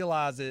would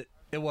realize it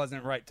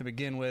wasn't right to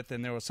begin with,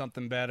 and there was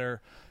something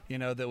better,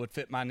 that would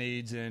fit my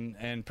needs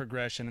and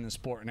progression in the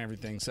sport and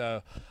everything.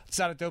 So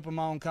decided to open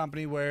my own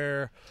company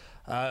where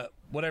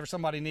whatever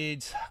somebody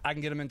needs, I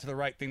can get them into the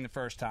right thing the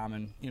first time.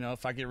 And,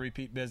 if I get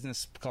repeat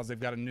business because they've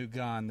got a new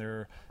gun,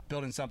 they're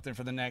building something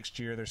for the next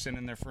year, they're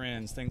sending their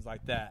friends, things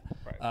like that.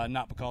 Right.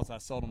 Not because I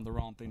sold them the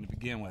wrong thing to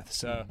begin with.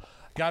 So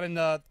got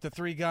into the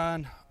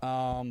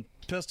 3-gun,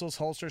 pistols,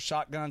 holsters,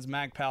 shotguns,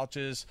 mag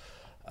pouches,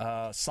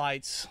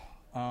 sights,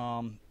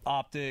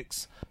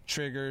 optics,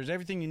 triggers,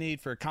 everything you need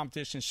for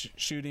competition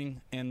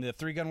shooting in the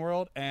 3-gun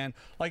world. And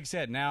like you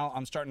said, now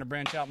I'm starting to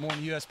branch out more in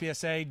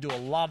USPSA, do a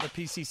lot of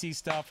the PCC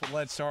stuff with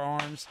Leadstar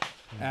Arms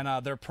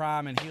and their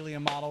Prime and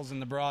Helium models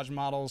and the Barrage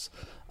models,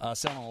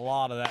 selling a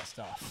lot of that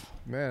stuff.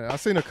 Man, I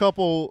seen a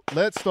couple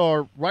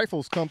Leadstar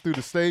rifles come through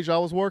the stage I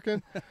was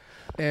working,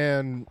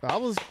 and I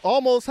was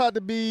almost had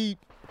to be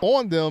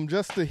on them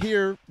just to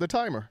hear the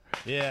timer.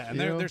 Yeah, and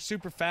they're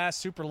super fast,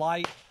 super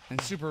light, and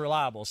super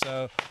reliable.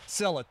 So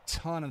sell a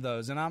ton of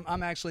those. And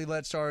I'm actually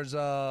Leadstar's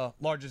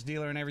largest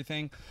dealer and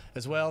everything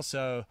as well.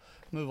 So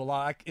move a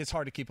lot. It's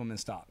hard to keep them in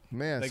stock.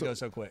 Man, they go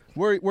so quick.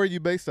 Where are you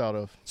based out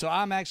of? So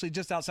I'm actually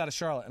just outside of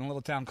Charlotte in a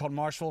little town called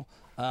Marshville.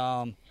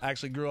 I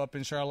actually grew up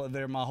in Charlotte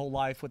there my whole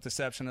life, with the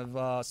exception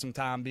of some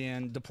time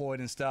being deployed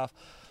and stuff.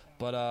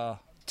 But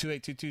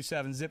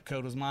 28227 zip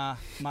code was my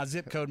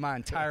zip code my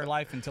entire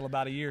life until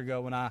about a year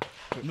ago when I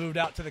moved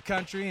out to the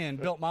country and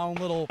built my own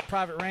little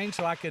private range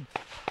so I could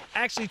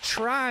actually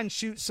try and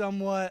shoot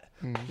somewhat,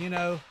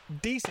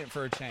 decent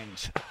for a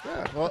change.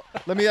 Yeah, well,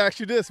 let me ask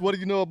you this. What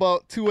do you know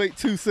about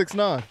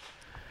 28269?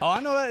 Oh, I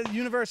know that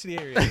university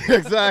area.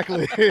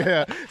 Exactly.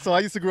 Yeah. So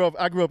I grew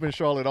up in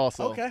Charlotte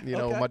also. Okay.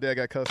 My dad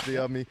got custody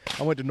of me.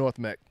 I went to North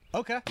Mech.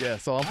 Okay. Yeah,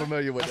 so I'm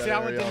familiar with that area. I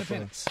went to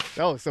Independence.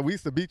 Oh, so we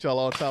used to beat y'all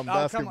all the time in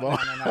basketball.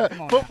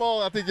 Come on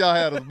Football, I think y'all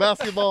had us.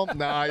 Basketball,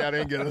 nah, y'all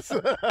didn't get us.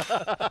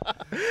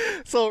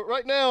 So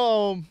right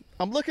now,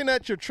 I'm looking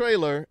at your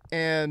trailer,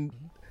 and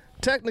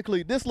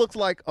technically this looks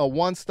like a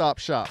one-stop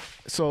shop.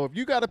 So if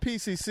you got a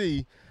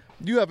PCC,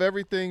 you have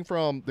everything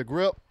from the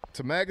grip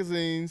to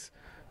magazines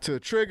to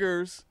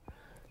triggers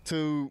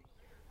to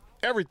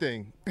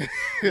everything.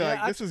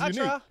 This is unique.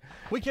 Try.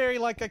 We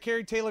carry, I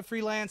carry Taylor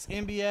Freelance,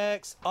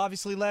 MBX,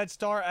 obviously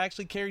Leadstar. I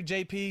actually carry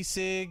JP,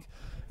 SIG,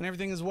 and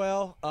everything as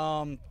well.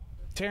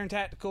 Terran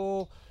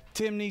Tactical,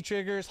 Timney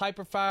triggers,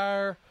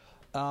 Hyperfire,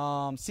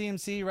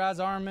 CMC, Rise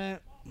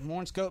Armament,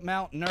 Morn Scope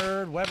Mount,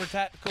 Nerd, Weber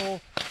Tactical.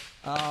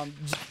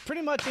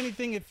 Pretty much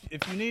anything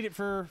if you need it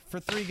for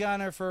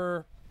 3-gun or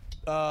for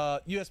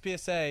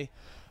USPSA,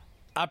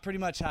 I pretty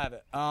much have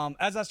it.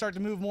 As I start to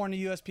move more into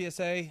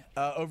USPSA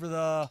over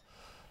the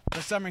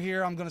summer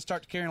here, I'm going to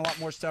start carrying a lot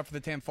more stuff for the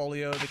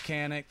Tanfolio, the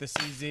Canic, the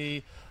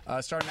CZ,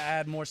 starting to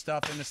add more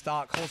stuff into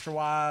stock,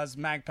 holster-wise,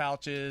 mag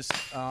pouches,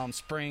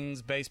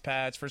 springs, base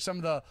pads, for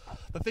some of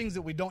the things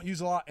that we don't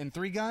use a lot in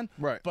 3-gun,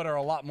 right, but are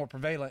a lot more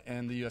prevalent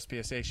in the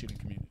USPSA shooting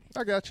community.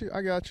 I got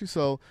you.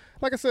 So,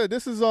 like I said,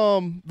 this is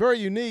very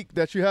unique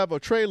that you have a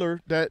trailer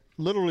that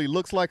literally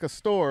looks like a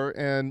store,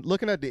 and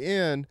looking at the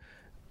end,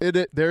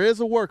 there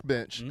is a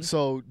workbench. Mm-hmm.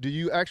 So do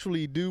you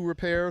actually do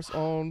repairs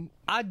on?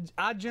 I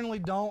generally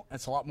don't.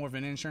 It's a lot more of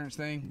an insurance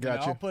thing.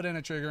 Gotcha. I'll put in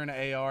a trigger and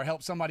an AR,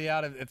 help somebody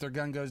out if their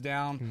gun goes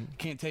down. Mm-hmm.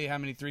 Can't tell you how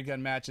many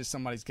 3-gun matches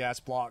somebody's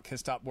gas block has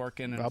stopped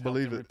working, and I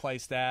believe it.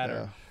 Replace that,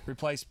 or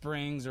replace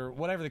springs, or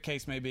whatever the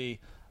case may be.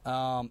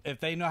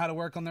 If they know how to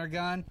work on their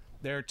gun,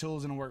 there are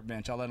tools and a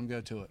workbench. I'll let them go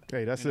to it.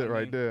 Hey, that's it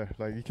right there.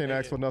 You can't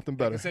ask for nothing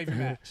better. Save your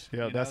match.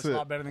 Yeah, that's it. It's a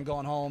lot better than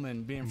going home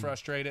and being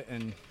frustrated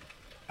and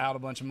out a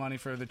bunch of money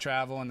for the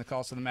travel and the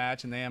cost of the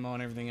match and the ammo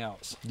and everything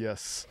else.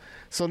 Yes.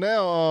 So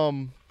now,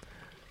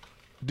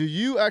 do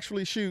you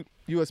actually shoot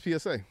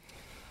USPSA?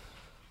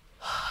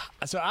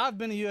 So I've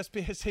been a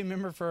USPSA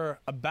member for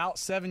about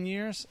 7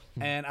 years,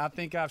 and I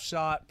think I've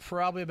shot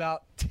probably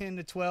about 10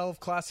 to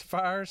 12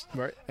 classifiers.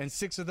 Right. And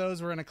 6 of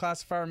those were in a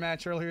classifier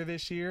match earlier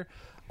this year.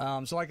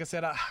 So like I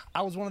said,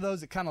 I was one of those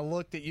that kind of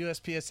looked at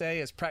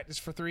USPSA as practice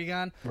for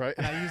 3-gun, right?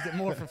 And I used it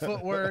more for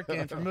footwork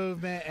and for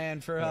movement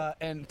and for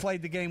and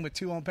played the game with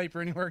 2 on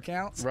paper anywhere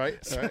counts. Right.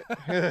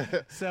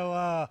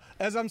 So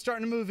as I'm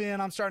starting to move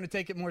in, I'm starting to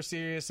take it more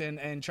serious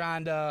and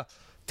trying to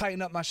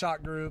tighten up my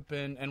shot group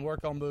and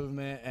work on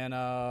movement and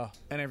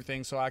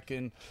everything, so I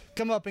can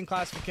come up in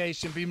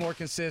classification, be more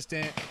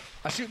consistent.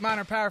 I shoot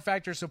minor power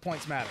factors, so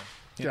points matter.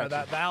 You know,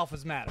 the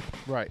alphas matter.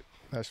 Right.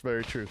 That's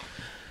very true.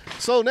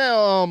 So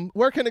now,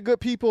 where can the good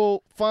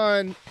people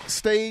find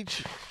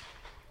Stage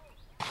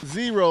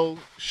Zero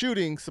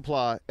Shooting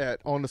Supply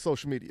on the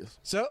social medias?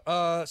 So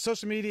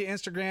social media,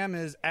 Instagram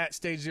is at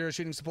Stage Zero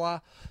Shooting Supply.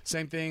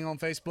 Same thing on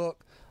Facebook.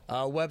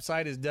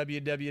 Website is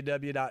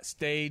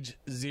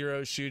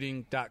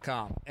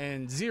www.stagezeroshooting.com.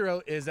 And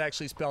 0 is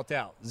actually spelled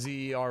out,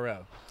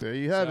 Z-E-R-O. There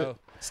you have it.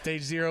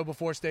 Stage 0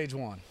 before Stage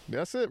 1.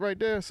 That's it right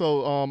there.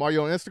 So are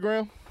you on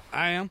Instagram?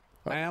 I am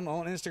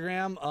on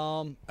Instagram,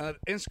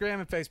 Instagram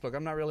and Facebook.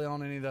 I'm not really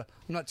on any of I'm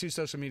not too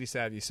social media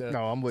savvy. So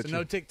no, I'm with you.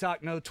 No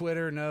TikTok, no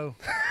Twitter, no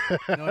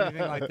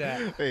anything like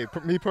that. Hey,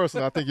 me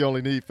personally, I think you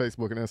only need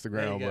Facebook and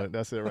Instagram, but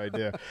that's it right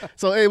there.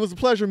 So hey, it was a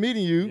pleasure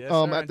meeting you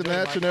at the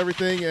match and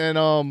everything.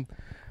 And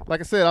like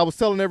I said, I was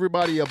telling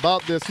everybody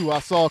about this who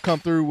I saw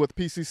come through with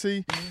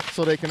PCC,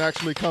 so they can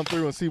actually come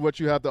through and see what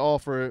you have to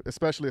offer,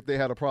 especially if they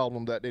had a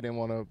problem that they didn't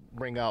want to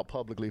bring out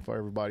publicly for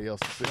everybody else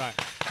to see. Right.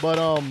 But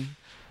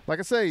like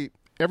I say,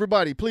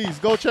 everybody, please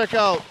go check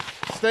out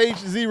Stage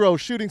Zero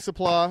Shooting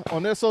Supply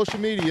on their social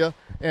media,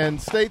 and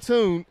stay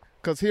tuned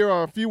because here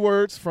are a few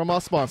words from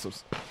our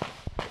sponsors.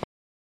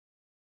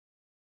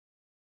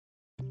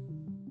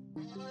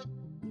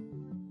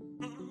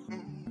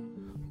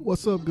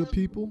 What's up, good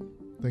people?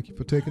 Thank you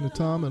for taking the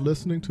time and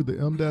listening to the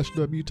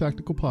M-W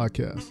Tactical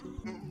Podcast.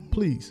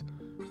 Please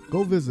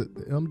go visit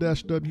the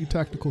M-W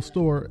Tactical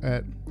store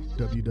at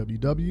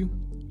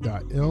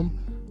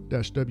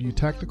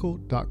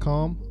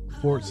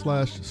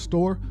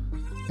www.m-wtactical.com/store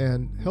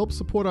and help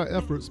support our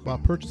efforts by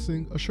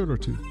purchasing a shirt or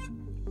two.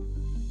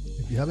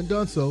 If you haven't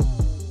done so,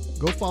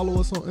 go follow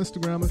us on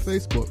Instagram and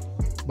Facebook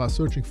by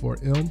searching for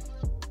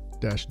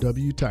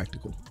M-W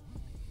Tactical.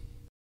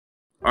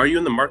 Are you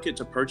in the market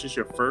to purchase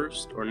your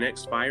first or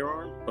next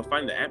firearm, but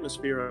find the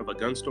atmosphere of a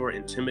gun store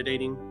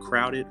intimidating,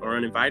 crowded, or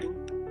uninviting?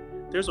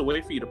 There's a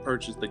way for you to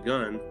purchase the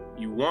gun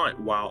you want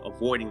while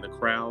avoiding the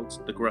crowds,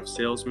 the gruff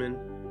salesmen,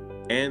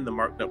 and the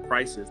marked up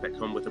prices that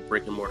come with a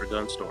brick and mortar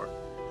gun store.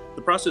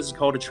 The process is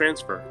called a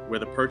transfer, where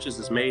the purchase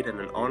is made in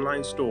an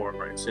online store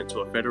and sent to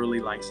a federally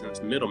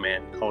licensed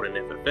middleman called an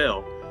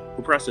FFL,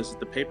 who processes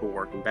the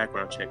paperwork and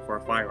background check for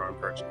a firearm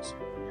purchase.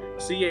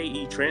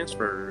 CAE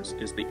Transfers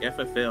is the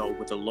FFL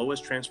with the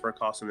lowest transfer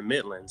cost in the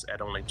Midlands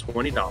at only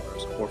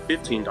 $20 or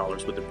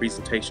 $15 with the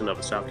presentation of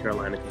a South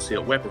Carolina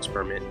concealed weapons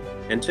permit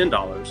and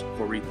 $10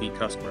 for repeat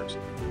customers.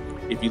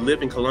 If you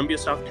live in Columbia,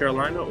 South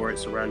Carolina or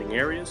its surrounding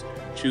areas,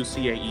 choose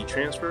CAE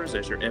Transfers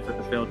as your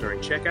FFL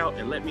during checkout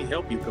and let me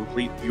help you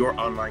complete your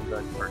online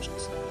gun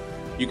purchase.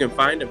 You can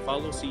find and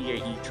follow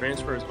CAE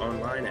Transfers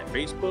online at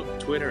Facebook,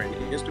 Twitter, and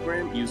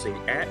Instagram using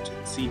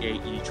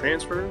 @CAE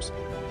Transfers.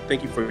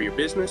 Thank you for your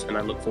business, and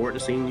I look forward to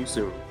seeing you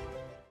soon.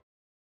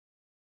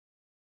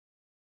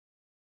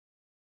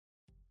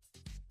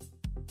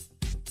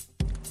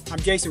 I'm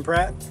Jason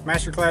Pratt,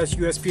 Masterclass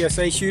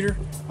USPSA shooter,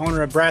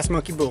 owner of Brass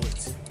Monkey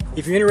Bullets.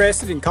 If you're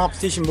interested in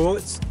competition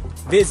bullets,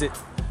 visit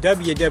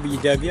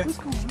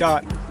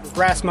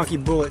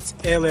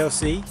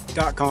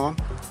www.brassmonkeybulletsllc.com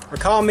or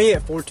call me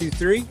at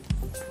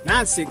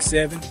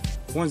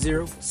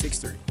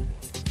 423-967-1063.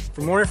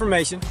 For more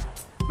information,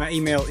 my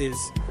email is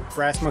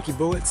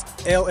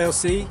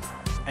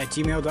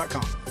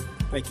brassmonkeybulletsllc@gmail.com.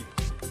 Thank you.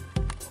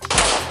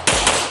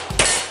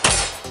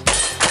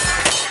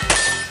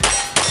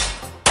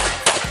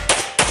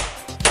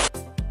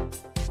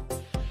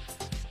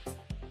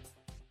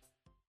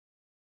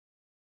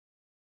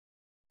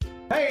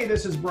 Hey,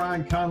 this is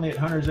Brian Conley at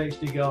Hunters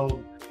HD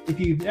Gold. If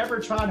you've never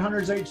tried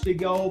Hunters HD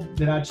Gold,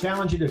 then I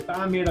challenge you to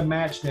find me at a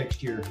match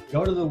next year.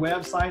 Go to the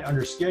website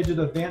under scheduled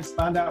events,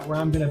 find out where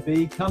I'm going to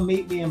be. Come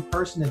meet me in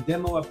person and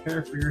demo a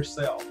pair for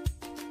yourself.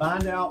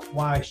 Find out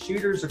why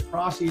shooters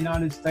across the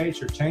United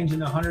States are changing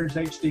to Hunters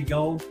HD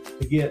Gold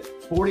to get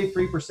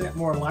 43%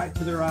 more light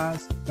to their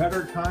eyes,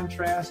 better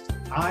contrast,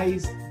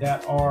 eyes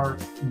that are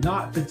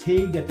not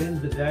fatigued at the end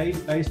of the day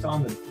based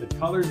on the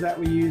colors that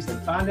we use, and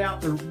find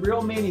out the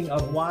real meaning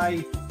of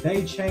why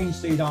they change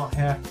so you don't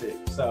have to.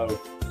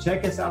 So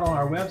check us out on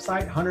our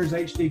website,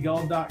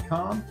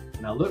 huntershdgold.com,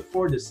 and I look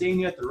forward to seeing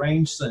you at the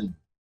range soon.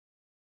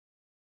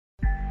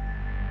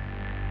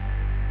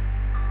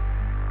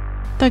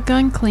 The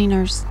Gun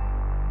Cleaners.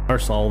 Our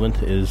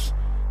solvent is,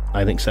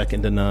 I think,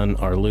 second to none.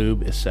 Our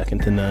lube is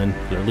second to none.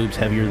 Our lube's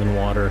heavier than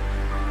water,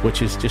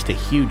 which is just a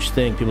huge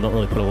thing. People don't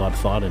really put a lot of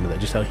thought into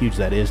that, just how huge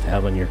that is to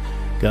have on your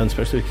gun,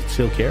 especially if you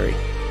concealed carry.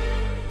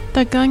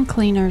 The Gun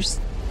Cleaners.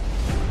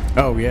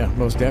 Oh, yeah,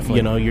 most definitely.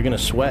 You know, you're going to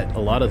sweat a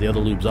lot of the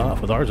other lubes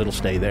off. With ours, it'll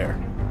stay there.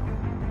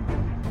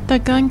 The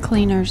Gun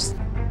Cleaners.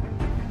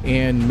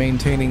 And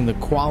maintaining the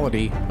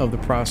quality of the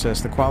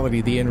process, the quality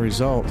of the end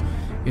result,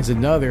 is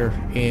another,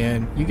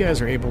 and you guys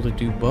are able to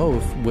do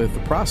both with the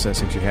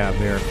process that you have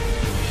there.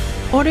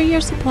 Order your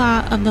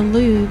supply of the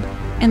lube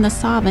and the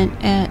solvent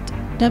at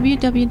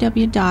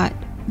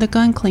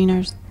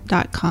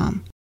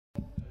www.theguncleaners.com.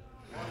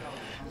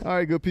 All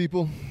right, good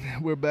people,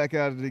 we're back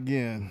at it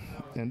again,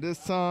 and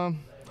this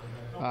time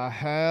I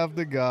have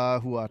the guy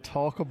who I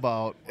talk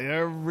about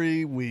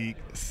every week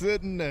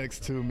sitting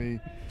next to me,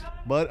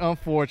 but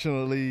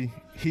unfortunately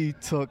he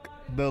took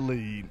the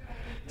lead.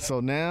 So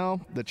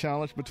now the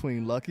challenge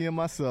between Lucky and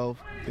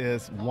myself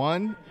is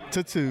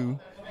 1-2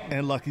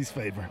 in Lucky's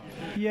favor.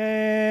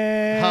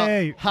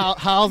 Yay!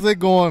 How's it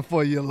going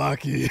for you,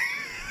 Lucky?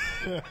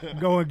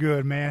 Going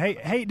good, man.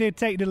 Hate to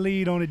take the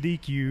lead on a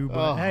DQ,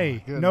 but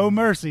hey, no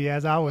mercy,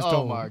 as I was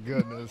told. Oh my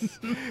goodness.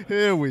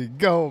 Here we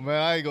go,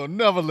 man. I ain't gonna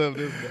never live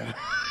this down.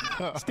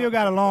 Still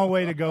got a long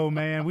way to go,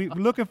 man. We're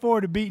looking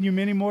forward to beating you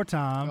many more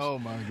times. Oh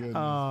my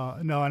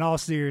goodness. No, in all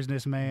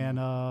seriousness, man.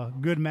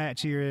 Good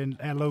match here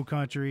at Low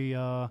Country.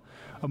 A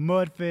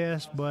mud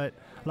fest, but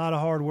a lot of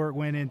hard work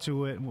went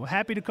into it. Well,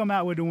 happy to come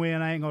out with the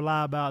win. I ain't gonna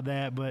lie about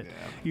that, but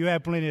you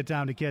had plenty of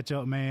time to catch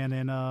up, man,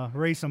 and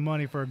raise some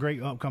money for a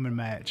great upcoming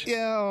match.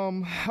 Yeah,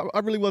 I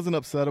really wasn't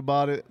upset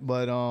about it,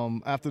 but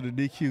after the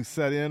DQ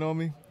set in on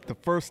me, the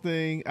first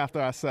thing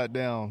after I sat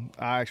down,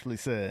 I actually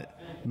said,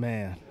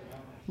 man,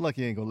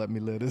 Lucky ain't gonna let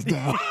me live this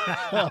down.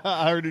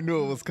 I already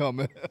knew it was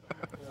coming.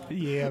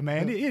 Yeah,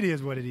 man, it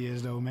is what it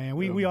is, though, man.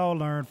 We all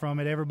learn from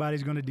it.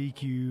 Everybody's going to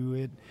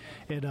DQ it.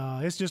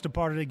 It's just a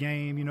part of the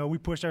game. You know, we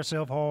push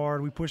ourselves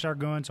hard. We push our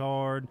guns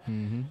hard,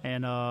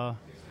 and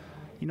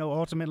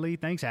ultimately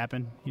things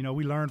happen. You know,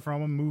 we learn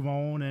from them, move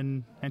on,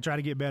 and try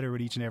to get better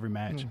with each and every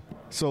match.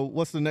 So,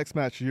 what's the next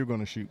match you're going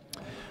to shoot?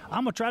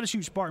 I'm gonna try to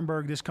shoot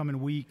Spartanburg this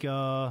coming week.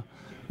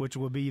 Which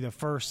will be the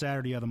first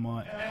Saturday of the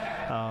month.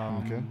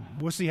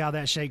 We'll see how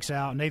that shakes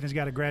out. Nathan's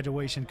got a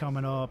graduation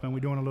coming up, and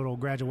we're doing a little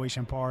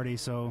graduation party,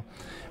 so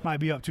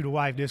might be up to the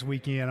wife this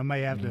weekend. I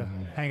may have to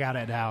hang out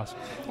at the house.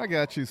 I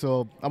got you.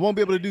 So I won't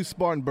be able to do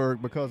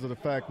Spartanburg because of the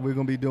fact we're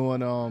going to be doing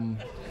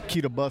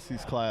Keita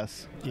Bussey's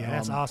class. Yeah,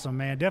 that's awesome,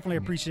 man. Definitely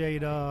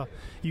appreciate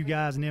you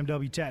guys and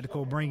MW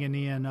Tactical bringing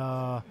in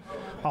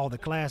all the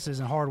classes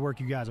and hard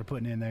work you guys are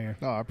putting in there.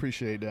 Oh, I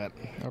appreciate that.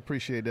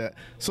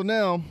 So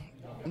now,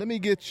 let me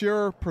get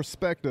your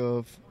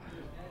perspective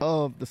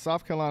of the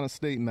South Carolina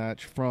State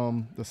match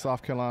from the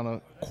South Carolina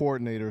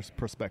coordinator's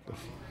perspective.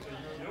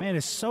 man,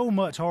 there's so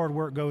much hard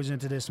work goes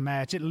into this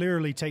match. It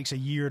literally takes a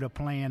year to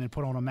plan and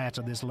put on a match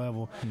of this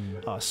level.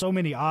 So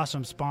many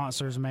awesome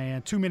sponsors,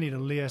 man. Too many to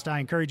list. I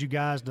encourage you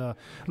guys to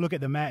look at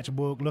the match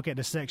book, look at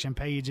the section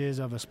pages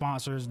of the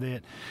sponsors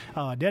that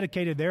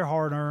dedicated their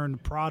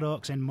hard-earned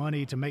products and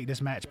money to make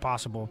this match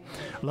possible.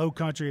 Low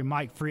Country and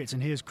Mike Fritz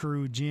and his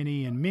crew,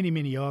 Jenny, and many,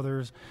 many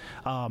others.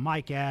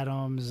 Mike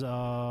Adams,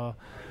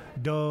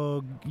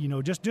 Doug,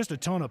 just a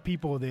ton of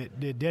people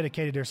that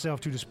dedicated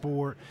themselves to the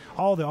sport,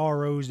 all the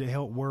ROs that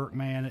helped work,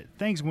 man.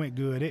 Things went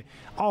good.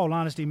 All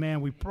honesty,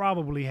 man, we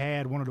probably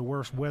had one of the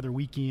worst weather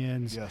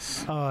weekends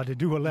to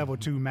do a level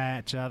 2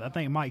 match. I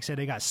think Mike said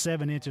they got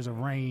 7 inches of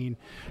rain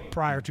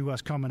prior to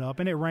us coming up,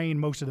 and it rained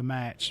most of the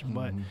match.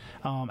 But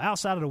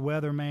outside of the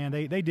weather, man,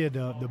 they did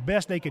the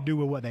best they could do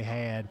with what they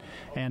had.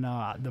 And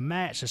the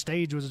match, the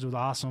stage was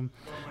awesome.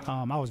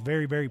 I was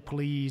very, very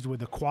pleased with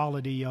the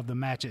quality of the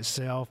match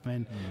itself.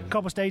 And a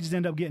couple stages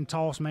ended up getting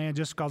tossed, man,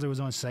 just because it was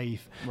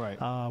unsafe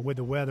with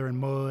the weather and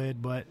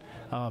mud. But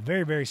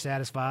very, very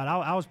satisfied.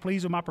 I was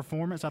pleased with my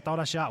performance. I thought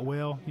I shot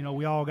well.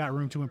 We all got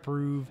room to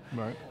improve.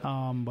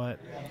 But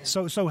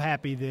so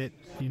happy that,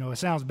 it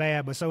sounds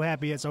bad, but so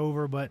happy it's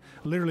over. But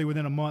literally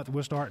within a month,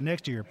 we'll start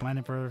next year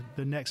planning for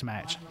the next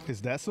match.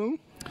 Is that soon?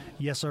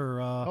 Yes,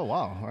 sir. Oh,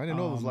 wow. I didn't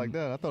know it was like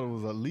that. I thought it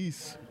was at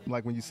least,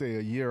 like when you say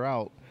a year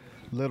out,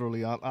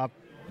 literally, I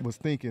was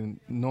thinking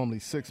normally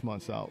 6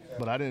 months out,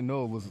 but I didn't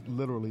know it was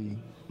literally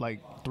like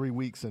 3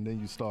 weeks and then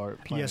you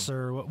start playing. Yes,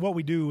 sir. What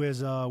we do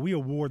is we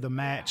award the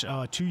match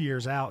 2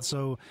 years out.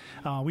 So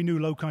we knew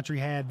Low Country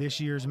had this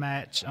year's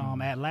match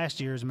at last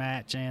year's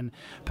match, and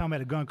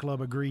Palmetto Gun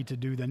Club agreed to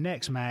do the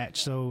next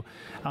match. So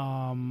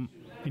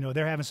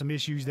they're having some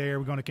issues there.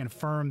 We're going to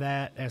confirm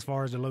that as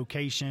far as the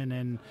location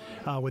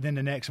and within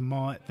the next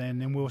month. And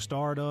then we'll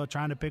start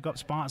trying to pick up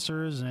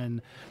sponsors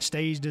and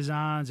stage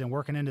designs and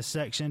working in the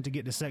section to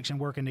get the section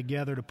working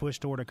together to push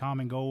toward a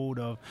common goal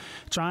of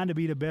trying to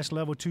be the best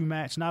level 2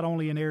 match, not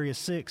only in Area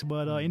 6,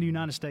 but in the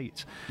United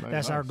States.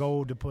 That's our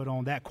goal, to put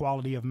on that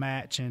quality of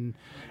match and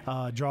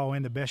draw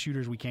in the best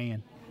shooters we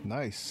can.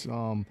 Nice.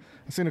 I've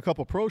seen a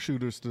couple pro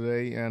shooters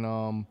today, and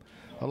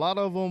a lot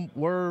of them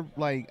were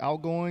like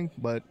outgoing,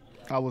 but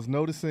I was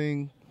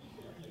noticing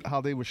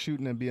how they were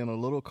shooting and being a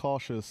little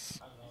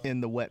cautious in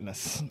the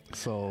wetness.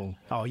 So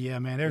oh yeah,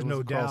 man, there's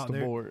no doubt the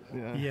board.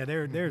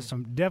 There's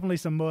definitely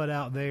some mud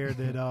out there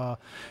that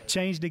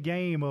changed the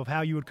game of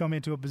how you would come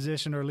into a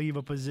position or leave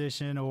a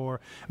position, or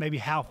maybe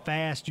how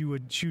fast you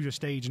would shoot a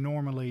stage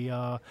normally.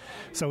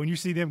 So when you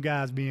see them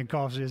guys being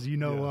cautious,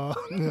 yeah,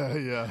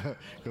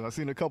 because I've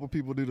seen a couple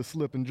people do the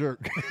slip and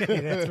jerk.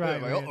 That's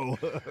right. Like, uh-oh.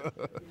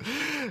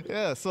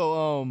 Yeah.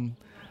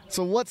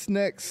 So what's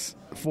next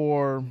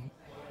for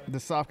the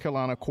South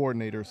Carolina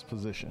coordinator's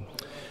position?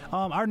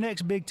 Our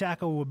next big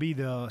tackle will be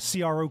the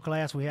CRO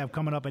class we have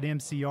coming up at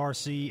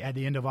MCRC at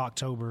the end of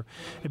October.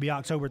 It'll be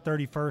October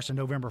 31st and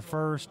November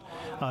 1st.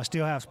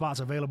 Still have spots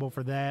available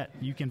for that.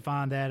 You can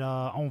find that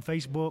on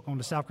Facebook on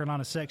the South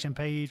Carolina section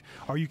page,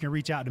 or you can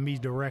reach out to me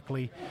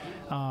directly.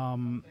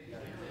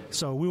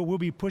 So we'll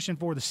be pushing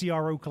for the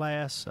CRO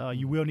class.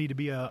 You will need to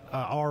be a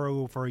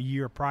RO for a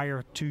year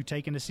prior to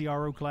taking the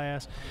CRO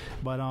class.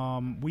 But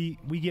we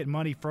get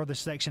money for the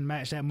section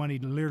match. That money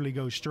literally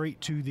goes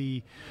straight to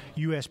the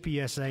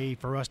USPSA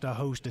for us to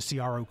host the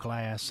CRO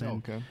class.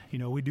 And,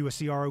 we do a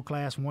CRO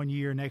class 1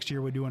 year. Next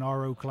year we do an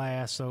RO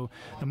class. So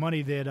the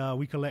money that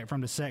we collect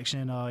from the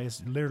section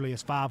is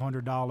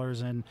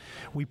 $500, and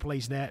we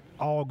place that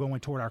all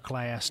going toward our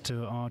class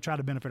to try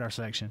to benefit our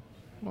section.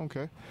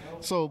 Okay.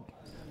 So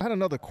I had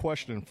another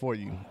question for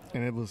you,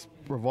 and it was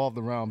revolved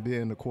around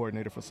being the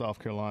coordinator for South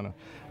Carolina.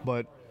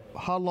 But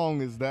how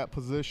long is that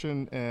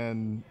position,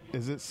 and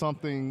is it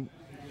something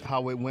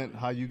how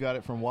you got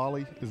it from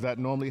Wally? Is that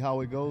normally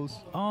how it goes?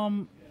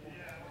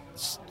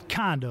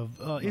 Kind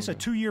of. It's a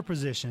 2-year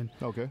position.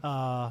 Okay.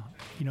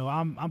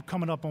 I'm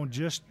coming up on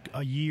just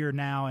a year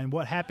now, and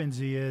what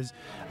happens is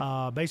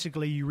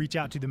basically you reach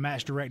out to the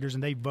match directors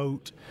and they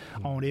vote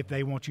on if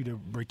they want you to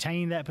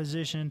retain that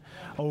position,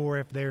 or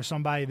if there's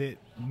somebody that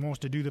wants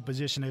to do the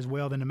position as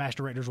well, then the match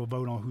directors will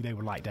vote on who they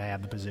would like to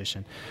have the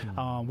position.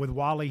 With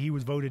Wally, he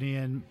was voted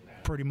in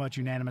pretty much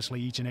unanimously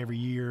each and every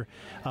year.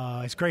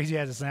 As crazy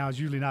as it sounds,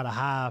 usually not a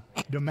high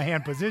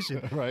demand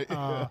position. Right.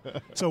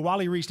 So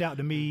Wally reached out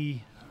to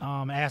me,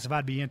 asked if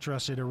I'd be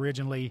interested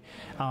originally.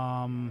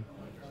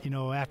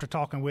 After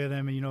talking with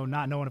him and,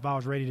 not knowing if I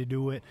was ready to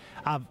do it,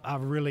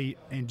 I've really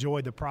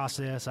enjoyed the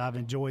process. I've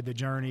enjoyed the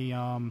journey.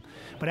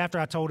 But after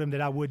I told him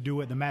that I would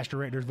do it, the match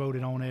directors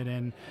voted on it.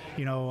 And,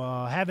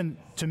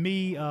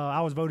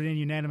 I was voted in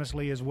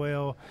unanimously as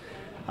well.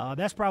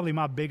 That's probably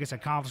my biggest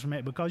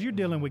accomplishment, because you're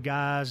dealing with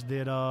guys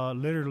that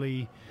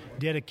literally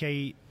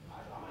dedicate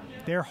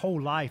their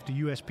whole life to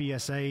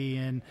USPSA,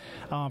 and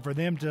for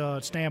them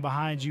to stand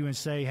behind you and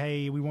say,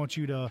 hey, we want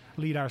you to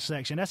lead our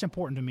section, that's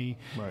important to me.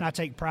 Right. And I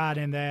take pride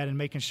in that and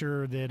making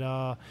sure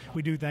that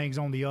we do things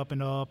on the up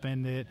and up,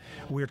 and that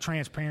we're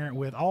transparent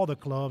with all the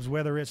clubs,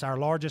 whether it's our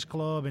largest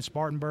club in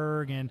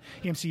Spartanburg and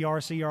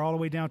MCRC, or all the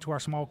way down to our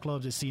small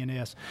clubs at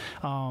CNS.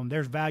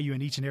 There's value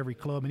in each and every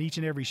club and each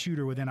and every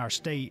shooter within our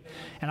state,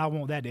 and I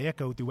want that to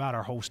echo throughout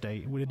our whole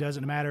state. It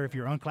doesn't matter if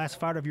you're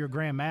unclassified or if you're a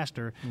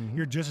grandmaster,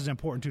 you're just as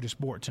important to the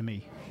sport to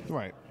me.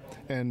 Right.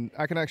 And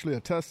I can actually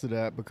attest to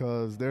that,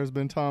 because there's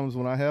been times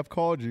when I have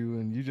called you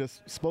and you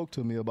just spoke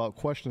to me about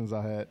questions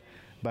I had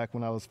back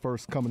when I was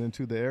first coming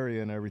into the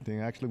area and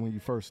everything, actually when you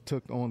first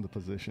took on the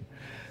position.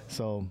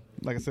 So,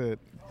 like I said,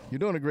 you're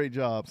doing a great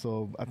job.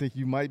 So I think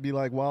you might be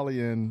like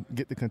Wally and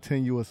get the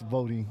continuous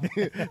voting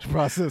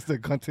process to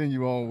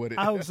continue on with it.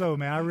 I hope so,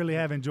 man. I really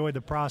have enjoyed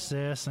the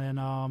process.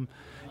 And,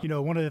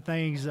 one of the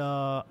things,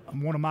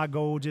 one of my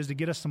goals is to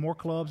get us some more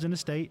clubs in the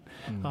state.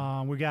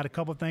 We got a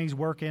couple of things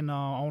working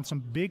on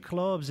some big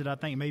clubs that I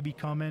think may be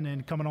coming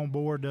on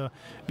board to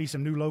be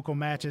some new local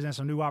matches and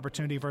some new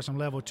opportunity for some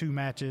level 2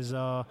 matches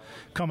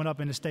coming up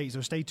in the state.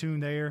 So stay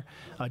tuned there.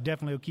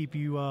 Definitely will keep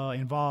you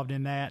involved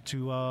in that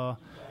to,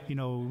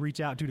 reach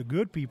out to the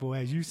good people,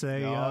 as you say,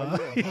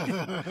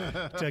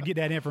 to get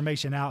that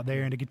information out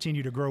there and to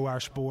continue to grow our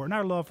sport and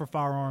our love for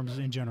firearms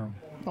in general.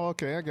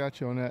 Okay, I got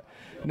you on that.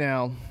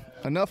 Now,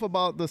 enough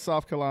about the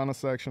South Carolina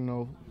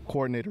sectional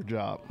coordinator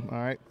job, all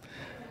right?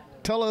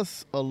 Tell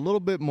us a little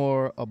bit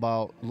more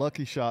about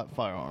Lucky Shot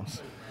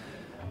Firearms.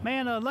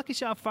 Man, Lucky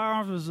Shot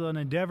Firearms was an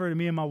endeavor that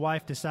me and my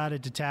wife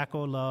decided to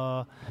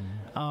tackle.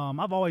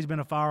 I've always been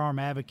a firearm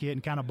advocate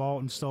and kind of bought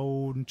and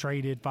sold and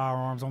traded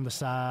firearms on the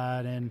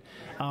side. And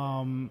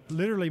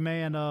literally,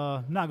 man,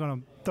 not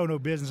going to throw no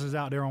businesses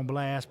out there on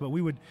blast, but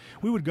we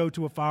would go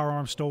to a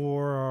firearm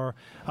store or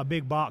a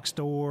big box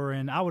store,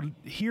 and I would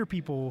hear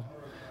people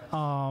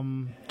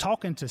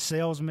talking to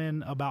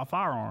salesmen about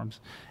firearms.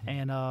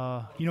 And,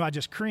 I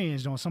just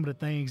cringed on some of the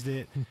things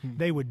that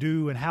they would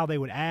do and how they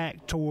would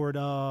act toward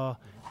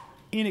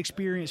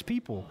inexperienced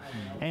people.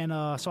 And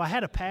so I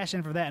had a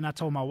passion for that, and I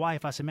told my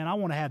wife, I said, man, I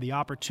want to have the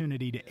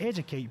opportunity to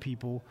educate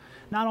people,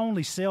 not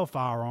only sell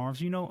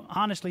firearms.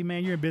 Honestly,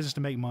 man, you're in business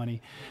to make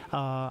money.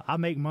 I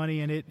make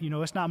money, and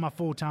it's not my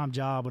full-time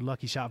job with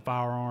Lucky Shot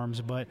Firearms,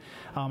 but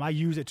I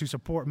use it to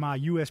support my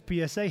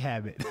USPSA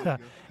habit.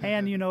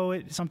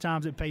 And,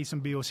 sometimes it pays some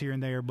bills here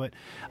and there, but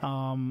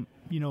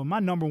my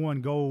number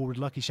one goal with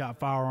Lucky Shot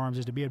Firearms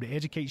is to be able to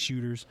educate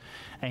shooters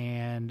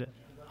and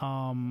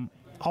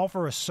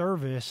offer a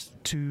service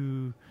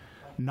to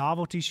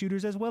novelty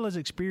shooters as well as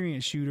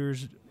experienced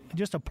shooters,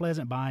 just a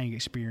pleasant buying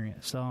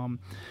experience. One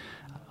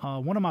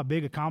of my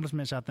big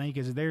accomplishments, I think,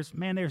 is there's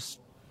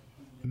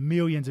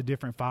millions of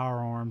different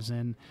firearms,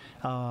 and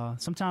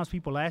sometimes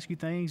people ask you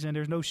things and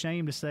there's no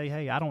shame to say,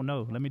 hey, I don't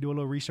know, let me do a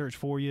little research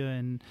for you.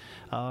 And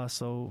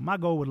so my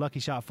goal with Lucky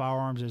Shot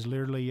Firearms is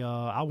literally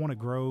I want to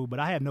grow, but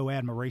I have no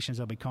admirations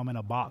of becoming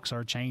a box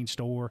or a chain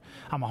store.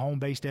 I'm a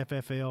home-based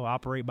FFL,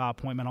 operate by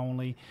appointment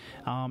only,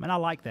 and I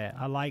like that.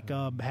 I like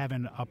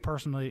having a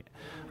personal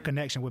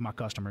connection with my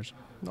customers.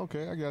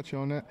 Okay, I got you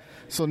on that.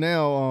 So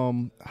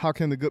now how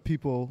can the good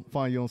people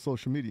find you on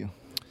social media?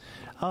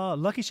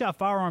 Lucky Shot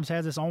Firearms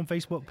has its own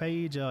Facebook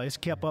page. It's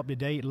kept up to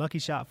date.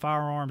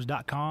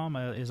 LuckyShotFirearms.com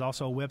is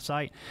also a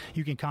website.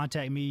 You can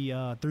contact me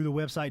through the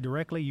website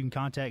directly. You can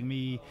contact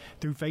me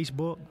through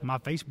Facebook. My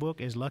Facebook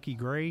is Lucky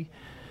Gray.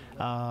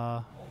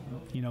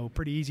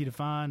 Pretty easy to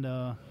find.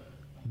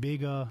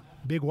 Big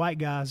white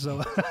guy,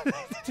 so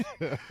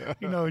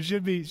it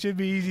should be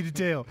easy to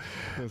tell.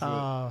 With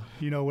a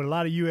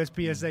lot of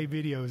USPSA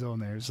videos on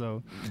there.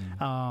 So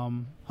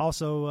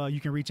also you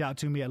can reach out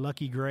to me at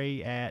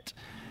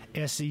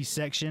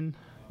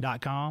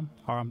luckygray@scsection.com,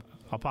 or I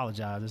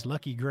apologize, it's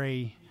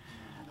luckygray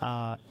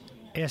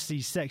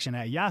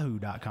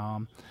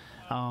scsection@yahoo.com.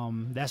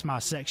 That's my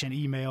section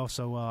email,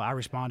 so I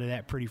respond to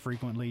that pretty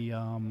frequently.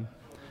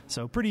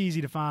 So pretty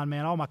easy to find,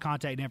 man. All my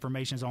contact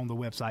information is on the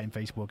website and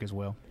Facebook as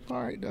well.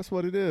 All right, that's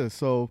what it is.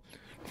 So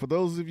for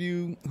those of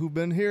you who've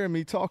been hearing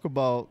me talk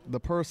about the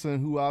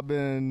person who I've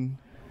been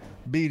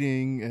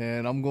beating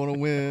and I'm going to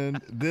win,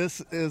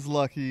 this is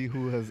Lucky,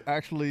 who has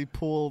actually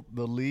pulled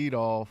the lead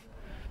off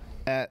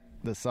at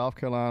the South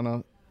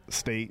Carolina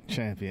State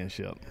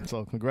Championship.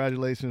 So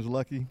congratulations,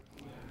 Lucky.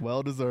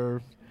 Well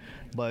deserved.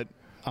 But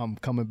I'm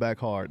coming back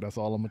hard. That's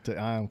all I'm going to tell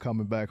you. I am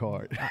coming back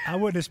hard. I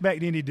wouldn't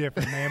expect any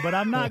different, man. But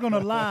I'm not going to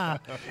lie.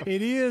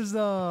 It is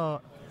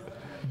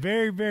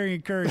very, very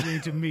encouraging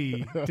to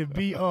me to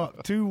be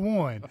up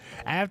 2-1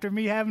 after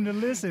me having to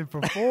listen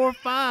for 4 or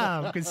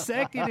 5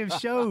 consecutive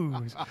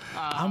shows.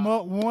 I'm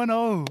up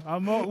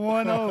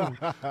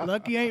 1-0.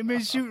 Lucky ain't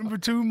been shooting for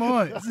 2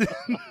 months.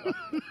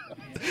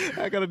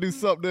 I got to do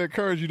something to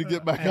encourage you to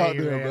get back out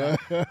there,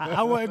 man.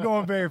 I wasn't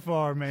going very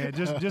far, man.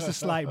 Just a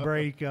slight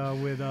break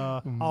with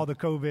all the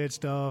COVID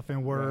stuff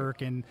and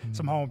work and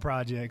some home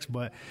projects,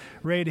 but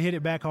ready to hit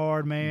it back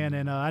hard, man.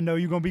 And I know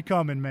you're going to be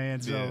coming,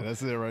 man. So, yeah,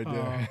 that's it right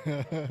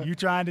there. You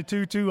trying to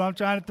 2-2, I'm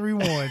trying to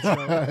 3-1.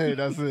 So. Hey,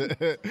 that's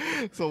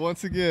it. So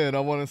once again, I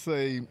want to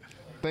say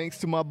thanks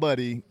to my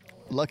buddy,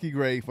 Lucky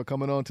Gray, for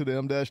coming on to the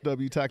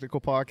M-W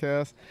Tactical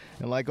Podcast.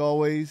 And like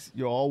always,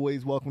 you're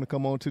always welcome to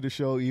come on to the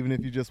show, even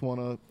if you just want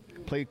to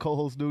play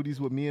co-host duties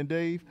with me and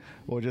Dave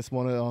or just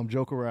want to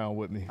joke around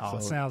with me. Oh,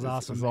 so sounds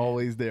awesome. It's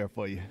always there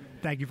for you.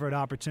 Thank you for the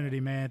opportunity,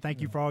 man.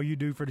 Thank you for all you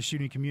do for the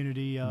shooting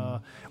community.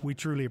 We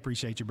truly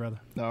appreciate you, brother.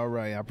 All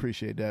right. I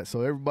appreciate that.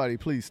 So everybody,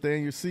 please stay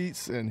in your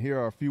seats, and here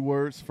are a few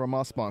words from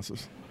our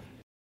sponsors.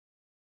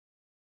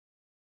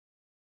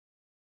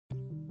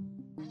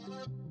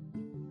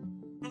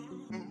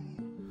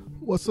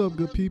 What's up,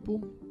 good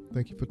people?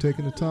 Thank you for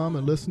taking the time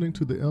and listening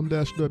to the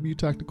M-W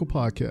Tactical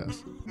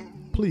Podcast.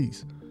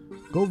 Please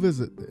go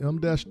visit the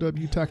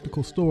M-W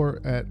Tactical store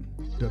at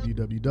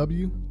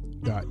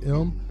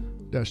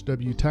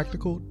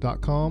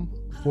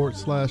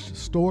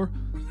www.m-wtactical.com/store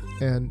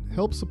and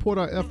help support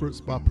our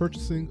efforts by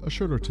purchasing a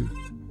shirt or two.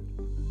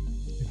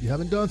 If you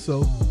haven't done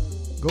so,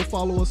 go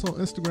follow us on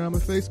Instagram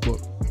and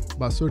Facebook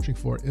by searching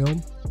for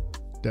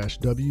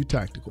M-W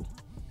Tactical.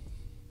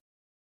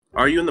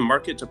 Are you in the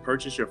market to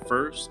purchase your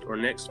first or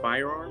next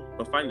firearm,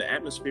 but find the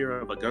atmosphere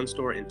of a gun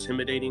store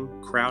intimidating,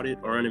 crowded,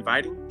 or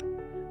uninviting?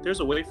 There's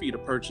a way for you to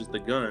purchase the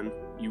gun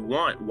you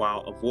want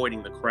while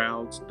avoiding the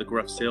crowds, the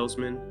gruff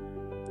salesmen,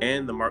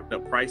 and the marked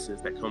up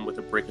prices that come with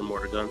a brick and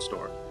mortar gun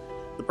store.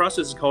 The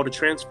process is called a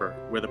transfer,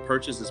 where the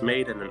purchase is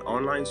made in an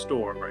online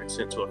store and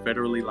sent to a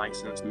federally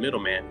licensed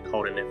middleman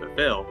called an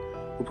FFL,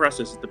 who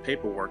processes the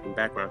paperwork and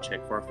background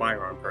check for a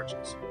firearm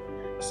purchase.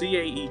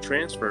 CAE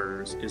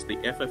Transfers is the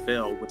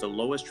FFL with the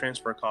lowest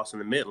transfer cost in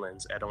the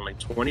Midlands at only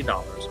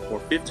 $20 or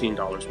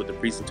 $15 with the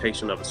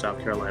presentation of a South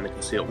Carolina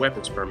concealed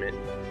weapons permit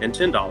and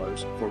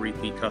 $10 for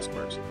repeat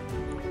customers.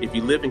 If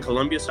you live in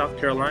Columbia, South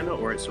Carolina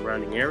or its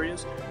surrounding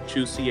areas,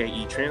 choose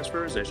CAE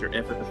Transfers as your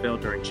FFL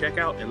during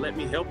checkout and let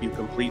me help you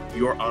complete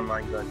your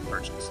online gun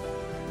purchase.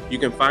 You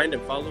can find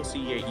and follow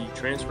CAE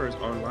Transfers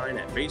online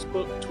at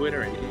Facebook,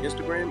 Twitter, and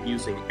Instagram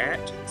using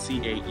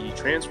 @CAE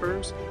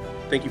Transfers.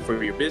 Thank you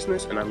for your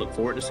business, and I look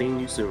forward to seeing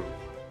you soon.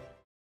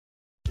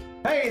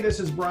 Hey, this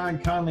is Brian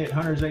Conley at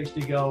Hunters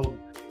HD Gold.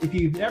 If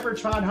you've never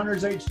tried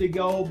Hunters HD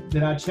Gold,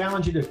 then I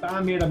challenge you to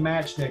find me at a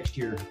match next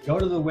year. Go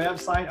to the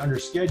website under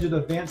scheduled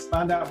events,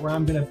 find out where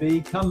I'm going to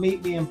be. Come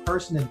meet me in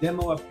person and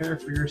demo a pair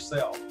for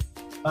yourself.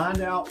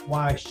 Find out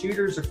why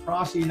shooters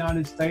across the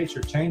United States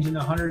are changing to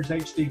Hunters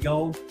HD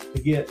Gold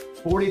to get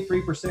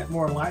 43%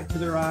 more light to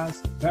their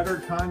eyes,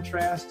 better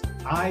contrast,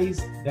 eyes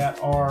that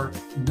are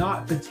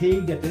not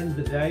fatigued at the end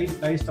of the day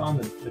based on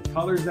the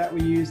colors that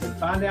we use, and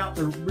find out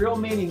the real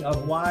meaning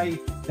of why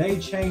they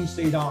change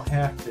so you don't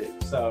have to.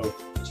 So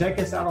check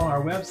us out on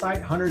our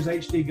website,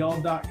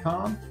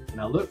 huntershdgold.com,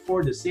 and I look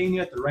forward to seeing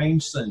you at the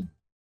range soon.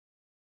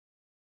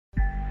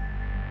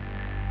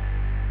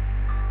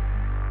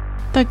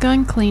 The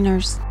Gun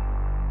Cleaners.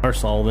 Our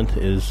solvent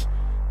is,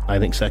 I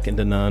think, second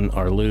to none.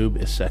 Our lube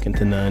is second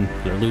to none.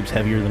 Our lube's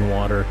heavier than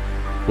water,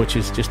 which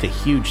is just a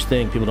huge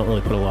thing. People don't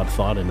really put a lot of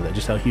thought into that,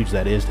 just how huge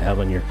that is to have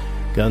on your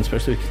gun,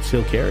 especially with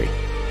concealed carry.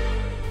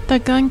 The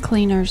Gun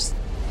Cleaners.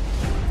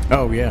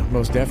 Oh, yeah,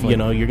 most definitely. You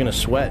know, you're going to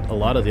sweat a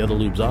lot of the other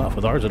lubes off.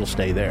 With ours, it'll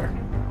stay there.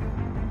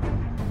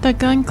 The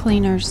Gun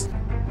Cleaners.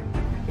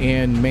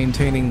 And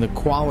maintaining the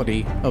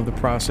quality of the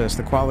process,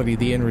 the quality of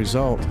the end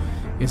result,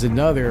 is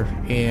another,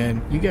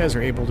 and you guys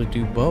are able to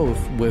do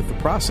both with the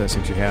process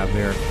that you have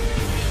there.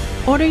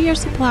 Order your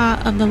supply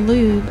of the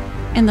lube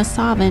and the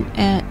solvent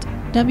at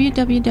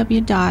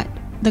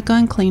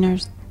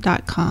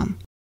www.theguncleaners.com.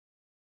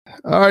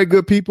 All right,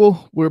 good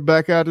people, we're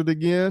back at it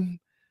again,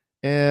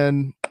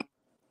 and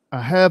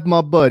I have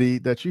my buddy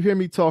that you hear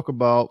me talk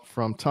about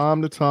from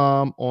time to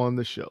time on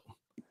the show.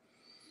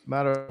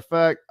 Matter of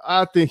fact,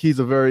 I think he's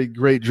a very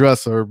great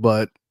dresser,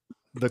 but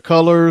the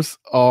colors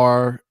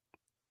are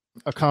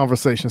a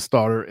conversation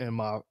starter in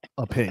my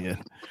opinion.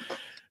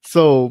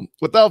 So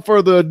without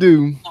further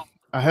ado,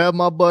 I have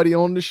my buddy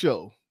on the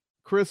show,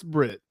 Chris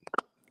Britt,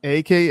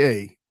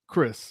 aka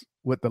Chris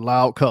with the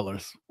loud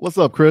colors. What's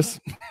up, Chris?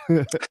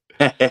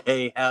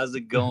 Hey, how's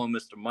it going,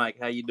 Mr. Mike?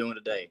 How you doing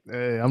today?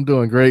 Hey, I'm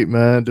doing great,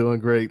 man. Doing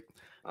great.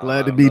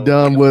 Glad to be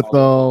done with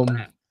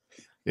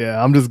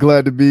yeah, I'm just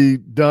glad to be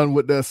done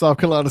with that South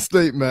Carolina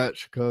State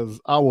match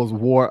because I was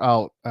wore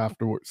out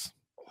afterwards.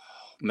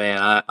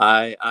 Man,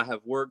 I have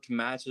worked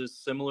matches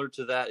similar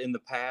to that in the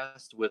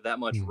past with that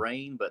much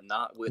rain, but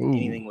not with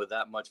anything with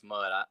that much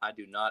mud. I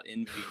do not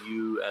envy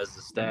you as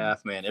the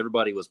staff, man.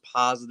 Everybody was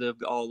positive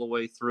all the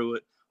way through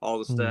it. All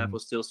the staff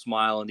was still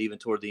smiling even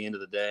toward the end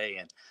of the day,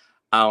 and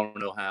I don't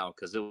know how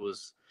because it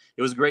was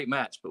a great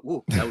match, but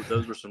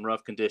those were some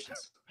rough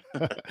conditions.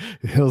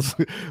 It was,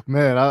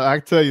 man, I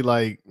tell you,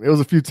 like, it was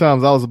a few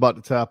times I was about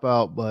to tap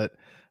out, but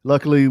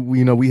luckily,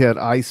 we had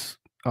ice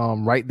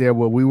right there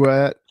where we were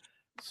at.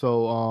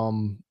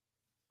 So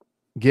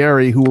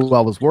Gary, who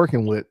I was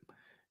working with,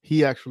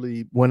 he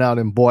actually went out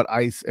and bought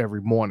ice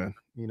every morning.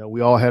 You know,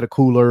 we all had a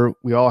cooler,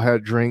 we all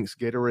had drinks,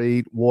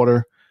 Gatorade,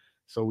 water.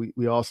 So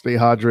we all stay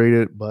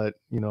hydrated. But,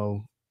 you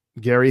know,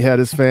 Gary had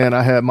his fan,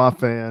 I had my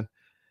fan,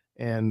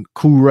 and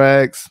Cool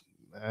Rags.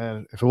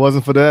 And if it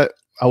wasn't for that,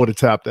 I would have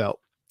tapped out.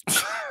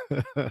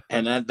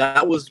 And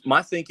that was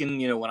my thinking,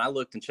 you know, when I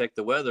looked and checked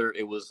the weather,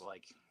 it was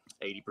like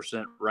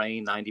 80%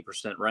 rain,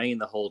 90% rain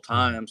the whole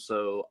time.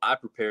 So I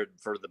prepared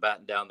for the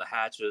batten down the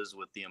hatches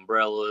with the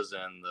umbrellas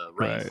and the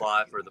rain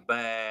fly for the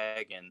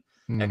bag and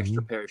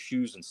extra pair of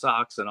shoes and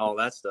socks and all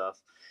that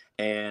stuff.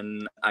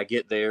 And I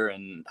get there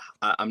and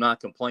I'm not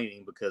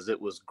complaining because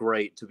it was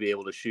great to be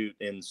able to shoot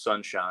in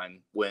sunshine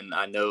when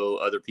I know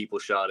other people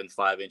shot in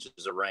 5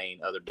 inches of rain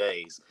other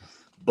days.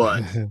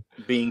 But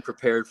being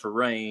prepared for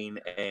rain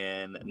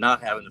and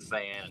not having the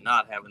fan and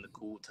not having the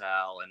cool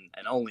towel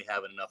and only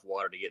having enough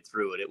water to get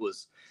through it,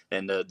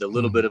 and the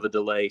little bit of a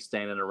delay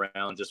standing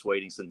around just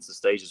waiting since the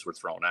stages were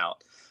thrown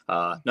out.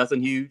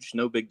 Nothing huge,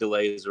 no big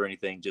delays or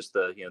anything, just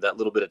that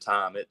little bit of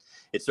time.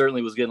 It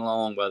certainly was getting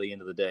along by the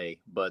end of the day,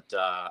 but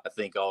I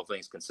think all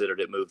things considered,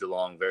 it moved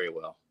along very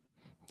well.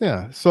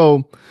 Yeah.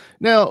 So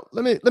now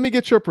let me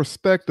get your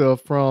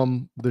perspective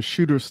from the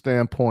shooter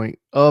standpoint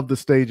of the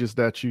stages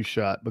that you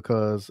shot,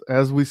 because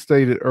as we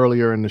stated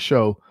earlier in the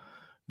show,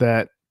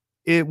 that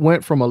it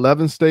went from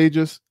 11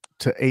 stages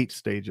to 8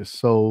 stages.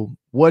 So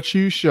what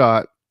you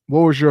shot, what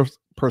was your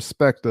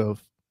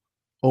perspective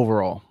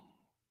overall?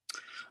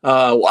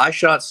 Well, I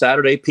shot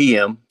Saturday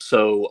PM.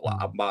 So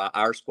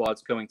our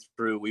squad's coming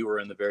through. We were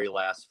in the very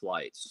last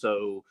flight.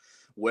 So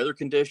weather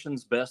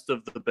conditions, best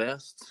of the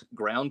best.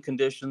 Ground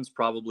conditions,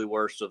 probably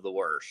worst of the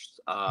worst.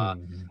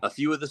 A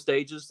few of the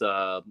stages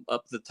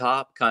up the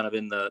top, kind of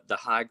in the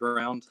high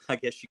ground, I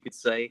guess you could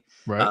say.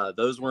 Right.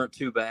 Those weren't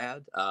too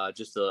bad.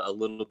 Just a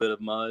little bit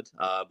of mud,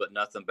 but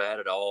nothing bad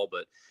at all.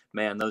 But,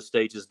 man, those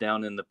stages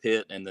down in the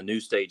pit and the new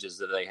stages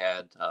that they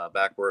had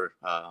back where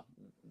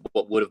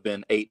what would have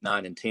been 8,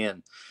 9, and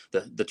 10.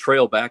 The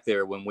trail back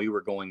there when we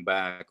were going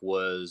back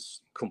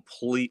was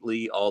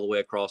completely all the way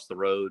across the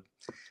road,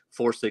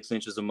 4-6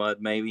 inches of mud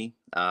maybe.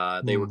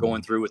 They were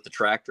going through with the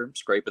tractor,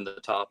 scraping the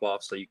top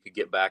off so you could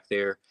get back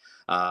there.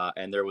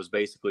 And there was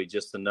basically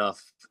just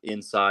enough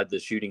inside the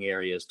shooting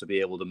areas to be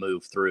able to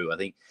move through. I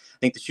think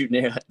the shooting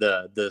area,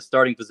 the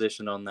starting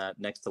position on that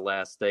next to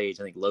last stage,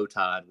 I think low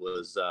tide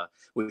was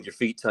with your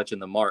feet touching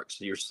the mark,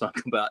 so you're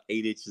sunk about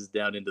 8 inches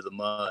down into the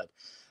mud.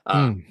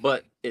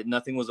 But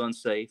nothing was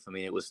unsafe. I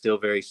mean, it was still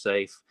very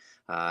safe.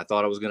 I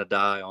thought I was going to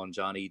die on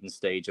John Eden's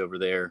stage over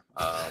there,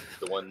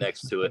 the one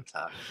next to it.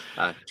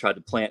 I tried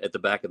to plant at the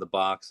back of the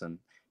box, and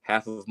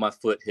half of my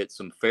foot hit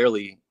some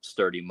fairly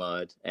sturdy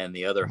mud, and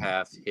the other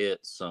half hit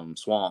some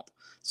swamp.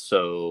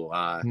 So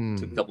I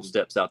took a couple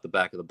steps out the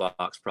back of the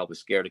box, probably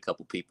scared a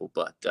couple people,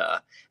 but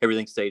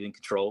everything stayed in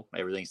control.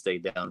 Everything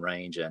stayed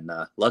downrange. And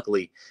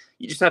luckily,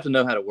 you just have to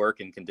know how to work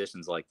in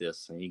conditions like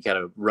this. And you got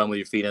to run with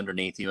your feet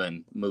underneath you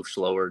and move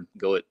slower,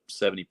 go at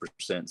 70%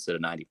 instead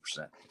of 90%.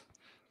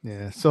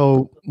 Yeah.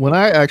 So when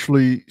I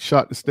actually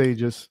shot the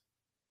stages,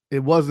 it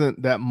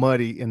wasn't that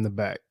muddy in the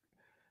back.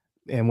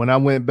 And when I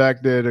went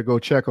back there to go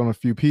check on a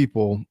few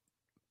people,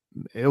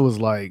 it was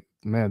like,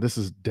 man, this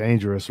is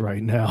dangerous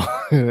right now.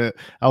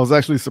 I was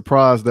actually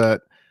surprised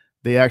that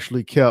they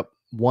actually kept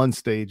one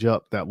stage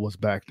up that was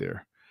back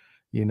there,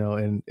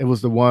 and it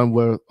was the one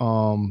where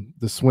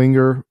the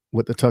swinger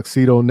with the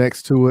tuxedo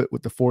next to it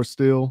with the force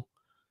steel.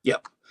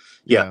 Yep.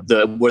 Yeah.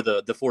 Where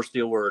the force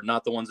steel were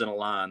not the ones in a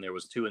line. There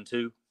was 2 and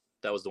 2.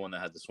 That was the one that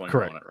had the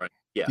swinger on it, right?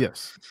 Yeah.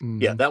 Yes.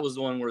 Yeah, that was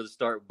the one where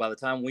by the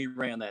time we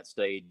ran that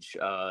stage,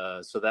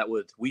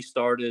 we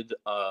started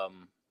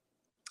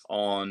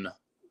on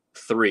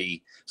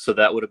 3. So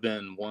that would have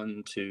been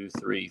 1, 2,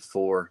 3,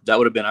 4. That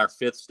would have been our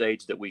 5th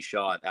stage that we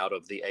shot out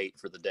of the 8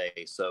 for the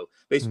day. So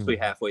basically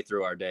halfway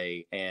through our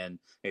day. And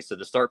so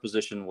the start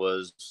position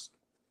was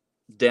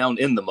down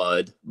in the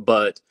mud,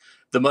 but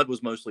the mud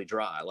was mostly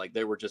dry. Like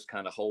there were just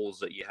kind of holes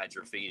that you had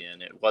your feet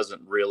in. It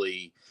wasn't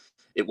really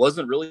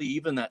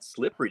even that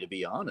slippery, to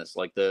be honest.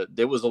 Like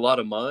there was a lot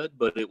of mud,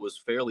 but it was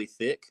fairly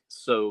thick.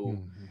 So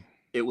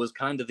it was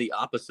kind of the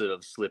opposite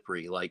of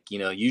slippery. Like,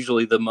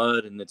 usually the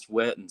mud and it's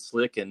wet and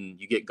slick and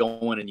you get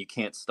going and you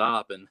can't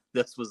stop. And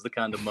this was the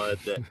kind of mud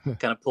that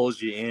kind of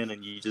pulls you in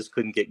and you just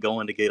couldn't get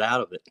going to get out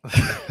of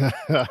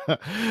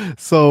it.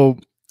 So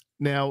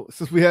now,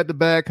 since we had the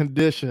bad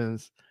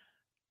conditions,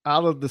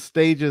 out of the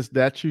stages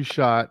that you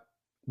shot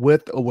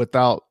with or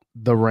without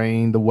the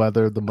rain, the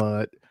weather, the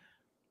mud,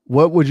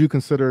 what would you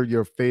consider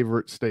your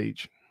favorite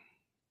stage?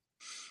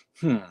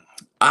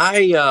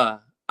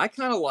 I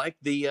kind of like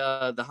the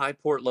high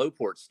port, low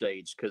port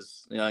stage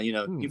because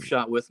you've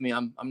shot with me.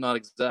 I'm not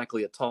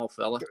exactly a tall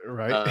fella,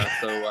 right?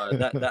 So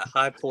that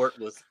high port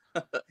was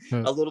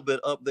a little bit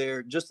up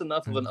there, just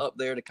enough of an up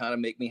there to kind of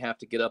make me have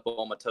to get up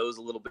on my toes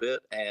a little bit.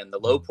 And the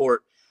low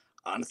port,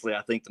 honestly,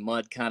 I think the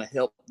mud kind of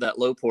helped that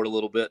low port a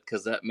little bit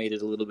because that made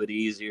it a little bit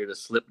easier to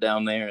slip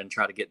down there and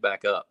try to get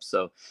back up.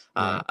 So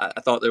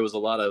I thought there was a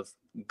lot of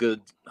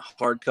good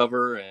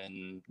hardcover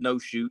and no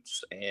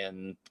shoots,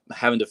 and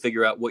having to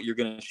figure out what you're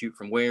going to shoot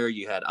from where.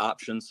 You had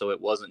options, so it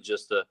wasn't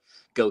just a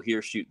go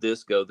here, shoot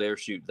this, go there,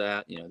 shoot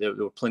that. There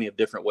were plenty of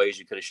different ways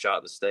you could have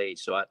shot the stage.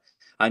 So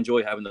I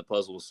enjoy having the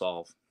puzzle to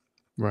solve.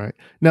 Right.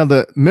 Now,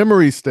 the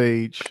memory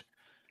stage,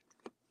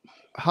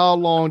 how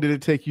long did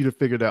it take you to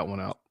figure that one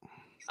out?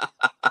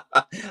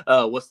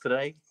 What's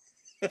today?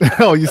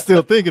 Oh, you're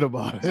still thinking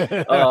about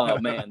it. Oh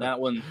man,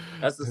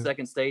 that's the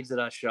second stage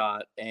that I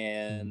shot,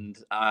 and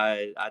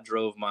I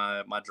drove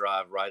my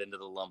drive right into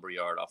the lumber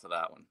yard off of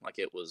that one. Like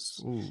it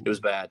was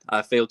bad.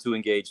 I failed to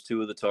engage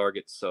 2 of the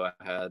targets, so I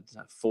had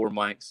 4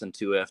 mics and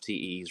 2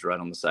 FTEs right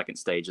on the second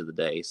stage of the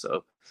day.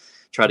 So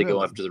tried to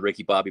go after the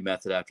Ricky Bobby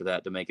method after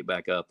that to make it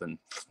back up, and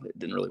it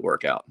didn't really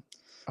work out.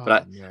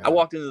 But I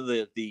walked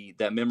into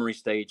that memory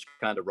stage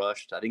kind of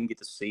rushed. I didn't get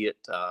to see it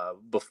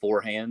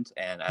beforehand.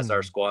 And as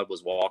our squad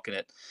was walking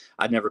it,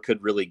 I never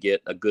could really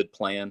get a good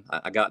plan.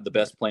 I got the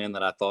best plan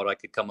that I thought I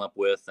could come up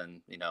with.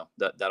 And,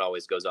 that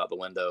always goes out the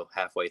window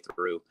halfway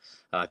through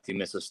if you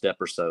miss a step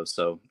or so.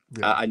 So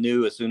I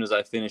knew as soon as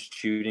I finished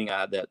shooting,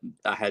 I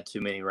had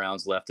too many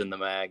rounds left in the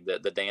mag,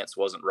 that the dance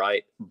wasn't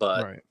right.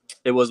 But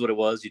it was what it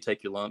was. You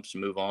take your lumps, you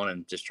move on,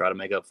 and just try to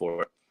make up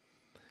for it.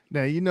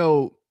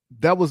 Now,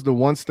 that was the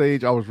one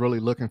stage I was really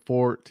looking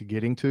forward to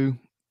getting to,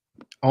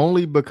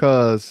 only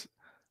because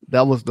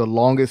that was the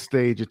longest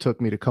stage it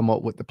took me to come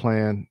up with the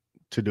plan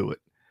to do it.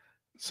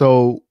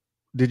 So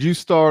did you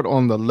start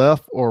on the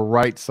left or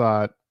right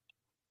side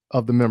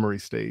of the memory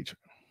stage?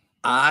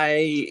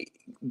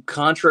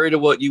 Contrary to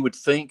what you would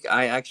think,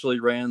 I actually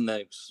ran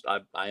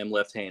I am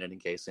left-handed, in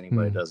case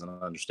anybody doesn't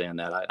understand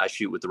that. I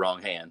shoot with the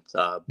wrong hand.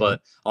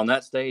 But on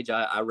that stage,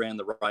 I ran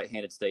the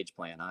right-handed stage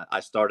plan. I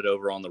started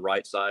over on the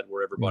right side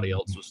where everybody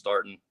else was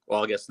starting.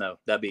 Well, I guess no,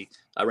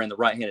 I ran the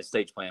right-handed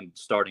stage plan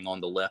starting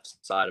on the left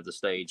side of the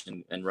stage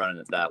and running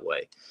it that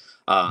way.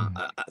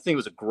 I think it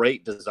was a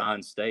great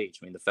design stage.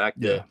 I mean, the fact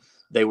that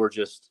they were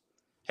just,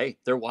 hey,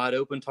 they're wide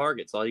open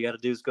targets. All you got to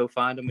do is go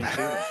find them and shoot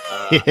them.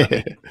 I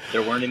mean,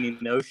 there weren't any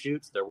no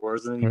shoots. There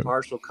wasn't any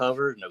partial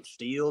cover, no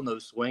steel, no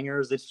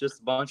swingers. It's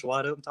just a bunch of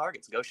wide open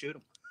targets. Go shoot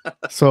them.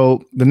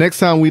 So the next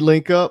time we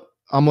link up,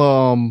 I'm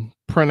going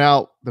to print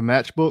out the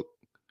matchbook,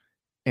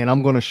 and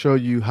I'm going to show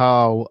you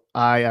how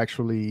I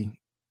actually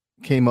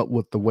came up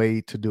with the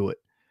way to do it.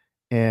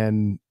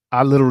 And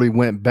I literally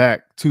went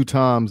back 2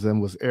 times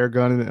and was air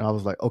gunning it. And I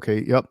was like,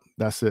 okay, yep,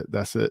 that's it.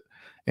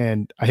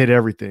 And I hit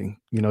everything,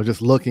 just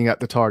looking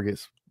at the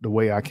targets, the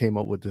way I came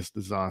up with this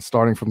design,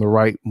 starting from the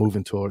right,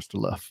 moving towards the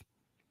left.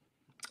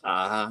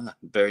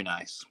 Very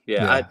nice.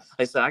 Yeah.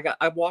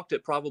 I walked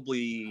it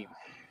probably,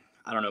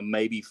 I don't know,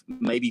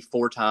 maybe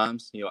 4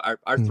 times.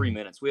 Our 3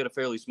 minutes, we had a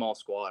fairly small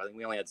squad. I think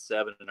we only had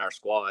 7 in our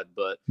squad,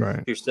 but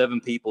here's 7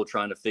 people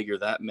trying to figure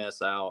that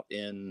mess out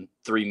in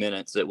 3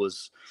 minutes. That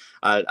was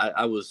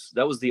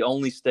the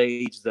only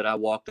stage that I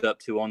walked up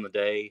to on the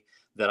day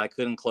that I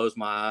couldn't close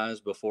my eyes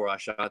before I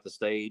shot the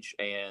stage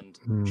and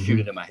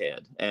shoot it in my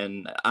head.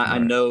 And I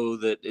know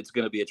that it's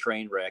going to be a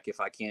train wreck if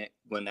I can't,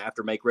 when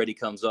after make ready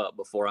comes up,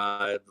 before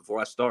I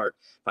start,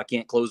 if I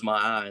can't close my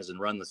eyes and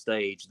run the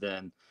stage,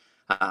 then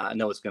I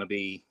know it's going to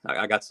be,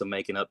 I got some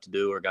making up to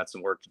do, or got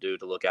some work to do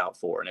to look out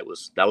for. And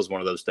that was one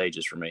of those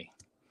stages for me.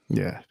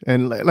 Yeah.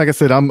 And like I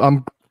said,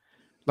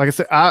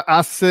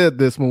 I said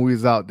this when we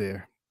was out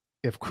there,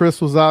 if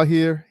Chris was out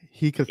here,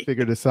 he could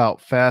figure this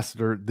out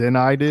faster than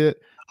I did.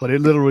 But it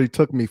literally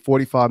took me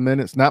 45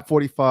 minutes, not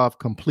 45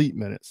 complete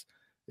minutes.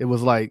 It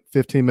was like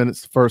 15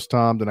 minutes the first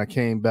time. Then I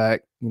came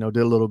back, did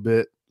a little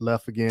bit,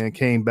 left again,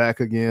 came back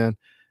again.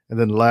 And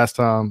then the last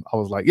time I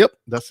was like, yep,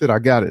 that's it. I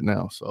got it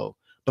now. So,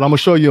 but I'm going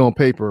to show you on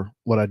paper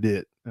what I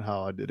did and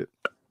how I did it.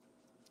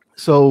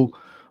 So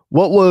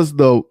what was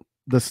the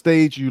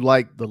stage you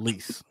liked the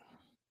least?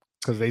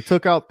 Because they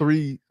took out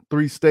three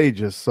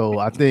stages. So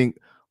I think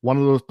one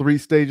of those 3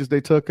 stages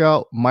they took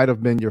out might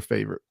have been your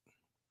favorite.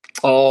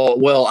 Oh,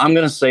 well, I'm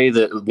going to say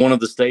that one of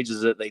the stages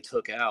that they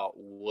took out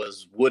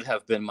would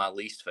have been my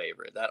least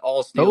favorite. That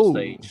all steel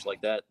stage,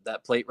 like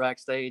that plate rack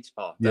stage.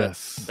 Oh,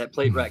 that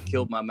plate rack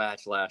killed my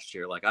match last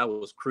year. Like I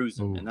was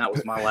cruising, and that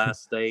was my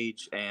last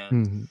stage.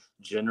 And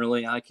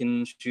generally I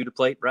can shoot a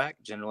plate rack.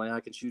 Generally I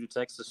can shoot a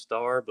Texas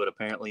Star, but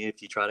apparently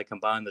if you try to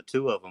combine the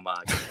 2 of them,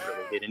 I can't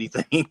really hit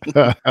anything.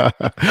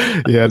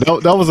 Yeah,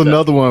 that was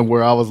another one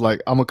where I was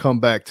like, I'm going to come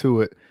back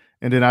to it.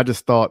 And then I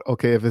just thought,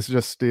 okay, if it's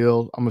just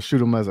steel, I'm going to shoot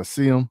them as I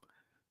see them.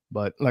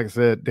 But like I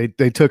said,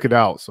 they took it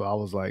out. So I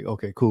was like,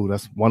 okay, cool.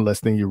 That's one less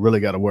thing you really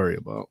got to worry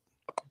about.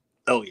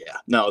 Oh, yeah.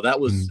 No, that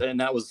was, and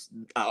that was,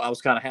 I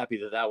was kind of happy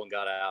that one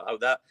got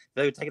out.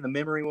 They had taken the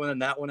memory one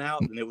and that one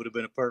out, and it would have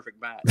been a perfect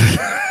match.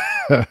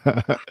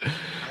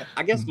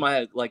 I guess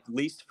my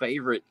least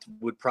favorite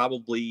would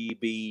probably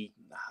be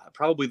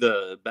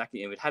the back.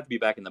 It would have to be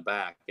back in the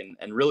back,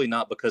 and really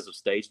not because of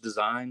stage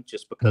design,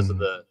 just because of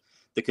the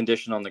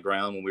condition on the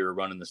ground when we were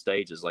running the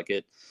stages. Like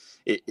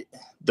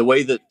the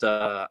way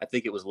that I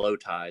think it was low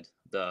tide,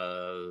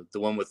 the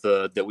one with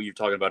that we were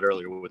talking about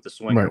earlier with the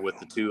swinger, with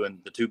the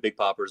 2 big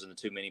poppers and the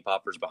 2 mini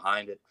poppers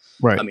behind it.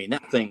 Right. I mean,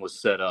 that thing was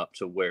set up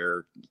to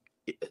where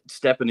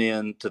stepping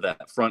into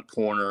that front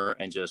corner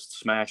and just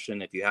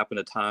smashing. If you happen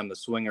to time the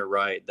swinger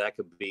right, that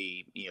could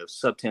be,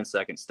 sub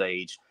 10-second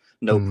stage,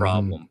 no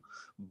problem.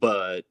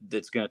 But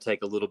it's going to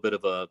take a little bit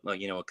of a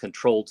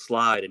controlled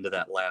slide into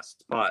that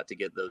last spot to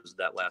get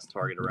that last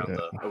target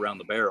around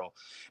the barrel.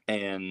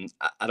 And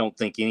I don't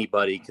think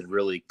anybody could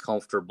really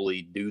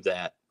comfortably do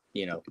that,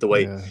 the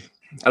way. Yeah.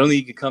 I don't think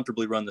you could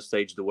comfortably run the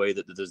stage the way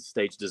that the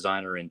stage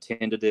designer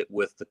intended it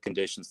with the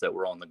conditions that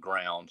were on the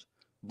ground.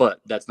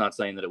 But that's not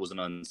saying that it was an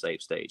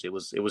unsafe stage. It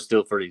was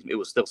still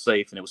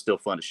safe, and it was still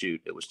fun to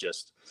shoot. It was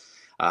just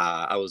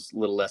I was a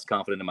little less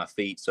confident in my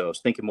feet, so I was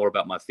thinking more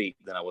about my feet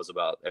than I was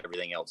about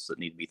everything else that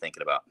needed to be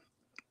thinking about.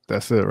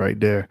 That's it right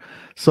there.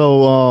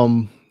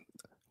 So,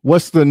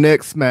 what's the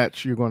next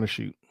match you're going to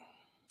shoot?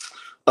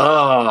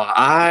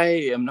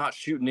 I am not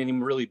shooting any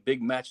really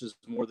big matches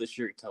more this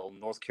year until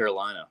North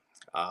Carolina.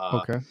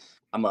 Okay.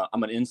 I'm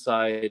an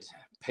inside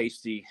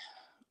pasty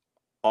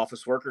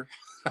office worker.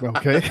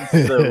 Okay.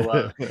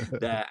 So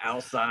that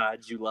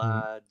outside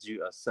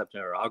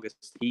September,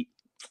 August heat,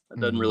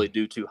 it doesn't really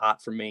do too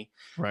hot for me.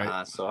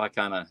 Right. So I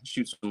kind of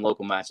shoot some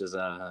local matches.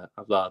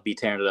 I'll be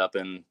tearing it up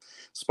in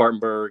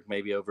Spartanburg,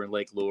 maybe over in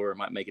Lake Lure. I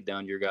might make it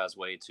down your guys'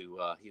 way to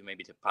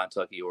maybe to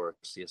Kentucky or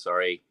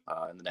CSRA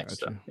in the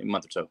next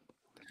month or so.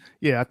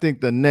 Yeah, I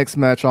think the next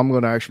match I'm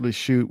going to actually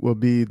shoot will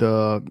be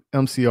the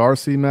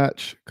MCRC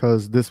match,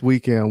 because this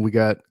weekend we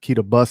got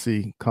Keita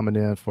Bussey coming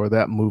in for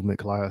that movement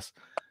class.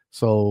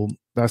 So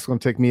that's going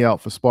to take me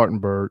out for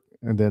Spartanburg,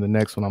 and then the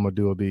next one I'm going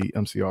to do will be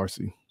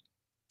MCRC.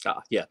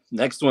 Yeah.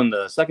 Next one,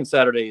 the second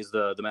Saturday is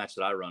the match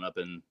that I run up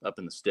in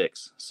the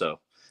sticks. So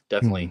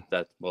definitely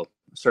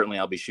certainly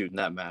I'll be shooting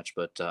that match,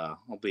 but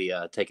I'll be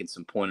taking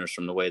some pointers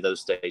from the way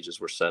those stages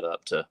were set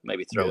up to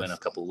maybe throw in a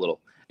couple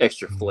little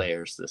extra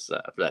flares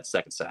for that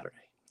second Saturday.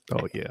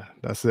 Oh yeah,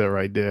 that's it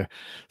right there.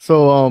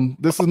 So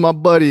this is my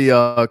buddy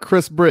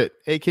Chris Britt,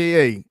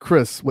 aka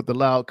Chris with the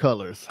Loud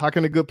Colors. How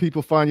can the good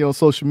people find you on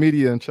social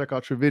media and check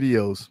out your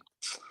videos?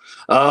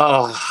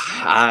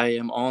 I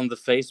am on the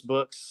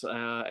Facebooks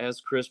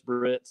as Chris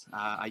Britt.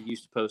 I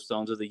used to post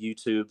onto the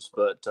YouTubes,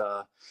 but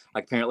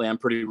apparently I'm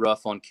pretty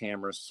rough on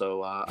cameras.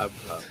 So I've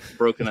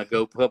broken a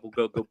couple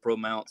GoPro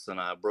mounts, and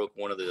I broke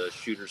one of the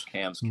shooter's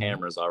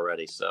cameras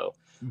already. So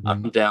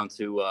I'm down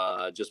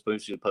to just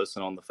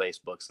posting on the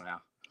Facebooks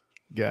now.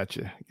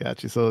 Gotcha.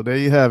 So there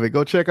you have it.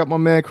 Go check out my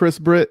man Chris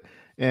Britt.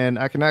 And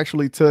I can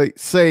actually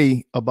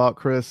say about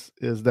Chris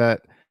is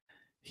that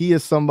he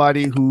is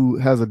somebody who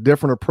has a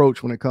different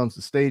approach when it comes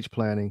to stage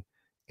planning,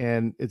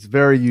 and it's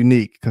very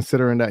unique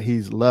considering that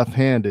he's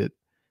left-handed,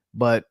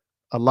 but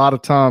a lot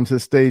of times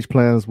his stage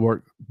plans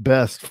work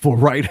best for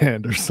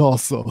right-handers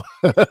also.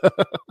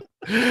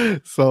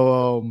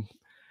 So,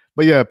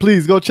 but yeah,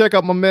 please go check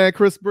out my man,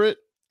 Chris Britt,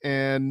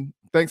 and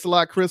thanks a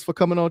lot, Chris, for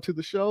coming on to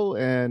the show,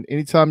 and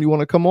anytime you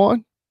want to come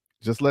on,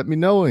 just let me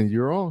know and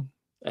you're on.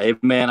 Hey,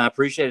 man, I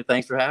appreciate it.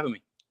 Thanks for having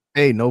me.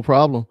 Hey, no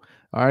problem.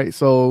 All right,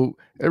 so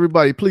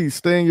everybody, please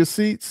stay in your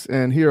seats,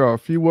 and here are a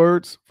few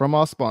words from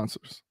our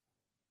sponsors.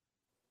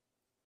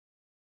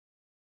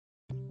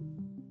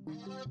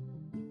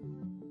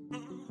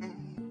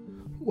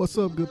 What's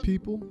up, good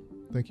people?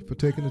 Thank you for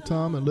taking the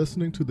time and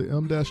listening to the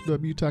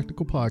M-W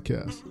Tactical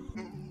Podcast.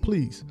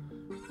 Please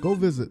go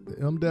visit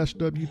the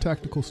M-W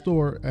Tactical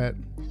store at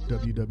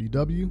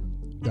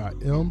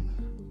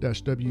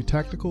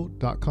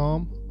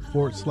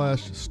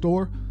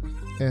www.m-wtactical.com/store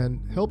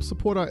and help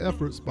support our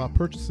efforts by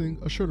purchasing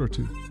a shirt or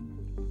two.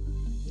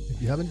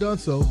 If you haven't done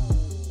so,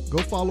 go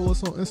follow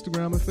us on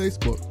Instagram and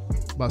Facebook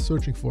by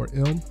searching for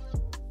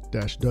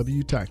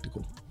M-W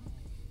Tactical.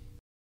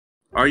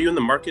 Are you in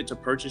the market to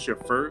purchase your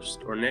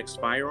first or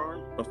next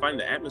firearm, but find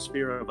the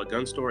atmosphere of a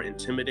gun store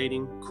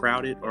intimidating,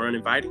 crowded, or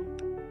uninviting?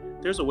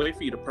 There's a way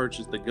for you to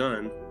purchase the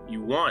gun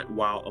you want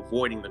while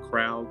avoiding the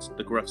crowds,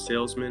 the gruff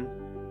salesmen,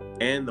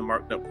 and the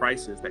marked up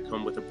prices that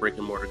come with a brick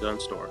and mortar gun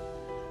store.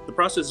 The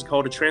process is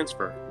called a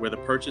transfer, where the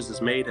purchase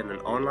is made in an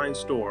online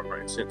store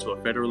and sent to a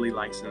federally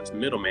licensed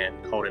middleman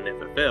called an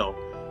FFL,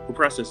 who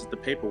processes the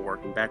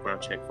paperwork and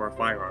background check for a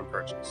firearm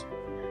purchase.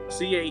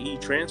 CAE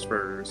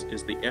Transfers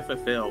is the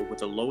FFL with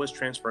the lowest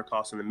transfer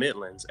cost in the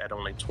Midlands at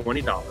only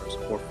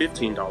 $20 or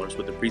 $15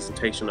 with the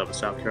presentation of a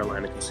South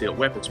Carolina concealed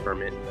weapons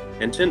permit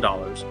and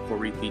 $10 for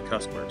repeat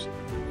customers.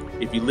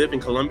 If you live in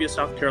Columbia,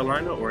 South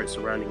Carolina or its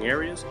surrounding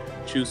areas,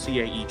 choose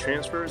CAE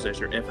Transfers as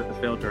your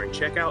FFL during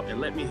checkout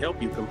and let me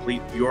help you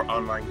complete your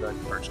online gun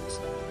purchase.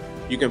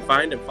 You can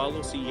find and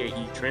follow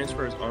CAE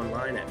Transfers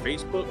online at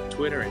Facebook,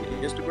 Twitter, and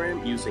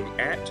Instagram using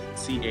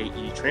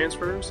 @CAE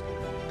Transfers.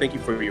 Thank you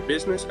for your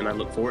business, and I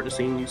look forward to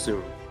seeing you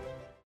soon.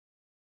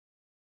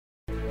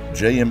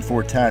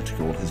 JM4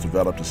 Tactical has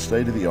developed a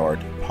state-of-the-art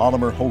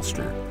polymer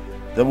holster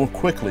that will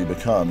quickly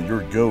become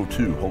your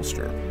go-to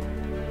holster.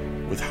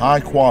 With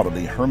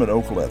high-quality Herman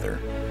oak leather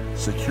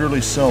securely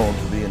sewn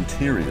to the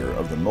interior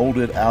of the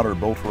molded outer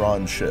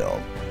bolt-on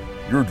shell,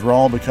 your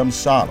draw becomes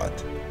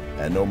silent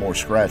and no more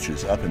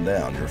scratches up and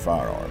down your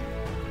firearm.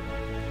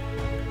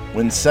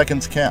 When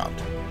seconds count,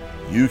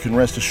 you can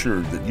rest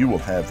assured that you will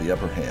have the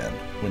upper hand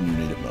when you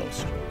need it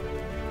most.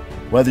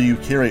 Whether you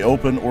carry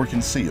open or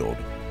concealed,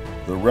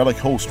 the Relic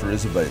holster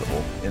is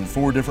available in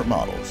 4 different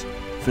models,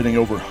 fitting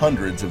over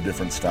hundreds of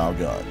different style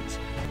guns.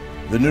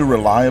 The new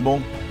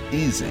reliable,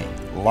 easy,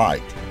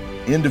 light,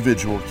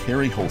 individual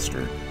carry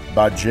holster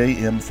by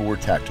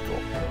JM4 Tactical.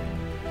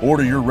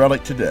 Order your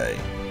Relic today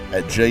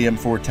at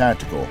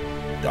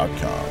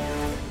jm4tactical.com.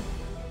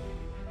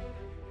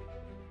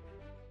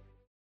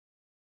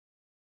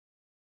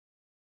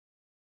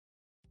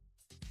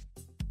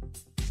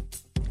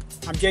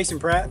 I'm Jason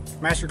Pratt,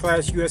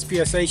 Masterclass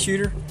USPSA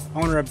shooter,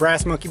 owner of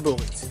Brass Monkey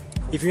Bullets.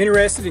 If you're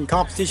interested in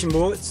competition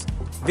bullets,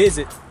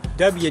 visit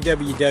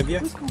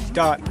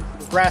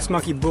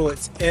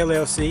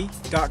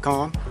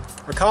www.brassmonkeybulletsllc.com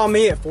or call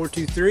me at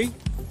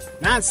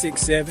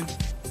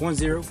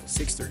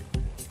 423-967-1063.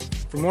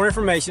 For more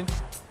information,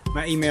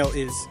 my email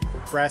is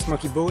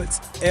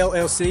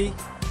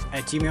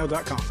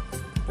brassmonkeybulletsllc@gmail.com.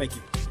 Thank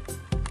you.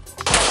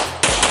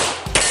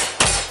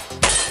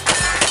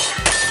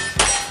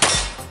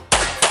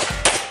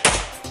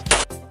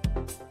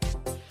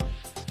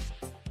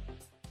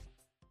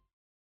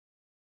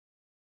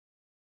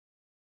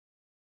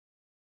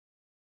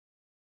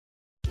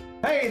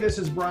 Hey, this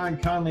is Brian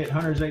Conley at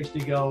Hunters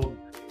HD Gold.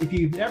 If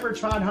you've never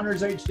tried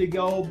Hunters HD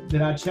Gold,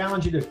 then I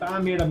challenge you to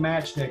find me at a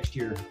match next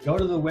year. Go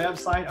to the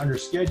website under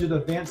scheduled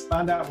events,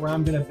 find out where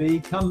I'm going to be.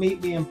 Come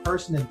meet me in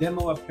person and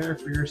demo a pair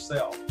for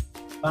yourself.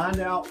 Find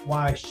out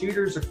why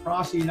shooters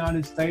across the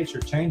United States are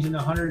changing to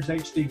Hunters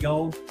HD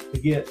Gold to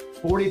get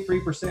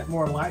 43%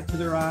 more light to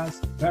their eyes,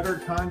 better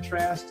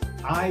contrast,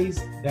 eyes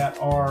that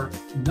are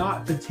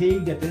not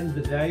fatigued at the end of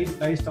the day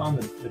based on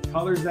the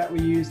colors that we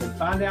use, and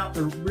find out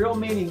the real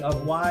meaning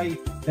of why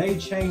they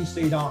change so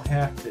you don't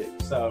have to.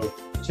 So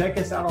check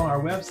us out on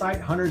our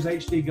website,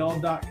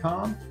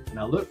 huntershdgold.com, and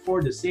I look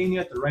forward to seeing you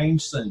at the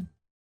range soon.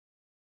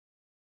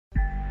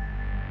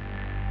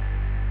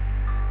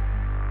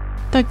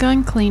 The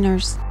Gun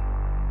Cleaners.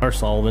 Our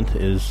solvent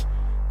is,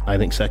 I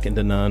think, second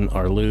to none.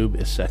 Our lube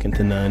is second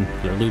to none.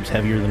 Our lube's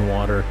heavier than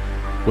water,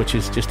 which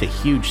is just a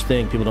huge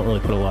thing. People don't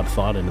really put a lot of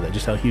thought into that,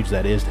 just how huge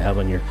that is to have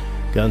on your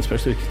gun,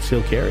 especially with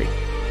concealed carry.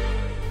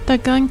 The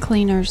Gun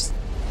Cleaners.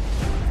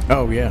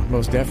 Oh, yeah,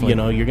 most definitely. You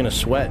know, you're going to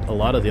sweat a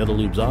lot of the other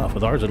lubes off.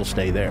 With ours, it'll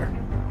stay there.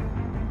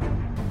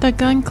 The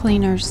Gun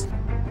Cleaners.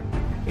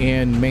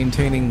 And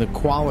maintaining the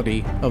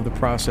quality of the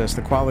process,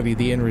 the quality of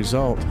the end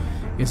result,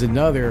 is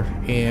another,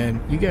 and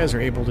you guys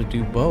are able to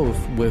do both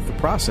with the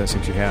process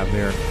that you have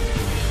there.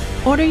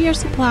 Order your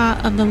supply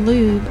of the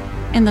lube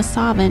and the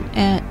solvent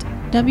at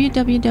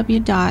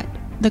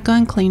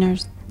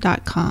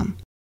www.theguncleaners.com.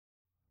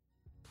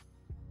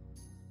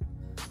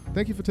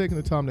 Thank you for taking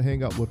the time to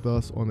hang out with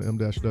us on the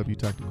M-W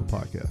Tactical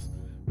Podcast.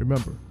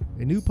 Remember,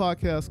 a new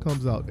podcast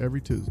comes out every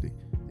Tuesday.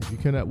 If you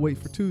cannot wait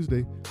for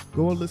Tuesday,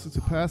 go and listen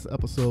to past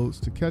episodes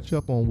to catch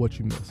up on what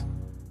you missed.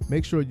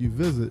 Make sure you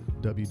visit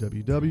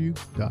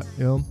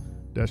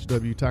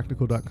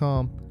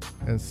www.m-wtactical.com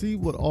and see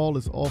what all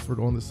is offered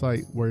on the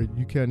site, where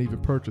you can't even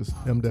purchase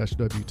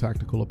M-W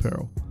Tactical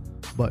apparel.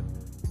 But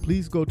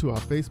please go to our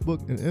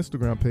Facebook and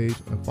Instagram page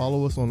and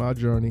follow us on our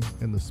journey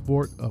in the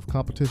sport of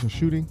competition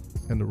shooting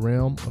and the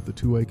realm of the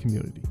 2A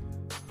community.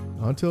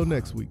 Until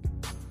next week,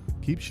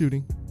 keep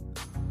shooting,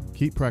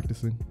 keep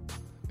practicing,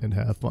 and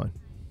have fun.